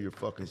they're still your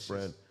fucking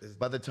friend.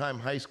 By the time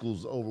high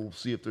school's over, we'll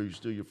see if they're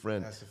still your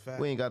friend. That's a fact.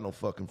 We ain't got no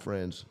fucking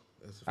friends.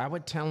 I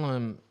would tell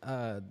him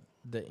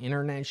the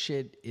internet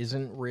shit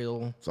isn't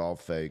real It's all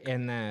fake.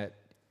 and that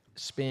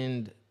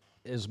spend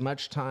as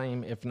much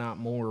time, if not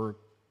more,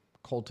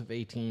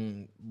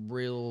 cultivating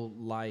real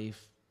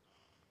life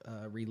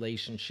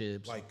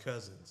relationships. like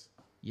cousins.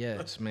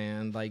 Yes,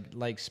 man.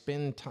 Like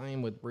spend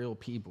time with real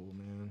people,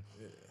 man.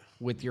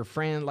 With your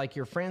friend, like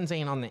your friends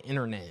ain't on the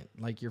internet.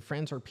 Like your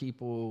friends are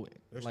people.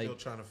 They're like still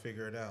trying to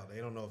figure it out. They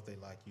don't know if they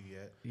like you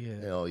yet. yeah,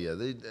 Hell yeah.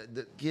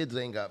 The kids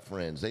ain't got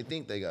friends. They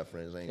think they got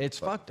friends. They ain't it's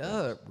fucking fucked friends.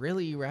 up,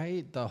 really,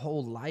 right? The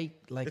whole like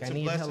It's I a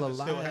need blessing hella to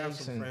still have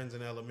likes some and friends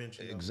in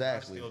elementary. though.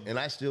 Exactly. I still do. And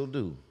I still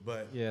do.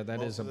 But Yeah, that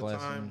most is a of the blessing.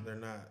 time, they're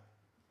not.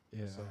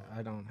 yeah,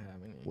 I don't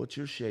have any. What's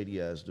your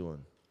shady ass doing?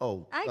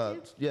 Oh, I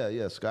do. yeah.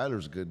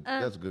 Skylar's good.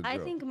 That's a good girl. I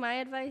think my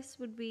advice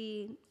would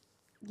be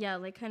yeah,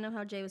 like kind of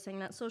how Jay was saying,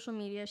 that social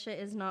media shit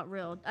is not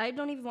real. I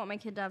don't even want my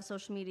kid to have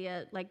social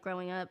media like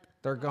growing up.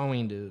 They're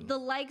going to. The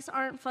likes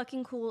aren't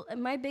fucking cool.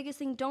 And my biggest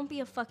thing, don't be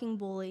a fucking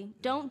bully.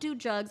 Don't do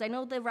drugs. I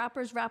know the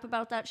rappers rap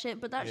about that shit,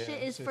 but that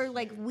shit is for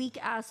like weak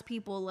ass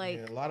people. Like,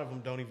 Yeah, a lot of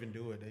them don't even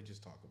do it. They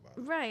just talk about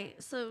it.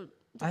 right. So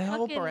I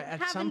hope fucking or at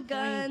some having point-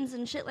 guns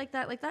and shit like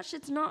that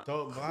shit's not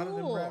So, a lot of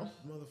them cool. rap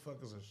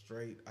motherfuckers are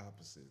straight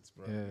opposites,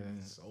 bro.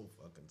 It's so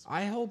fucking.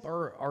 I hope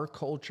our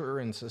culture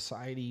and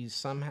society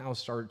somehow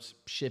starts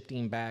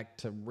shifting back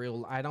to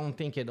real. I don't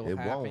think it'll It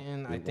won't.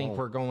 happen. I It think won't.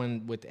 we're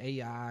going with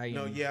AI.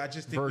 No, and yeah, I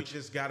just think we virtu-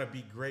 just gotta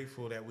be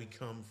grateful that we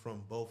come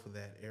from both of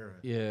that era.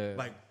 Yeah.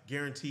 like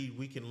guaranteed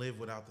we can live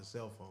without the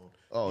cell phone.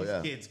 Oh, These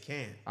yeah. kids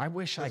can't. I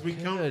wish I 'Cause we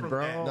come could, from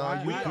bro. that. No,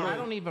 I, you I- could. I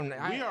don't even.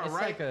 I, We are it's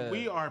right. Like a,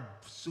 we are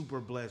super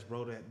blessed,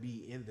 bro, to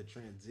be in the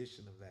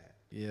transition of that.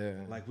 Yeah.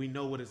 Like we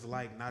know what it's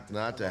like not to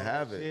Not to all that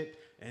have it. shit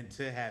and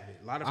to have it.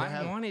 A lot of I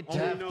people wanted to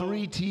only have know-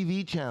 3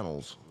 TV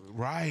channels.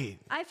 Right.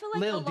 I feel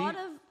like Lil, a lot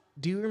of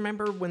do you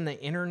remember when the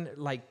internet,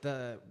 like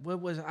what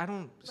was, I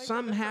don't,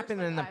 something the first, happened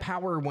like, and the iPhone.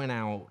 power went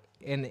out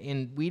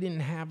and we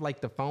didn't have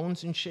like the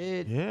phones and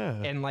shit. Yeah.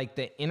 And like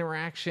the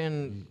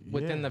interaction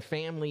within Yeah. the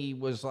family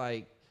was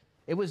like,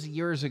 it was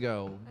years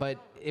ago, but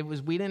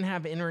we didn't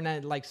have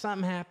internet. Like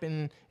something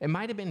happened. It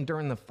might have been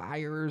during the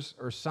fires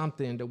or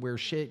something to where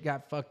shit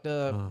got fucked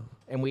up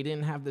and we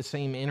didn't have the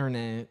same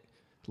internet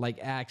like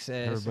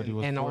access Everybody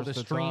was and all forced the to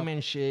talk.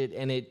 streaming shit,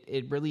 and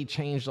it really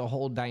changed the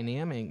whole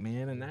dynamic,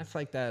 man. And that's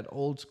like that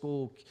old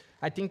school.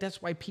 I think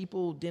that's why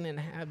people didn't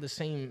have the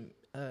same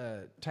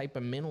type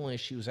of mental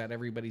issues that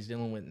everybody's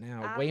dealing with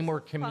now. Way more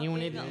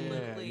community.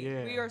 Absolutely. Yeah,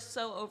 yeah. We are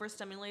so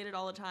overstimulated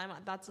all the time.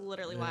 That's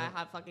literally why I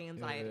have fucking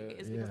anxiety.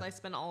 Is because I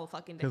spend all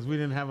fucking day. Because we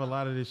didn't have a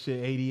lot of this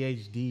shit,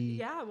 ADHD.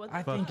 Yeah, what the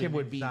I fuck? think it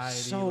would be anxiety,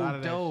 a so lot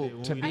of that dope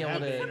shit. to When be we able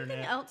had the to. internet.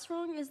 something else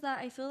wrong is that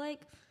I feel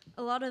like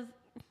a lot of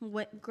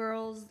what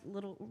girls,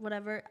 little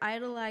whatever,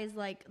 idolize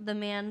like the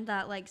man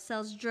that like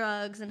sells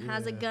drugs and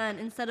has a gun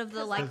instead of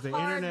the like Because the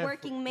internet-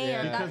 hard-working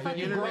man Because that the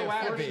fucking internet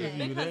works forces every you. day.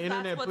 The Because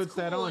internet that's what's puts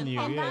that cool on in you,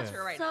 pop yeah.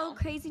 culture right So now.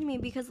 crazy to me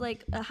because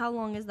like how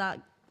long is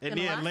that? And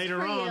gonna then last later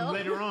for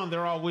on, you?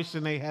 they're all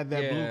wishing they had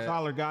that Yeah. blue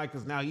collar guy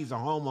because now he's a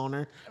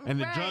homeowner, and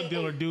the drug Right.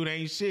 dealer dude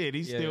ain't shit.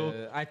 He's still.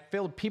 I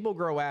feel people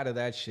grow out of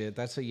that shit.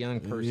 That's a young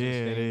person's Yeah,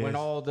 it thing. When is.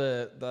 all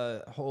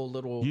the whole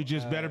little You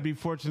just better be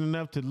fortunate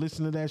enough to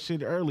listen to that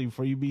shit early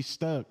before you be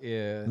stuck.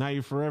 Yeah. Now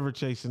you're forever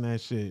chasing that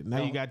shit.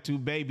 Now you got 2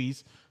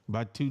 babies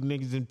by 2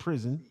 niggas in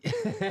prison.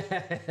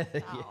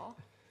 Wow.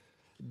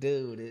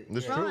 dude.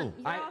 It's Ron, true.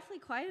 you're awfully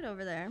quiet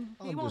over there.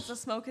 He wants to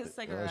smoke his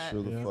cigarette.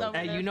 sure the He's fuck- over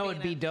Hey, there you know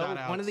it'd be fiending. dope.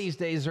 Shout One of outs. these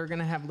days they're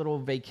gonna have little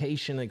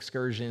vacation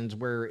excursions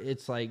where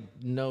it's like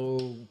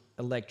no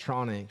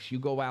electronics. You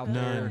go out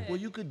there. Well,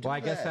 you could do Well, I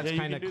guess that. that's Yeah, you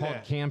kind of can do called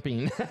that.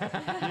 camping.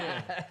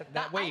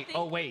 I Wait, think-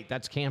 oh wait,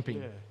 that's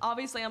camping.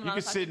 Obviously, I'm You not. can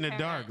a sit in the fucking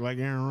dark parent. like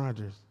Aaron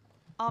Rodgers.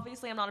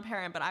 Obviously, I'm not a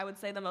parent, but I would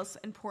say the most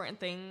important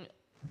thing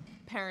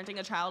parenting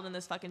a child in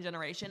this fucking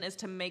generation is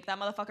to make that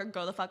motherfucker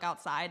go the fuck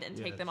outside and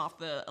take them off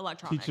the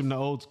electronics. Teach him the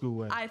old school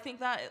way. I think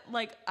that,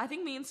 like, I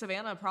think me and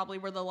Savannah probably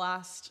were the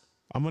last.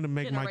 I'm gonna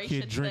make my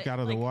generation kid drink that, out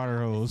of the like,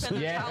 water hose. spend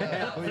their Yeah,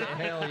 childhood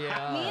hell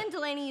yeah. Me and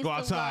Delaney used Go to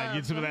outside, love,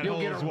 get some of that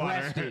You'll get hose water.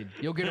 arrested.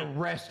 You'll get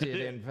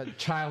arrested and for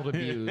child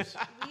abuse.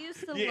 we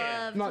used to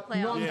Yeah. love to Not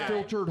play outside.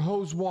 non-filtered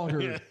hose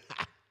water.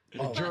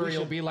 The jury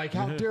will be like,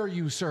 "How dare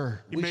you,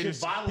 sir?" He made his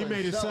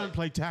son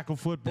play tackle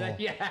football.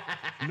 Yeah.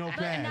 No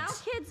But now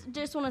pads. kids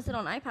just want to sit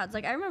on iPads.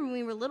 Like I remember when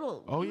we were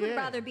little, Oh, we would yeah.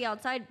 rather be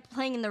outside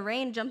playing in the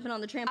rain, jumping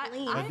on the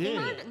trampoline. I've did.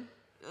 heard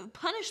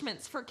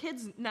punishments for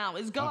kids now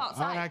is go I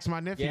outside. asked my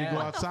nephew to Yeah. go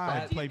What the outside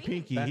fuck and play do you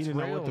mean? pinky. That's He didn't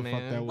know real, what the fuck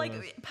man. that was.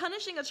 Like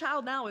punishing a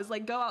child now is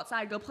like go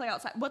outside, go play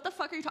outside. What the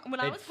fuck are you talking? When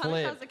I They'd was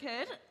punished flip. as a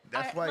kid,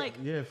 That's I, why- like,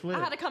 Yeah, flip.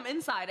 I had to come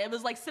inside. It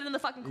was like sit in the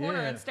fucking corner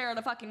Yeah. and stare at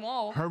a fucking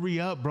wall. Hurry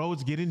up, bro.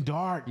 It's getting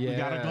dark. We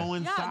gotta Yeah. go Yeah,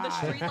 inside. the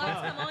street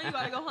lights come on. You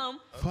gotta go home.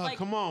 Fuck, Like,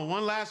 come on.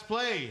 One last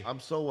play. I'm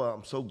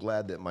so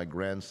glad that my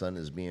grandson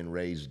is being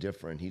raised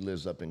different. He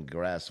lives up in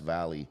Grass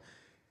Valley.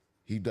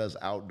 He does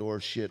outdoor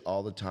shit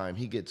all the time.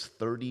 He gets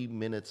 30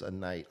 minutes a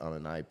night on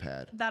an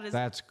iPad. that is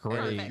That's great.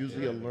 And it's perfect.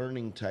 usually a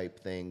learning type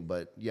thing,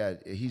 but yeah,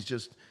 he's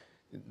just.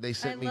 They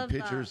sent me love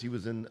pictures. that. He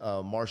was in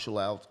martial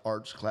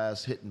arts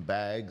class, hitting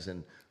bags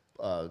and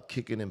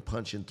kicking and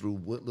punching through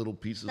little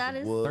pieces That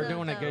of is wood. They're so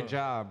doing a good dope.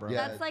 job, bro.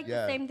 Yeah. That's like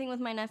yeah. the same thing with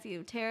my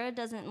nephew. Tara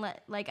doesn't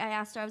let, like, I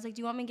asked her, I was like,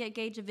 do you want me to get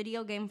Gage a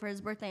video game for his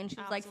birthday? And she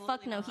was like, fuck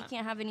Absolutely no, not. he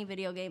can't have any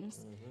video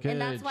games. Good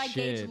And that's why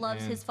Gage shit,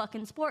 loves man. his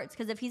fucking sports.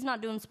 Because if he's not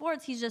doing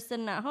sports, he's just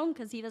sitting at home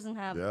because he doesn't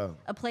have Yeah.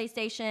 a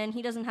PlayStation.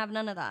 He doesn't have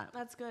none of that.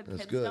 That's good. That's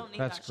Kids good. don't need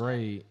That's that shit.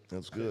 great.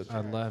 That's good.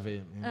 I love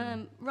it.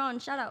 man. Ron,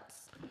 shout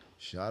outs.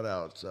 Shout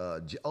outs.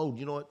 Oh,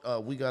 you know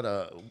what? We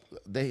got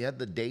they had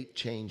the date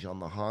change on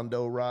the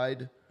Hondo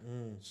ride.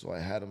 So I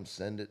had them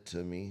send it to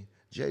me.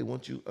 Jay,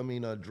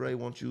 Dre,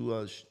 won't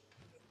you,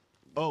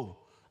 Oh,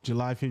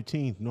 July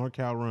 15th,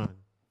 NorCal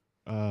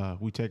Run.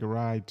 We take a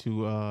ride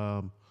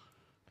to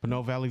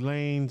Pinot Valley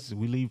Lanes.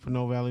 We leave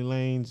Pinot Valley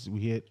Lanes. We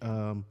hit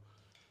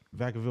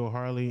Vacaville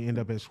Harley, end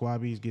up at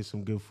Schwabies, get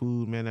some good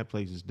food. Man, that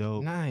place is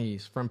dope.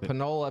 Nice. From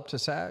Pinole up to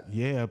Sac?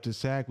 Yeah, up to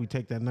Sac. We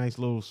take that nice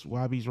little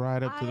Schwabies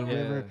ride up to the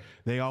river.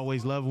 They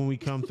always love when we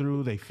come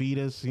through. They feed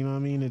us, you know what I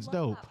mean? It's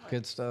dope.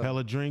 Good stuff.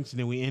 Hella drinks, and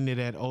then we ended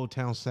at Old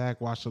Town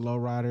Sac, watch the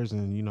lowriders,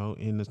 and, you know,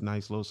 end this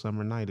nice little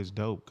summer night. It's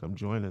dope. Come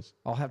join us.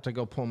 I'll have to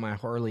go pull my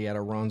Harley out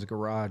of Ron's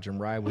garage and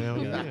ride with Hell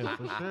you. yeah,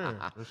 for sure,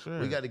 for sure.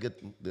 We got to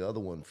get the other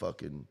one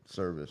fucking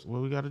serviced.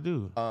 What we got to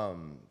do?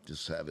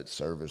 Just have it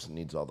serviced. It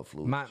needs all the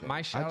fluid.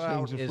 My shout changed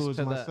out the is fluids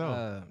to the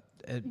myself.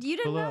 You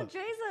didn't Pull know up.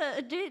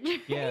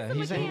 Dre's Yeah, a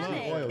he's a-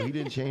 mechanic. Oil. He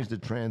didn't change the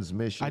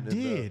transmission. I and the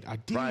did.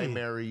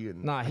 Primary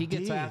and Nah, he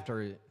gets did.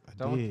 after it. I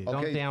Don't did.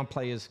 Okay.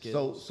 downplay his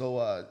skills.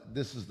 So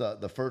this is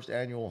the first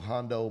annual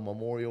Hondo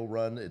Memorial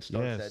Run. It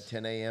starts Yes. at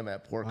 10 a.m.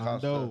 at Port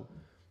Hondo.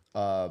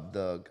 Costa.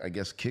 The I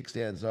guess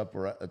kickstands up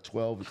are at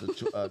 12.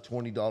 It's a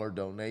 $20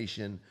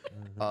 donation.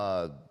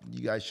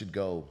 You guys should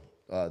go.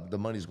 The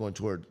money's going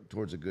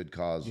towards a good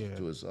cause Yeah,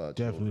 to his definitely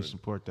children.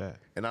 support that.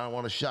 And I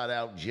want to shout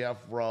out Jeff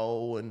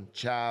Rowe and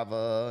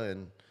Chava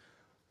and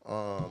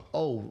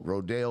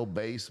Rodale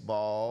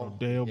Baseball.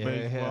 Dale Yeah.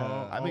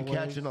 baseball. I've been always.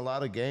 catching a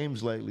lot of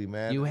games lately,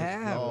 man. You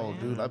have, Oh, man.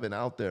 dude, I've been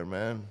out there,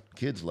 man.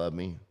 Kids love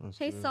me.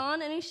 Hey,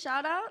 Son, any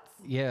shout outs?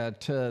 Yeah,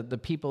 to the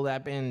people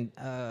that been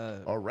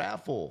Our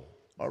raffle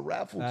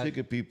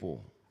ticket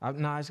people.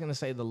 no, I was gonna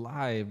say the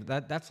live.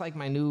 That's like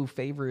my new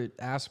favorite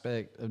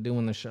aspect of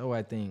doing the show.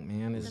 I think,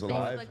 man, is The going,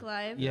 live? Facebook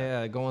Live.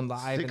 yeah, going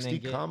live 60 and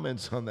then get.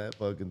 comments on that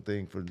fucking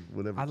thing for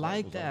whatever. I time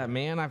like was on that, it.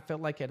 man. I feel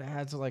like it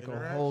adds like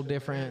a whole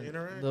different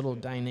little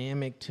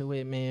dynamic to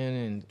it, man,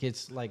 and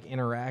gets like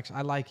interaction.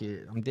 I like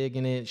it. I'm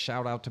digging it.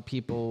 Shout out to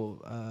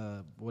people,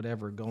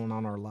 whatever going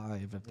on our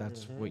live, if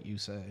that's what you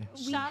say.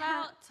 Shout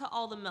out to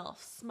all the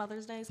MILFs.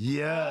 Mother's Day.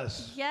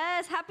 Yes.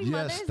 Yes, happy Yes,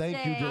 Mother's thank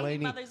you, Day.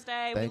 Delaney. Mother's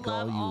Day. Thank we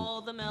love all you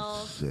all the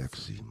MILFs.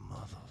 Sexy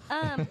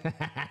mother.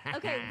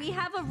 Okay, we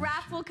have a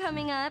raffle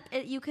coming up.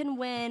 You can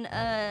win.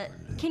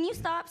 Can you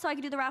stop so I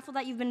can do the raffle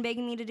that you've been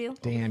begging me to do?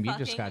 Damn, you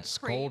just Fucking got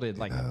scolded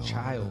like a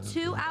child.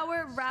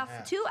 2-hour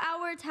raffle,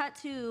 2-hour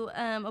tattoo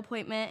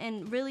appointment,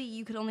 and really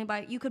you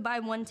could buy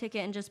one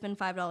ticket and just spend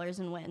 $5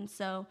 and win.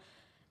 So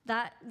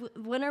that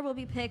winner will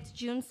be picked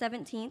June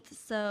 17th.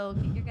 So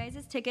get your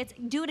guys' tickets.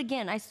 Do it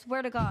again. I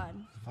swear to God.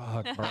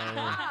 Fuck, bro.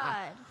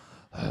 God.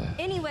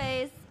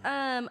 Anyways,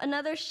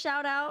 another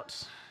shout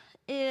out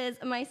is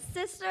my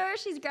sister.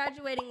 She's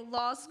graduating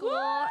law school,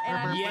 and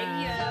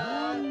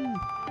I'm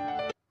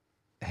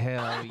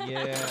Hell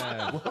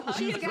yeah.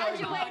 she's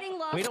graduating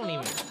law We school.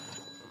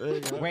 don't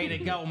even. Way to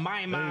go,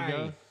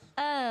 my.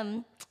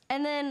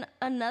 And then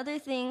another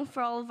thing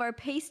for all of our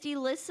pasty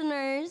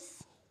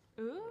listeners.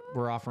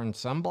 We're offering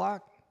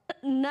sunblock.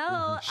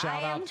 No,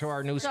 Shout I out am to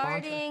our new sponsor.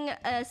 starting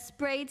a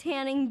spray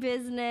tanning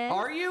business.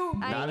 Are you?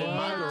 Not in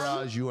my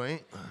garage, you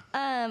ain't.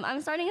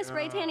 I'm starting a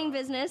spray tanning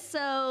business,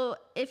 so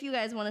if you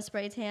guys want to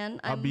spray tan,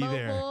 I'll I'm be mobile.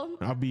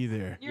 there. I'll be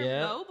there. You're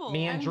mobile.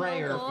 Me and I'm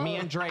Dre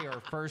mobile.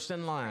 are first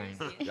in line.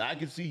 I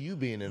can see you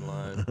being in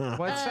line.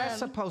 What's that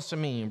supposed to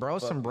mean, bro?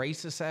 Some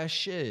racist ass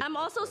shit. I'm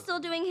also still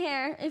doing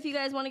hair if you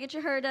guys want to get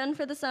your hair done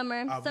for the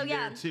summer. So be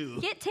yeah, there, too.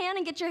 get tan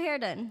and get your hair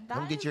done.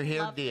 Come get your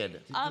hair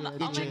did. Oh my God,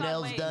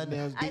 wait.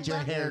 Get your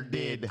love hair it.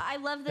 did. I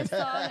love this song.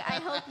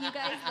 I hope you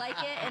guys like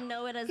it and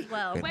know it as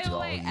well. Wait.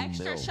 all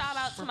Extra you milfs. shout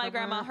out to my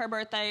grandma. Her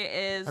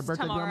birthday is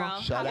birthday, tomorrow. Grandma?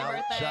 Shout Happy out,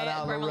 birthday, shout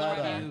out, Grandma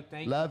Loretta.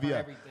 Thank Love you for ya.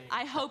 everything.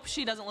 I hope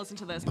she doesn't listen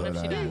to this, but But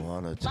if she I does,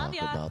 want to love talk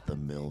ya. about the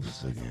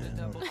MILFs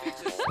again.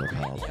 Look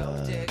how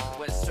Yo, dick bad.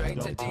 went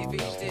straight to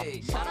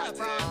DVD. Shut up,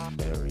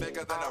 bro.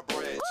 Bigger than a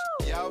bridge.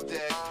 Yo,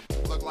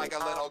 dick look like a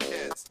little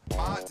kid's.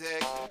 My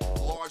dick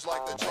large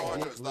like the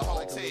Chargers. The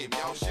whole team.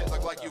 Yo, shit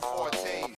look like you 14.